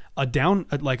caused a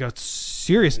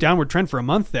serious downward trend for a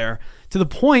month there, to the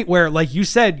point where, like you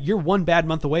said, you're one bad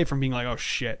month away from being like, oh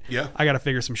shit, Yeah. I got to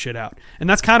figure some shit out. And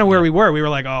that's kind of where we were. We were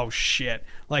like, oh shit,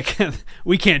 like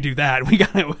we can't do that. We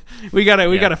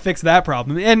gotta fix that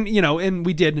problem. And and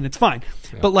we did, and it's fine.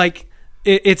 But like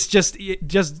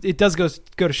it does go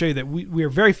to show you that we are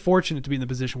very fortunate to be in the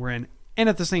position we're in, and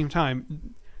at the same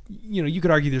time, you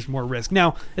could argue there's more risk.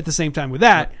 Now, at the same time with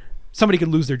that, somebody could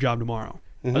lose their job tomorrow.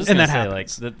 I was just And gonna that say,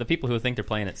 happens. like the people who think they're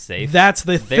playing it safe. That's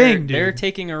the thing, dude. They're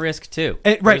taking a risk too.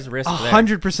 Right, There's risk there.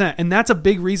 100%, and that's a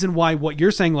big reason why what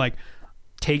you're saying, like,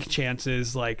 take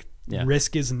chances, like, Yeah.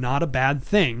 risk is not a bad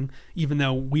thing, even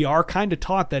though we are kind of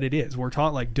taught that it is. We're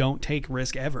taught, like, don't take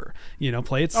risk ever.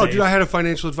 Play it safe. Oh, dude, I had a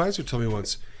financial advisor tell me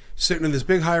once, sitting in this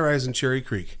big high rise in Cherry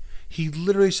Creek. He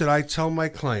literally said, I tell my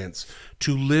clients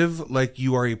to live like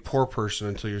you are a poor person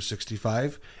until you're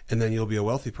 65, and then you'll be a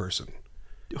wealthy person.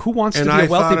 Who wants And to be I a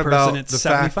wealthy thought person about at the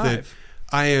fact that 75?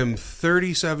 I am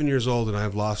 37 years old and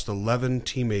I've lost 11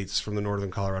 teammates from the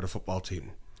Northern Colorado football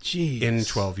team Jeez. in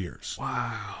 12 years.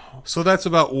 Wow. So that's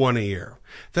about one a year.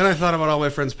 Then I thought about all my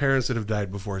friends' parents that have died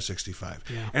before 65.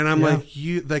 Yeah. And I'm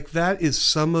Yeah. like, that is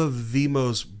some of the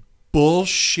most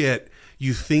bullshit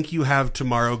you think you have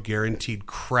tomorrow guaranteed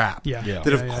crap. Yeah. Yeah.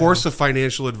 That, of Yeah, course, a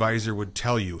financial advisor would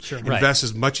tell you. Right. Invest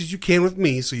as much as you can with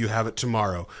me so you have it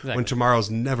tomorrow, when Exactly.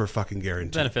 tomorrow's never fucking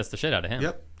guaranteed. Benefits the shit out of him.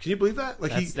 Yep. Can you believe that?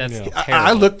 Like That's I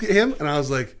terrible. looked at him and I was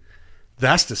like,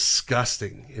 "That's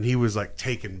disgusting," and he was like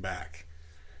taken back,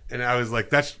 and I was like,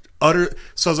 "That's utter."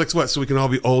 So I was like, "What? So we can all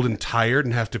be old and tired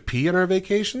and have to pee on our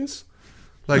vacations?"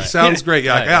 Like, sounds great.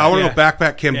 Yeah, like, Right, I want to yeah. go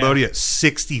backpack Cambodia at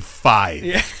 65.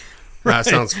 Yeah. That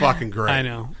sounds fucking great. I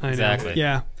know. Exactly.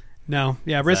 Yeah. No.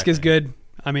 Yeah. Risk is good.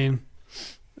 I mean,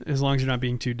 as long as you're not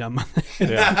being too dumb.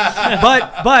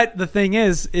 But the thing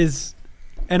is,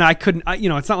 and I couldn't.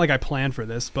 It's not like I planned for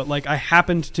this, but like I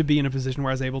happened to be in a position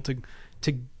where I was able to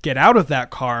get out of that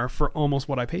car for almost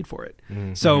what I paid for it.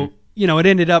 So it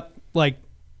ended up like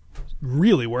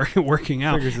really working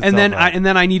out. Figures And then itself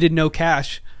out. I needed no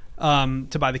cash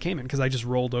to buy the Cayman because I just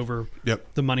rolled over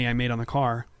Yep. the money I made on the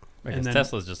car. Because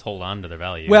Teslas just hold on to their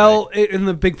value. Well, right? and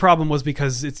the big problem was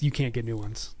because you can't get new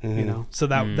ones, So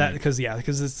because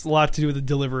it's a lot to do with the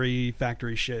delivery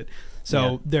factory shit.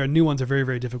 So Yeah. their new ones are very,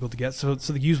 very difficult to get. So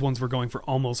the used ones were going for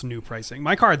almost new pricing.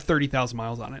 My car had 30,000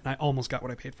 miles on it, and I almost got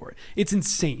what I paid for it. It's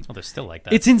insane. Well, they're still like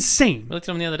that. It's insane. We looked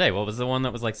at them the other day. What was the one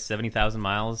that was like 70,000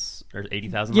 miles or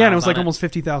 80,000 miles? Yeah, and it was on like almost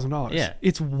 $50,000. Yeah.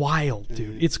 It's wild,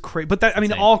 dude. It's crazy. But that, I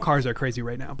mean, Insane. all cars are crazy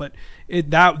right now. But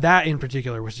that in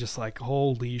particular was just like,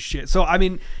 holy shit. So I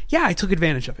mean, yeah, I took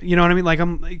advantage of it. You know what I mean? Like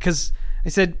because I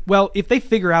said, well, if they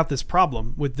figure out this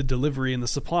problem with the delivery and the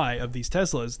supply of these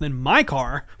Teslas, then my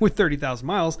car with 30,000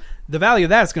 miles, the value of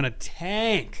that is going to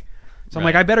tank. So I'm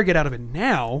like, Right. I better get out of it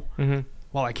now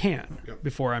while I can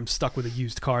before I'm stuck with a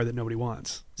used car that nobody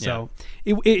wants. So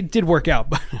it did work out,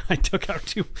 but I took out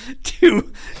two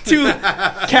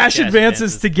cash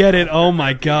advances to get it. Oh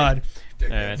my God.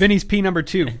 Right. Vinny's P number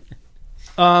 2.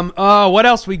 What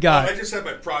else we got? I just had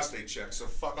my prostate checked, so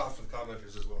fuck off with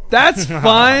commenters as well. That's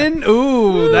fun.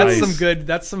 Ooh, that's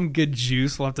Nice. some good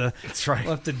juice. We'll have to That's right.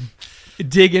 we'll have to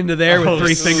dig into there with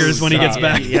 3 fingers when he gets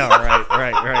back. Yeah,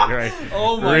 right.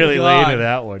 Oh my really God. lay into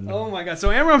that one. Oh my God.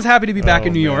 So Amram's happy to be back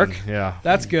in New man. York. Yeah.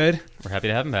 That's good. We're happy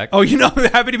to have him back. Oh,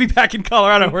 happy to be back in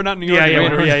Colorado. We're not in New York.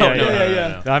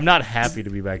 Yeah. I'm not happy to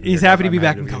be back. He's here, happy to I'm be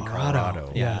back happy in be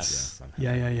Colorado. Yes. I'm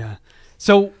happy. Yeah.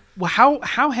 So how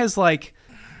has like,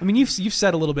 I mean, you've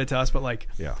said a little bit to us, but like,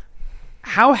 Yeah.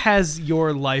 how has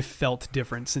your life felt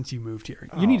different since you moved here?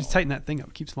 You need to tighten that thing up.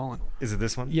 It keeps falling. Is it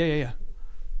this one? Yeah.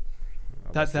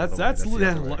 That's the other way. That's the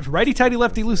other way. righty tighty,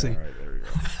 lefty loosey. All right, there we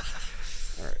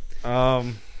go. All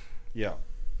right. Yeah.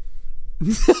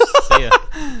 See ya.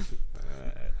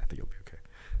 I think it'll be okay.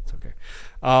 It's okay.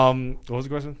 What was the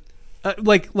question?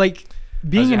 Like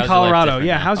being How's in your life Colorado. different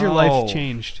Yeah, now? how's your Oh. life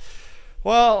changed?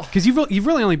 Well, Because you've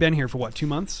really only been here for what, 2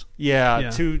 months? yeah, Yeah.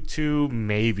 two,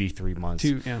 maybe 3 months.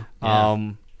 2, yeah.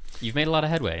 Um, You've made a lot of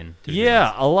headway in 2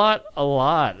 yeah, a lot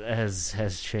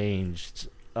has changed.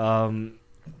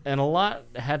 And a lot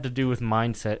had to do with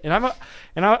mindset. And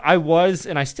I was,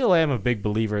 and I still am a big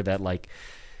believer that, like,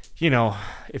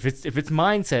 if it's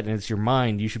mindset and it's your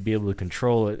mind, you should be able to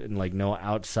control it, and like no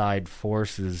outside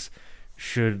forces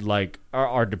should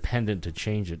are dependent to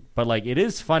change it. But like it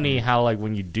is funny how like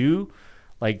when you do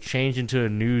like change into a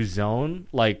new zone,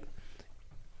 like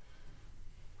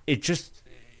you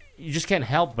just can't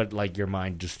help but like your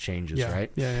mind just changes, Yeah.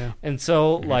 right? Yeah. And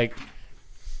so, like,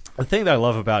 the thing that I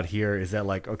love about here is that,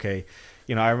 like, okay,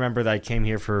 I remember that I came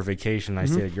here for a vacation. I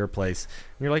stayed at your place.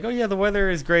 And you're like, oh, yeah, the weather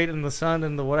is great and the sun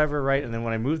and the whatever, right? And then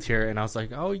when I moved here, and I was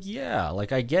like, oh, yeah,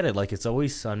 like, I get it. Like, it's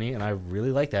always sunny, and I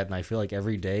really like that. And I feel like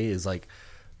every day is, like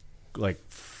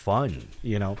fun,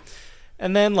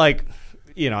 And then, like,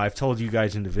 I've told you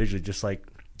guys individually, just, like,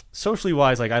 socially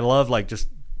wise, like, I love, like, just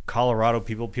Colorado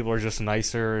people are just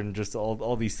nicer and just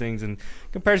all these things in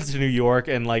comparison to New York.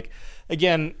 And like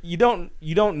again, you don't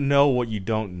know what you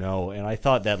don't know. And I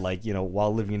thought that, like,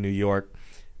 while living in New York,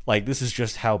 like this is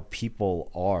just how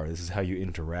people are. This is how you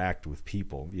interact with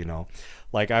people,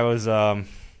 Like I was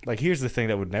like here's the thing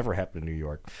that would never happen in New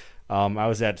York. I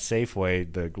was at Safeway,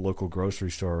 the local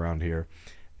grocery store around here,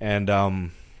 and I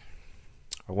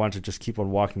wanted to just keep on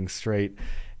walking straight.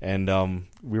 And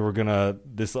we were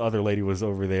this other lady was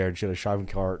over there, and she had a shopping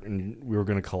cart, and we were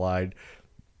gonna collide.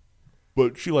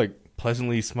 But she like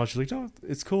pleasantly smiled. She's like, "No,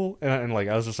 it's cool." And like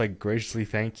I was just like, graciously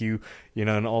thank you,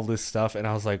 and all this stuff. And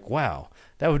I was like, wow,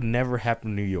 that would never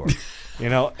happen in New York,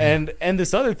 And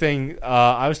this other thing,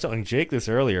 I was telling Jake this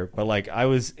earlier, but like I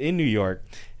was in New York,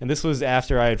 and this was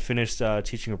after I had finished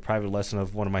teaching a private lesson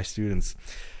of one of my students.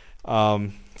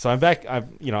 So I'm back.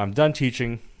 I'm done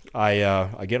teaching.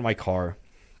 I get in my car.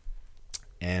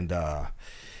 And,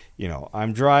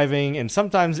 I'm driving, and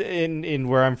sometimes in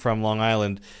where I'm from, Long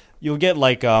Island, you'll get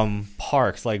like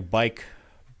parks, like bike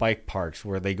parks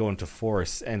where they go into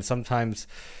forests. And sometimes,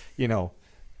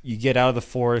 you get out of the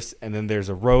forest, and then there's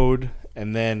a road,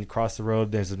 and then across the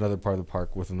road, there's another part of the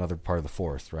park with another part of the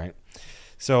forest, right?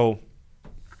 So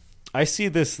I see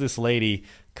this lady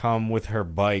come with her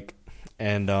bike,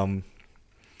 and,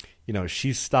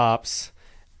 she stops.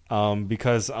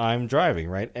 Because I'm driving,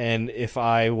 right? And if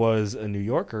I was a New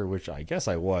Yorker, which I guess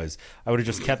I was, I would have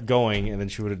just kept going, and then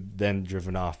she would have then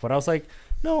driven off. But I was like,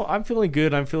 no, I'm feeling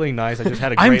good. I'm feeling nice. I just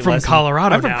had a great lesson. I'm from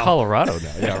Colorado I'm now. from Colorado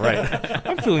now. Yeah, right.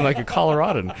 I'm feeling like a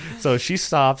Coloradan. So she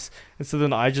stops, and so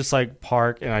then I just like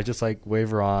park, and I just like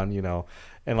wave her on,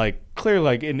 and like clearly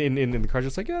like in the car,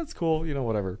 just like, yeah, it's cool,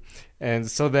 whatever.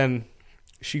 And so then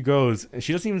she goes, and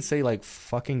she doesn't even say like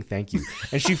fucking thank you,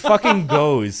 and she fucking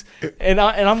goes, and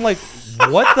I'm like,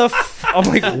 what the I'm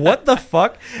like, what the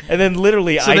fuck? And then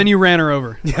literally then you ran her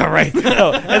over. Yeah, right.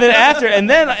 No. And then after, and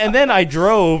then I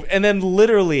drove, and then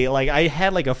literally like I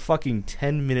had like a fucking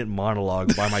 10-minute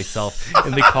monologue by myself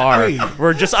in the car. Where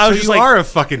I was just you like, are a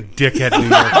fucking dickhead, New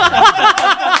Yorker.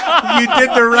 You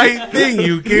did the right thing.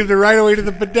 You gave the right of way to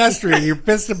the pedestrian. You're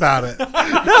pissed about it. no,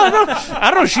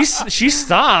 I don't know. She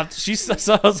stopped.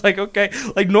 So I was like, okay.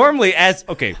 Like normally as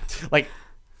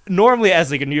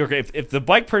like a New Yorker, if the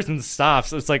bike person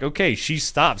stops, it's like, okay, she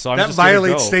stopped. So I'm that just gonna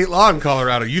violates go. state law in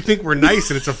Colorado. You think we're nice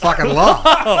and it's a fucking law.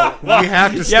 We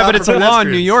have to stop. Yeah, but it's for a law in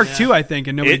New pedestrians. York too, I think,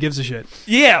 and nobody gives a shit.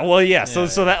 Yeah, well, yeah. So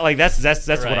that like that's what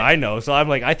Right. I know. So I'm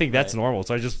like, I think that's normal.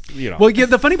 So I just Well, yeah,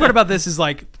 the funny part about this is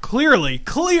like clearly,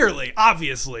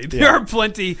 obviously, there are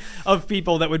plenty of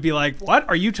people that would be like, "What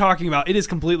are you talking about?" It is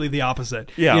completely the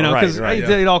opposite. Yeah, because right,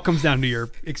 it all comes down to your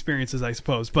experiences, I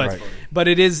suppose. But Right. but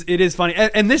it is funny,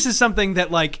 and this is something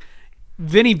that like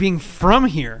Vinny being from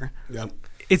here. Yep.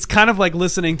 It's kind of like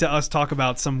listening to us talk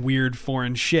about some weird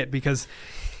foreign shit because.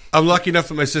 I'm lucky enough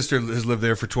that my sister has lived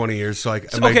there for 20 years, so my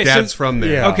okay, dad's so- from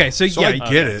there. Yeah. Okay, so So yeah, I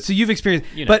get it. So you've experienced,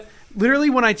 but literally,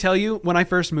 when I tell you, when I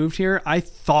first moved here, I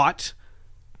thought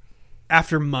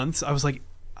after months, I was like,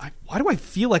 why do I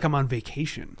feel like I'm on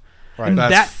vacation? Right. And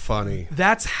That's funny.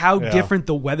 That's how Yeah. different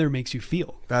the weather makes you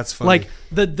feel. That's funny. Like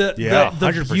the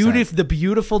 100%. the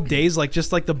beautiful days, like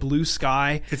just like the blue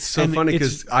sky. It's so and funny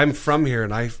it's- because I'm from here,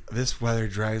 and this weather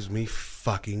drives me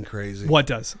fucking crazy. what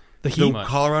does the The heat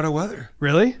Colorado weather.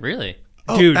 really? Really?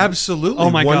 Oh, Dude. absolutely.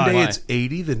 Oh my One God. day Why? it's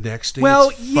 80, the next day Well,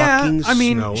 it's yeah. fucking I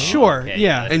mean, snowing. sure, Okay,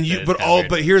 yeah. yeah. And you, It's but kinda weird.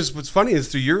 but here's what's funny is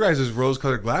through your guys'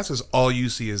 rose-colored glasses, all you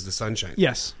see is the sunshine.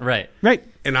 Yes, Right. right.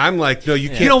 And I'm like, no, you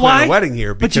can't You know plan why? a wedding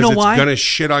here But because you know it's why? gonna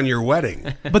shit on your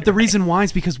wedding. But the reason why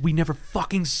is because we never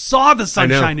fucking saw the I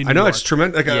sunshine in New know York. it's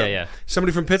tremendous. Like Yeah.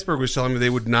 somebody from Pittsburgh was telling me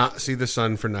they would not see the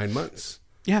sun for 9 months.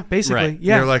 Yeah, basically. Right.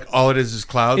 Yeah. They're like, all it is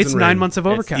clouds. It's and 9 rain. months of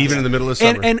overcast, even in the middle of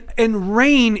summer. And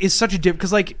rain is such a different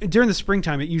because like during the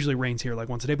springtime it usually rains here like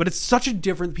once a day, but it's such a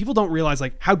different. People don't realize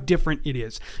like how different it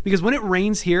is because when it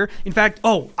rains here, in fact,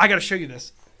 I got to show you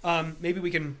this. Maybe we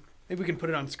can put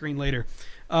it on screen later.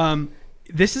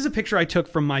 This is a picture I took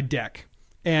from my deck,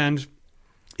 and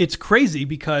it's crazy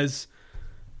because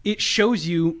it shows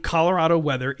you Colorado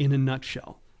weather in a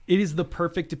nutshell. It is the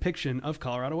perfect depiction of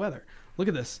Colorado weather. Look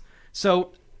at this.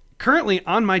 So currently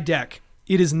on my deck,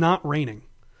 it is not raining.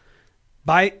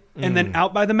 And then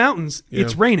out by the mountains,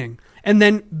 it's raining. And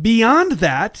then beyond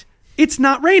that, it's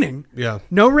not raining. Yeah.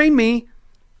 No rain me,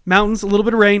 mountains, a little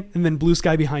bit of rain, and then blue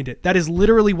sky behind it. That is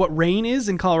literally what rain is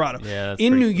in Colorado. Yeah, that's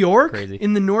in pretty New York, crazy.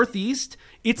 in the Northeast,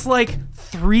 it's like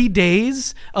 3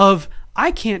 days of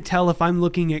I can't tell if I'm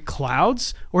looking at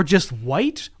clouds or just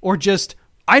white or just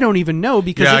I don't even know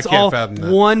because Yeah, I it's can't all fathom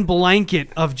that. one blanket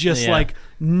of just Yeah. like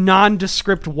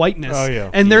nondescript whiteness. Oh, yeah.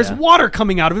 And there's Yeah. water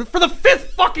coming out of it for the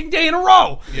 5th fucking day in a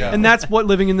row. Yeah. And that's what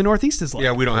living in the Northeast is like.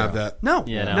 Yeah, we don't have that. No,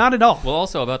 Yeah, no. not at all. Well,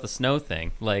 also about the snow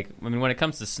thing. Like, I mean, when it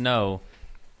comes to snow,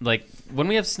 like when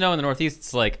we have snow in the Northeast,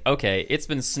 it's like, okay, it's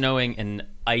been snowing and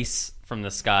ice from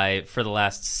the sky for the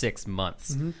last 6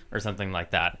 months or something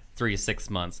like that. 3 to 6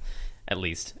 months at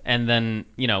least. And then,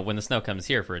 when the snow comes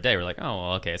here for a day, we're like, oh,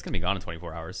 well, okay, it's going to be gone in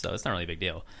 24 hours, so it's not really a big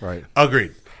deal. Right.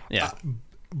 Agreed. Yeah.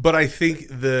 But I think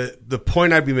the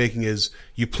point I'd be making is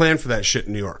you plan for that shit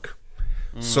in New York.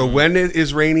 So when it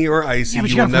is rainy or icy, Yeah, but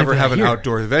you you will gotta plan never for that have an here.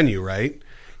 outdoor venue, right?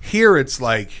 Here it's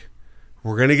like,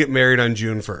 we're going to get married on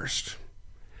June 1st.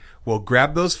 Well,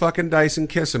 grab those fucking dice and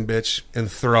kiss them, bitch, and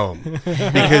throw them.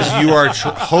 Because you are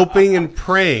hoping and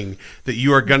praying that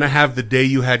you are going to have the day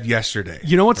you had yesterday.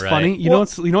 You know what's Right. funny? You know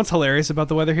what's hilarious about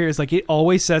the weather here is like it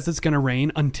always says it's going to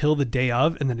rain until the day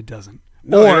of, and then it doesn't.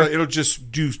 No, or it'll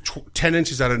just do 10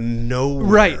 inches out of nowhere.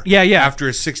 Right, yeah. After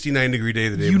a 69-degree day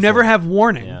the day you before. never have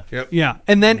warning. Yeah. Yep. Yeah.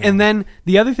 And then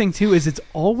the other thing too is it's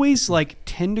always like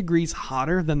 10 degrees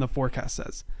hotter than the forecast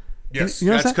says. Yes, You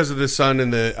know what I'm that's saying? because of the sun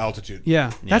and the altitude.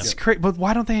 Yeah. That's crazy. But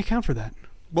why don't they account for that?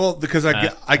 Well, because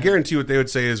I guarantee what they would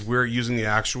say is we're using the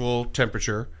actual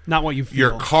temperature. Not what you feel.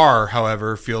 Your car,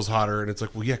 however, feels hotter, and it's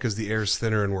like, well, yeah, because the air's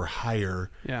thinner and we're higher.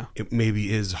 Yeah. It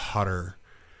maybe is hotter.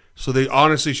 So they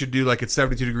honestly should do like it's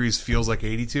 72 degrees feels like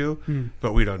 82,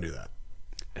 but we don't do that.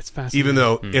 It's fascinating. Even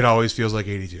though it always feels like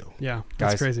 82. Yeah.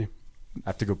 That's Guys. crazy. I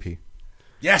have to go pee.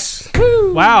 Yes.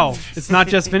 Wow. It's not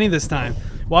just Vinny this time.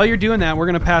 While you're doing that, we're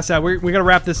going to pass out. We got to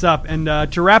wrap this up. And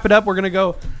to wrap it up, we're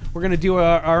going to do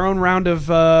our own round of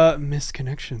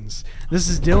misconnections. This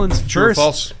is Dylan's True or first.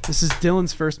 false? This is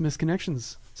Dylan's first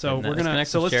misconnections. So And that we're going to misconnections,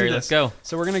 so let's Jerry, do let's this. go.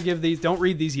 So we're going to give these. Don't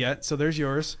read these yet. So there's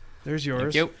yours. There's yours.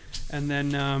 Thank you. And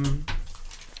then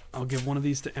I'll give one of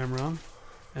these to Emron,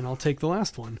 and I'll take the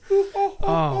last one.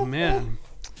 Oh man.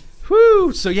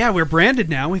 Whoo! So yeah, we're branded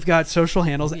now. We've got social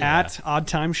handles at Odd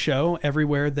Time Show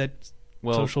everywhere that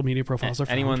social media profiles are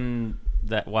found. Anyone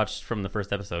that watched from the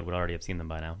first episode would already have seen them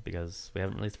by now because we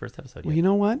haven't released the first episode yet. Well, you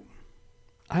know what?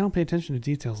 I don't pay attention to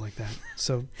details like that.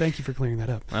 So thank you for clearing that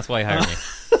up. That's why he hired me.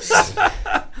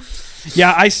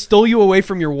 Yeah, I stole you away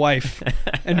from your wife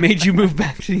and made you move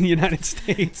back to the United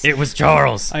States. It was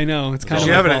Charles. I know. It's kind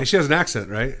She, of my fault. she has an accent,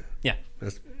 right? Yeah,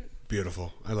 That's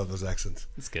beautiful. I love those accents.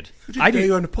 it's good. I do.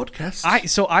 you on the podcast.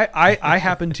 I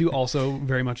happen to also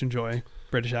very much enjoy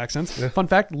British accents. Yeah. Fun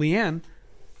fact, Leanne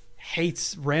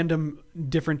hates random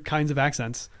different kinds of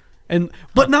accents.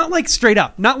 But not like straight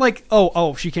up. Not like,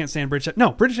 oh, she can't stand British.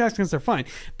 No, British accents are fine.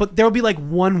 But there'll be like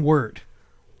one word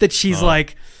that she's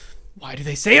like, why do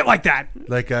they say it like that?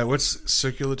 Like, what's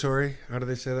circulatory? How do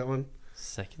they say that one?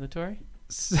 Seculatory?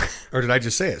 Or did I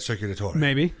just say it? Circulatory.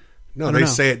 Maybe. No, I they don't know.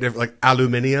 say it different. Like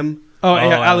aluminium. Oh,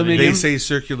 yeah, aluminium. They say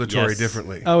circulatory Yes.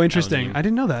 differently. Oh, interesting. Aluminium. I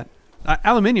didn't know that.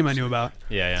 Aluminium I knew about.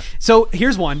 Yeah. So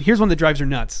here's one that drives her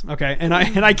nuts. Okay, and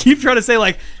I keep trying to say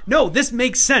like, no, this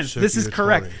makes sense. This is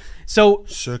correct. Circulatory. So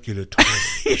Circulatory.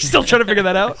 you're still trying to figure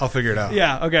that out? I'll figure it out.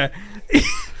 Yeah. Okay.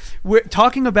 We're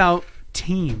talking about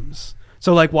teams.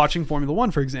 So like watching Formula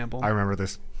One, for example. I remember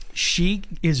this. She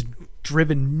is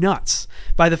driven nuts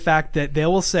by the fact that they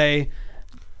will say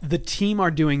the team are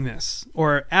doing this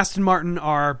or Aston Martin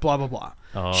are blah blah blah.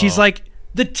 Oh. She's like,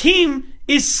 the team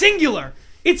is singular.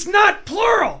 It's not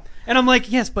plural. And I'm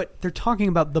like, yes, but they're talking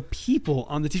about the people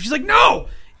on the team. She's like, no,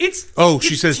 it's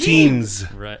She it's says teams.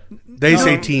 teams. Right. They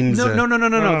say teams. No. They're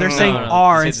no, saying no.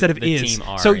 are They say instead of the is. team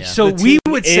are, So yeah. so The we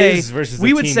team would say is versus we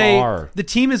the would team say are. the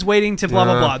team is waiting to blah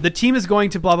blah blah. The team is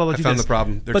going to blah blah blah. I do found this. the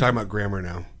problem. They're But talking about grammar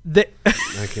now. the-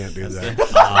 I can't do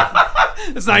that.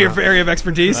 it's not your area of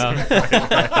expertise. Right.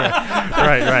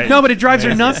 No, but it drives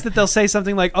her nuts that they'll say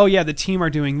something like, "Oh yeah, the team are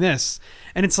doing this,"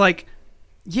 and it's like,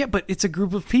 "Yeah, but it's a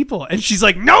group of people," and she's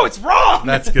like, "No, it's wrong."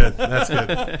 That's good. That's good.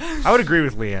 I would agree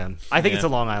with Leanne. I think it's a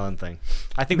Long Island thing.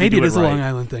 I think Maybe we do it is right. a Long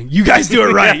Island thing. You guys do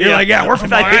it right. You're like, "Yeah, we're from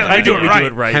Long Island. I We do think it we right." do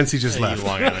it right. Hence, he just left.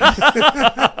 Long Island.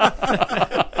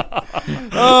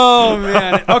 Oh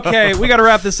man. Okay, we got to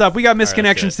wrap this up. We got let's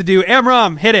misconnections do to do.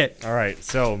 Amram, hit it. All right.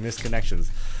 So misconnections.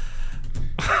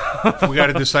 We got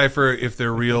to decipher if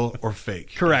they're real or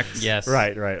fake. Correct. Yes.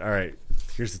 Right. All right.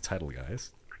 Here's the title,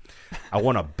 guys. I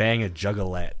want to bang a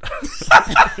juggalette.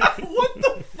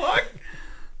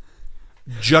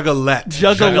 Juggalette.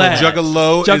 Juggalette.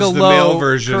 Juggalo is the Juggalo, male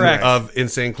version correct. of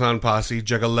Insane Clown Posse.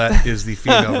 Juggalette is the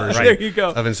female version There you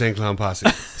go. of Insane Clown Posse.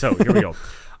 So here we go.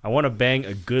 I want to bang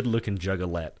a good-looking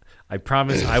juggalette. I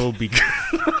promise I will be.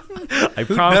 I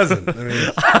promise. Doesn't. I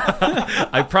mean,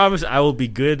 I promise I will be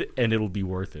good and it'll be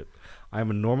worth it. I'm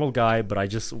a normal guy, but I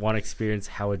just want to experience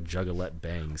how a juggalette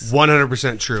bangs.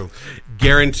 100% true.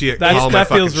 Guarantee it. Call my That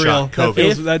fucking feels real. shot.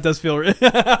 That does feel real.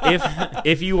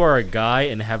 If you are a guy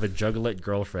and have a juggalette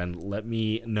girlfriend, let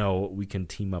me know. We can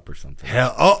team up or something.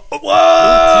 Hell. Oh,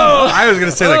 whoa! I was going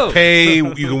to say, like, pay,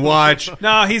 you can watch.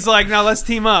 No, he's like, no, let's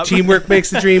team up. Teamwork makes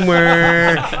the dream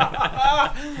work.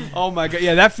 Oh my god,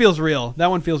 yeah, that feels real. That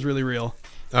one feels really real.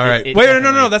 All right. It Wait, no,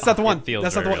 definitely- that's not the one. it feels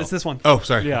That's not the very one. It's real. this one. Oh,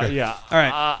 sorry. Yeah, Okay. yeah. All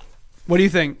right. What do you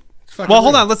think? fucking Well,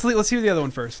 hold real. on. Let's hear the other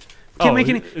one first.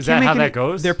 Is that how that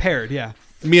goes? They're paired. Yeah.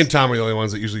 Me and Tom are the only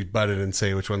ones that usually butt in and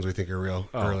say which ones we think are real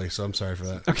early, so I'm sorry for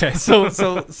that. Okay.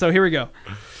 So here we go.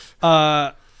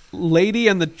 Lady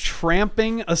and the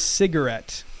Tramping a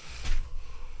Cigarette.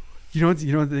 You know what that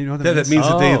Yeah, means? that means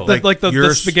that they Oh. like the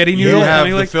you're- spaghetti you noodle, have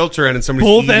and the like filter in, and somebody's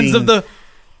both eating. ends of the.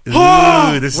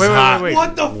 Ooh, this is hot.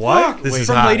 What the fuck? This is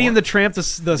From hot. Lady and the Tramp, the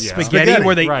spaghetti, Spaghetti.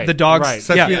 where they Right, the dogs. right.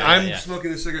 So Yeah. I'm yeah.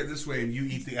 smoking a cigarette this way, and you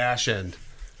eat the ash end.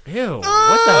 Ew. What the hell?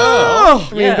 Oh,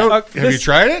 I mean, don't, have you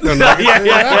tried it? No, no.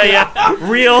 Yeah.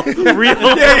 Real.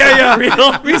 yeah.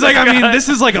 Real. He's like, I mean, this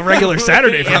is like a regular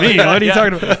Saturday for me. What are you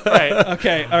talking about? Right.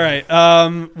 Okay, all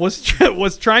right.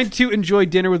 Was trying to enjoy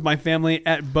dinner with my family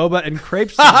at Boba and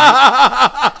Crepes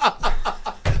tonight.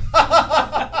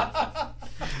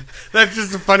 That's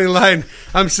just a funny line.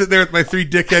 I'm sitting there with my 3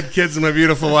 dickhead kids and my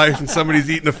beautiful wife, and somebody's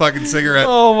eating a fucking cigarette.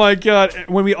 Oh my god!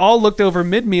 When we all looked over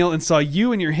mid-meal and saw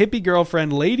you and your hippie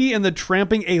girlfriend, Lady and the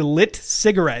Tramping a lit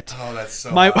cigarette. Oh, that's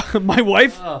so My hot. my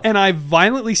wife and I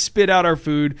violently spit out our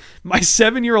food. My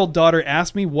 7-year-old daughter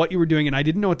asked me what you were doing, and I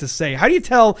didn't know what to say. How do you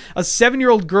tell a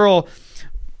 7-year-old girl?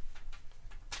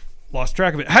 Lost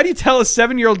track of it. How do you tell a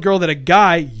 7-year-old girl that a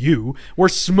guy, you, were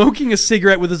smoking a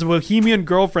cigarette with his bohemian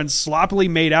girlfriend sloppily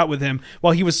made out with him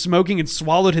while he was smoking and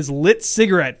swallowed his lit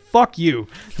cigarette? Fuck you.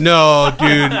 No,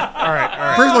 dude. All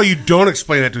right. First of all, you don't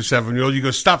explain that to a 7-year-old. You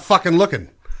go, stop fucking looking.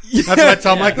 That's what I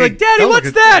tell my kid. Like, Daddy, Don't what's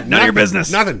look at- that? None of your Nothing.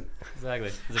 business. Nothing.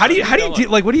 Exactly. How do you do,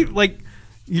 like, what do you, like,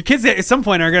 your kids at some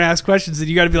point are going to ask questions that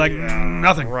you got to be like,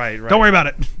 nothing. Right. Don't worry about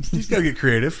it. You just gotta get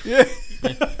creative.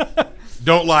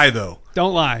 Don't lie, though.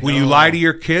 Don't lie. When you lie to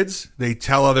your kids, they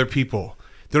tell other people.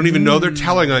 They don't even know they're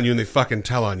telling on you, and they fucking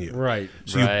tell on you. Right.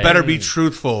 So Right. you better be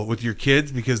truthful with your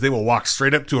kids, because they will walk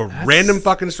straight up to a random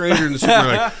fucking stranger in the street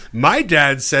and be like, my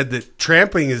dad said that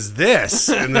tramping is this.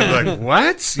 And they're like,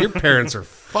 what? Your parents are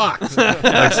fucked. It's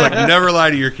like, never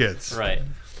lie to your kids. Right.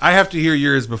 I have to hear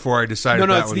yours before I decide no, if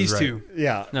that it's one these is right. two.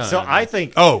 Yeah. No, so no, no. I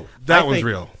think. Oh, that I one's think-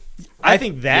 real. I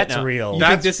think that's Yeah, no. real. You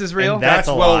That's- think this is real? and That's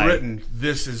a well lie. written.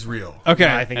 This is real. Okay.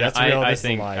 I think And that's real. I This is a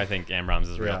think lie. Amram's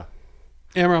is real.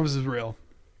 Yeah. Amram's is real.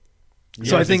 Yours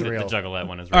So I is think- The real. Juggalette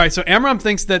one is real. All right, so Amram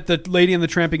thinks that the Lady and the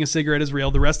Tramping a Cigarette is real.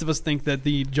 The rest of us think that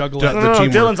the Juggalette. The No,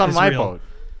 teamwork Dylan's on is my real. boat.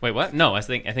 Wait, what? No, I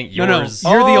think No, no, yours.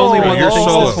 you're the only one. you're that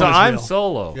thinks solo. this So one is I'm real.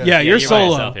 solo. Yeah. Yeah, you're you're by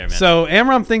solo. yourself here, man. So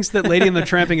Amram thinks that Lady and the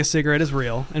Tramping a Cigarette is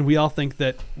real, and we all think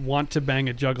that Want to Bang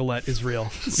a Juggalette is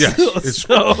real. Yes, it's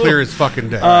clear as fucking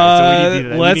day. so we need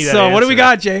that- we let's. need that What do we answer.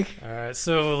 got, Jake? All right,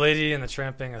 so Lady and the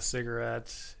Tramping a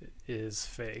Cigarette is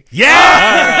fake.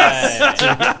 yeah!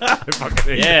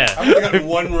 Yeah. I've got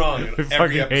one wrong in fucking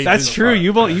every hate episode. That's true.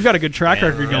 You got a good track Yeah,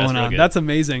 record that's going real on. good. That's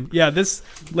amazing. Yeah, this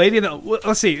Lady and the.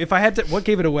 Let's see. If I had to, what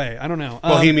gave it away? I don't know.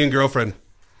 Bohemian Girlfriend.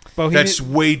 Bohemian. That's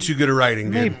way too good at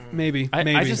writing, dude. maybe. I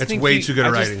just That's think way you, too good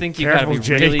at I just writing. think you Careful, gotta be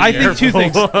Jake. really. I think two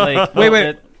things. Like, Wait.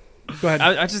 that- Go ahead.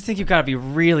 I just think you gotta be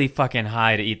really fucking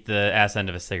high to eat the ass end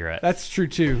of a cigarette. That's true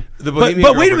too. The But Bohemian wait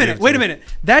a Girlfriend minute. gave Wait it a to me. minute.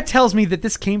 That tells me that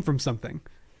this came from something.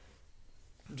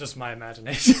 Just my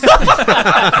imagination. You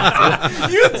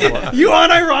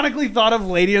unironically thought of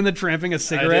Lady and the Tramping a I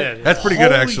Cigarette. did. That's yeah. pretty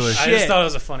good, Holy actually. shit. I just thought it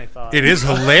was a funny thought. It is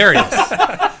hilarious.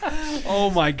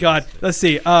 Oh my god. Let's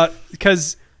see.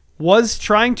 Because was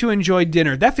trying to enjoy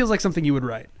dinner. That feels like something you would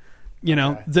write. You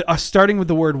know, starting with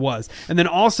the word was. And then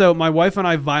also, my wife and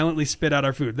I violently spit out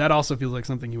our food. That also feels like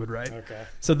something you would write. Okay.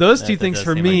 So those two That things does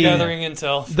for seem me. like Gathering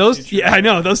intel. for Those, future- yeah, I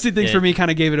know. Those two things Yeah. for me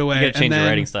kind of gave it away. You gotta change and your then,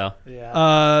 writing style.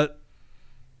 Yeah.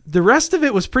 The rest of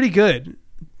it was pretty good.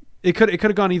 It could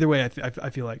have gone either way. I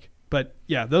feel like, but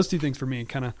yeah, those two things for me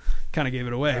kind of gave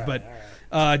it away. But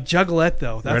Juggalette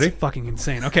though, that's Ready? fucking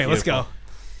insane. Okay, let's go.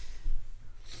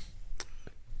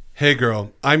 Hey,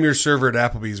 girl, I'm your server at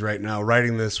Applebee's right now,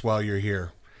 writing this while you're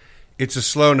here. It's a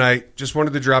slow night. Just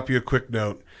wanted to drop you a quick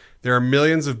note. There are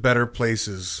millions of better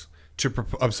places to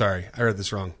I'm sorry, I read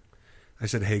this wrong. I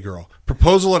said, hey, girl.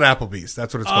 Proposal at Applebee's.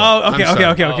 That's what it's called. Oh, okay, I'm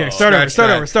okay, sorry. okay. Start over.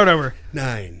 Scratch Start that. over.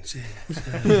 9, 6,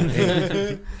 7,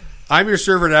 8. I'm your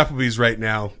server at Applebee's right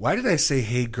now. Why did I say,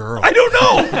 hey, girl? I don't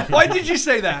know. Why did you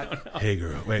say that? Hey,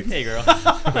 girl. Wait. Hey, girl.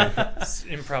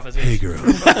 Improvisation. Hey, girl.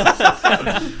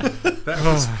 That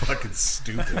was fucking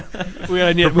stupid. We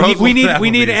Proposal need at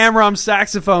we need Applebee's. Amram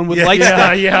saxophone with Yeah, light Yeah,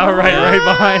 stick. yeah, right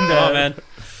behind that. Oh man.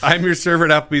 I'm your server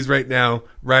at Applebee's right now,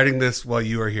 writing this while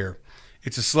you are here.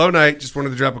 It's a slow night. Just wanted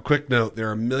to drop a quick note. There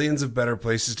are millions of better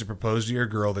places to propose to your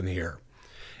girl than here.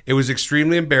 It was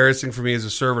extremely embarrassing for me as a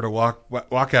server to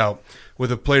walk out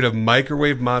with a plate of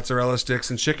microwave mozzarella sticks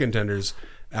and chicken tenders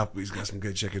Applebee's got some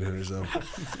good chicken tenders, though.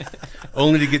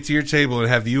 Only to get to your table and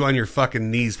have you on your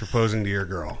fucking knees proposing to your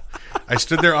girl. I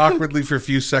stood there awkwardly for a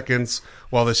few seconds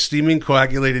while the steaming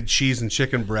coagulated cheese and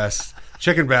chicken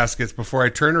baskets before I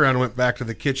turned around and went back to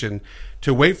the kitchen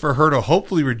to wait for her to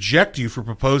hopefully reject you for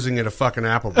proposing at a fucking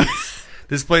Applebee's.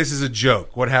 This place is a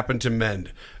joke. What happened to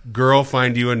Mend? Girl,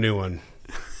 find you a new one.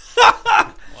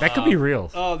 That could be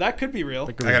real. Oh, that could be real.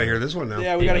 I gotta hear this one now.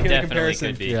 Yeah, we gotta hear the Definitely comparison.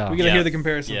 could be. Yeah. We gotta hear the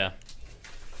comparison. Yeah.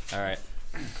 All right.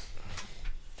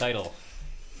 Title.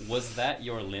 Was that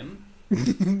your limb?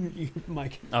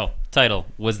 Mike. Oh, title.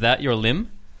 Was that your limb?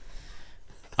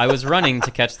 I was running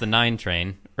to catch the 9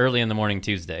 train early in the morning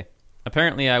Tuesday.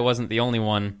 Apparently, I wasn't the only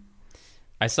one.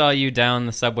 I saw you down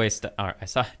the subway.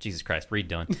 Jesus Christ, read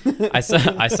Dylan.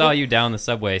 I saw you down the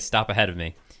subway stop ahead of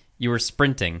me. You were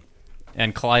sprinting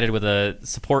and collided with a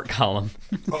support column.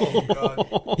 Oh,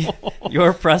 God.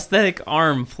 Your prosthetic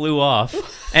arm flew off,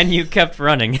 and you kept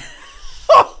running.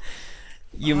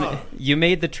 You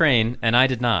made the train, and I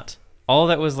did not. All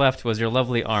that was left was your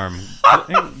lovely arm,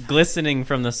 glistening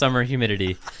from the summer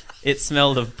humidity. It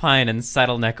smelled of pine and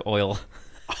saddleneck oil.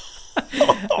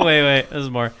 Wait, there's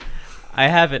more. I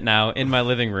have it now in my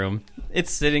living room.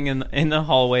 It's sitting in the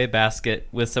hallway basket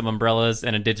with some umbrellas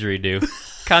and a didgeridoo.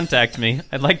 Contact me.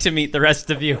 I'd like to meet the rest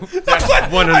of you. That's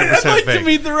 100% fake. To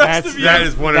meet the rest of you. That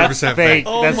is 100% That's fake. fake.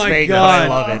 Oh That's my fake. God. I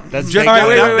love it. That's Just, fake. All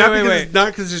right, wait. Not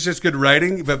because it's just good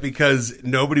writing, but because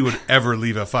nobody would ever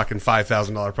leave a fucking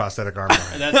 $5,000 prosthetic arm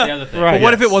behind. That's the other thing. Right. But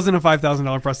what if Yes. it wasn't a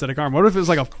 $5,000 prosthetic arm? What if it was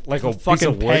like a piece fucking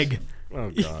of wood? peg? Oh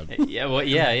god. Yeah, well,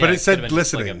 yeah. But it could've said been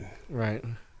just like glistening. Right.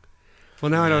 Well,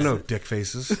 now I don't know, dick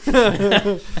faces. This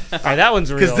All right, that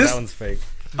one's real. this- That one's fake.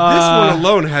 one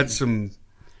alone had some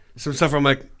stuff where I'm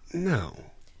like, no.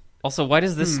 Also, why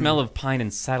does this smell of pine and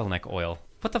saddleneck oil?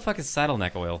 What the fuck is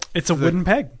saddleneck oil? It's a wooden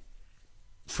peg.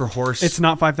 For horse. It's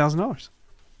not $5,000.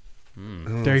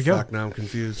 Oh, There you go. Fuck, now I'm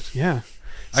confused. Yeah.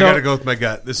 I gotta go with my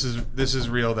gut. This is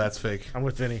real. That's fake. I'm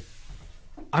with Vinny.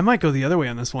 I might go the other way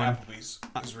on this one. Applebee's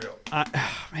is real.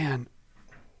 Man,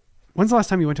 when's the last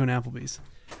time you went to an Applebee's?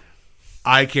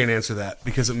 I can't answer that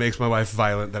because it makes my wife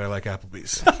violent that I like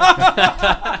Applebee's.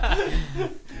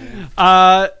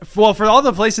 Well, for all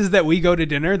the places that we go to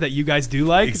dinner that you guys do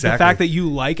like, Exactly. the fact that you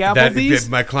like Applebee's,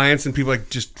 my clients and people like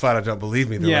just flat out don't believe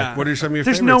me. They're Yeah. like, "What are some of your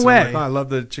There's favorites?" no And I'm way. like, "Oh, I love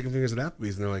the chicken fingers at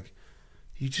Applebee's," and they're like,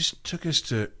 "You just took us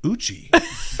to Uchi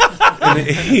and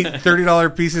ate $30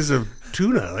 pieces of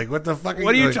tuna. Like, what the fuck?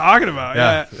 what are you like, talking about?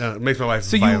 Yeah, it makes my wife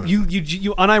So violent. you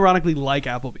unironically like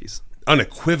Applebee's.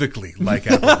 Unequivocally like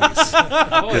Applebee's.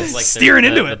 I've always liked Steering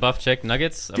into the it. buff chick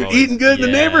nuggets. I've You're always- eating good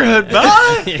in the yeah. neighborhood,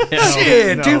 bud. Yeah.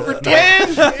 Shit, No, 2 for no.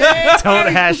 10. Don't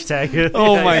hashtag it.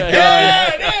 Oh my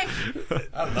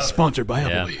god! Sponsored by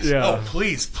Yeah. Applebee's. Yeah. Oh,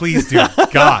 please, dear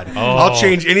God. I'll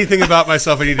change anything about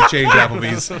myself I need to change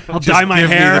Applebee's. I'll Just dye my give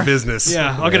hair. me the business.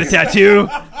 Yeah, I'll get a tattoo.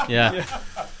 Yeah.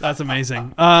 That's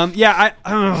amazing. Oh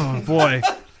boy,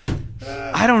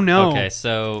 I don't know. Okay,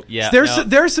 so yeah.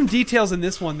 There are some details in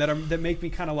this one that make me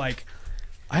kind of like,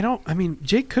 I mean,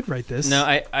 Jake could write this. No,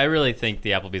 I really think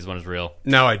the Applebee's one is real.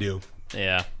 Now I do.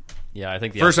 Yeah. Yeah, I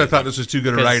think the First, I Applebee's thought one- this was too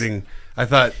good at 'Cause- writing. I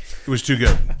thought it was too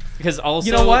good. Because also,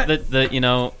 You know what?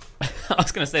 I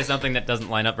was going to say something that doesn't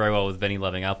line up very well with Benny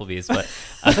loving Applebee's, but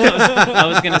I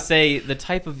was going to say the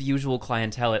type of usual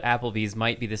clientele at Applebee's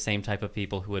might be the same type of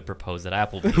people who would propose at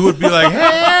Applebee's. Who would be like,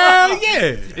 hell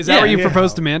yeah. Is that where you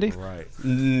proposed to Mandy? Right.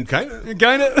 Kind of.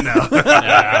 Kind of.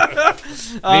 No.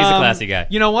 He's a classy guy.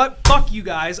 You know what? Fuck you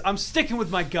guys. I'm sticking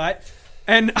with my gut,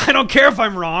 and I don't care if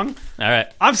I'm wrong. All right.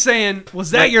 I'm saying,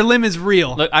 was that your limb is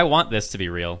real? Look, I want this to be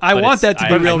real. I but want it's- that to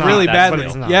be I- real it's really not. That's badly. real.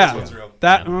 It's not. Yeah. That's real.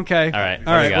 That Yeah. okay. All right.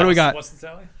 All right. What do we got? What's the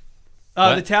tally?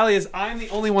 What? The tally is I'm the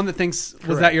only one that thinks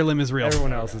was that your limb is real.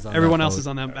 Everyone else is on. Everyone that else boat. is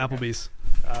on that Applebee's.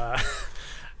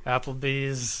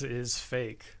 Applebee's is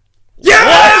fake.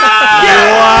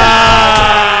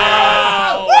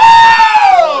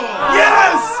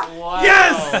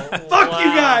 Yes! Fuck you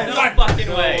guys! No fucking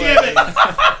way.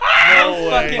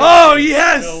 Oh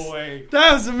yes!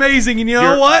 That was amazing. And you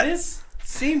know what? This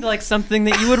seemed like something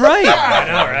that you would write. I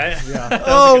know, right?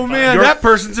 Oh man, That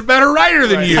person's a better writer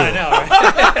than you. I know,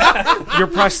 right?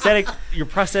 Your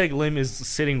prosthetic limb is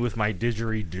sitting with my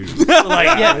didgeridoo.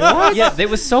 Like, yeah, it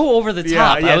was so over the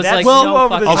top. yeah, I was that's like, well no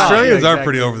over the fucking top. way. Australians Yeah, are exactly.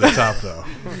 pretty over the top, though.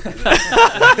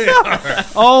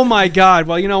 Oh my god.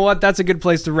 Well, you know what? That's a good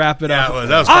place to wrap it Yeah, up.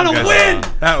 that was On fun, a guys. win!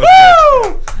 That was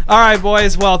good. All right,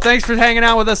 boys. Well, thanks for hanging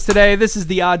out with us today. This is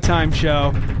the Odd Time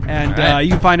Show, and All right.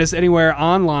 you can find us anywhere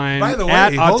online By the way,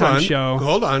 at Odd hold Time on. Show.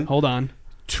 Hold on. Hold on.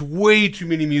 Way too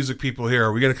many music people here.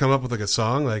 Are we going to come up with like a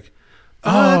song like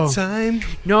Oh. Odd Time?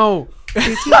 No,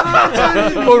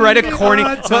 We'll write a corny,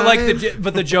 but like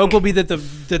the joke will be that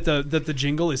the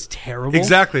jingle is terrible.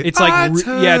 Exactly. It's like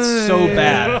it's so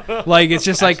bad. Like it's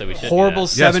just like Actually, we should do horrible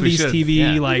that. Yes, we '70s should. TV.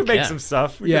 Yeah. Like make some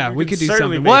stuff. we could do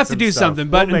certainly something. make We'll have to some do stuff. something.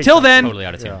 But We'll make until something. then, Totally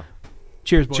out of tune. Yeah.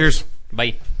 cheers, boys. Cheers.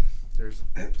 Bye. Cheers.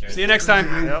 See you next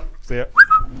time. Yep. See ya.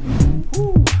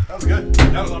 That was good.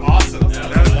 That was awesome.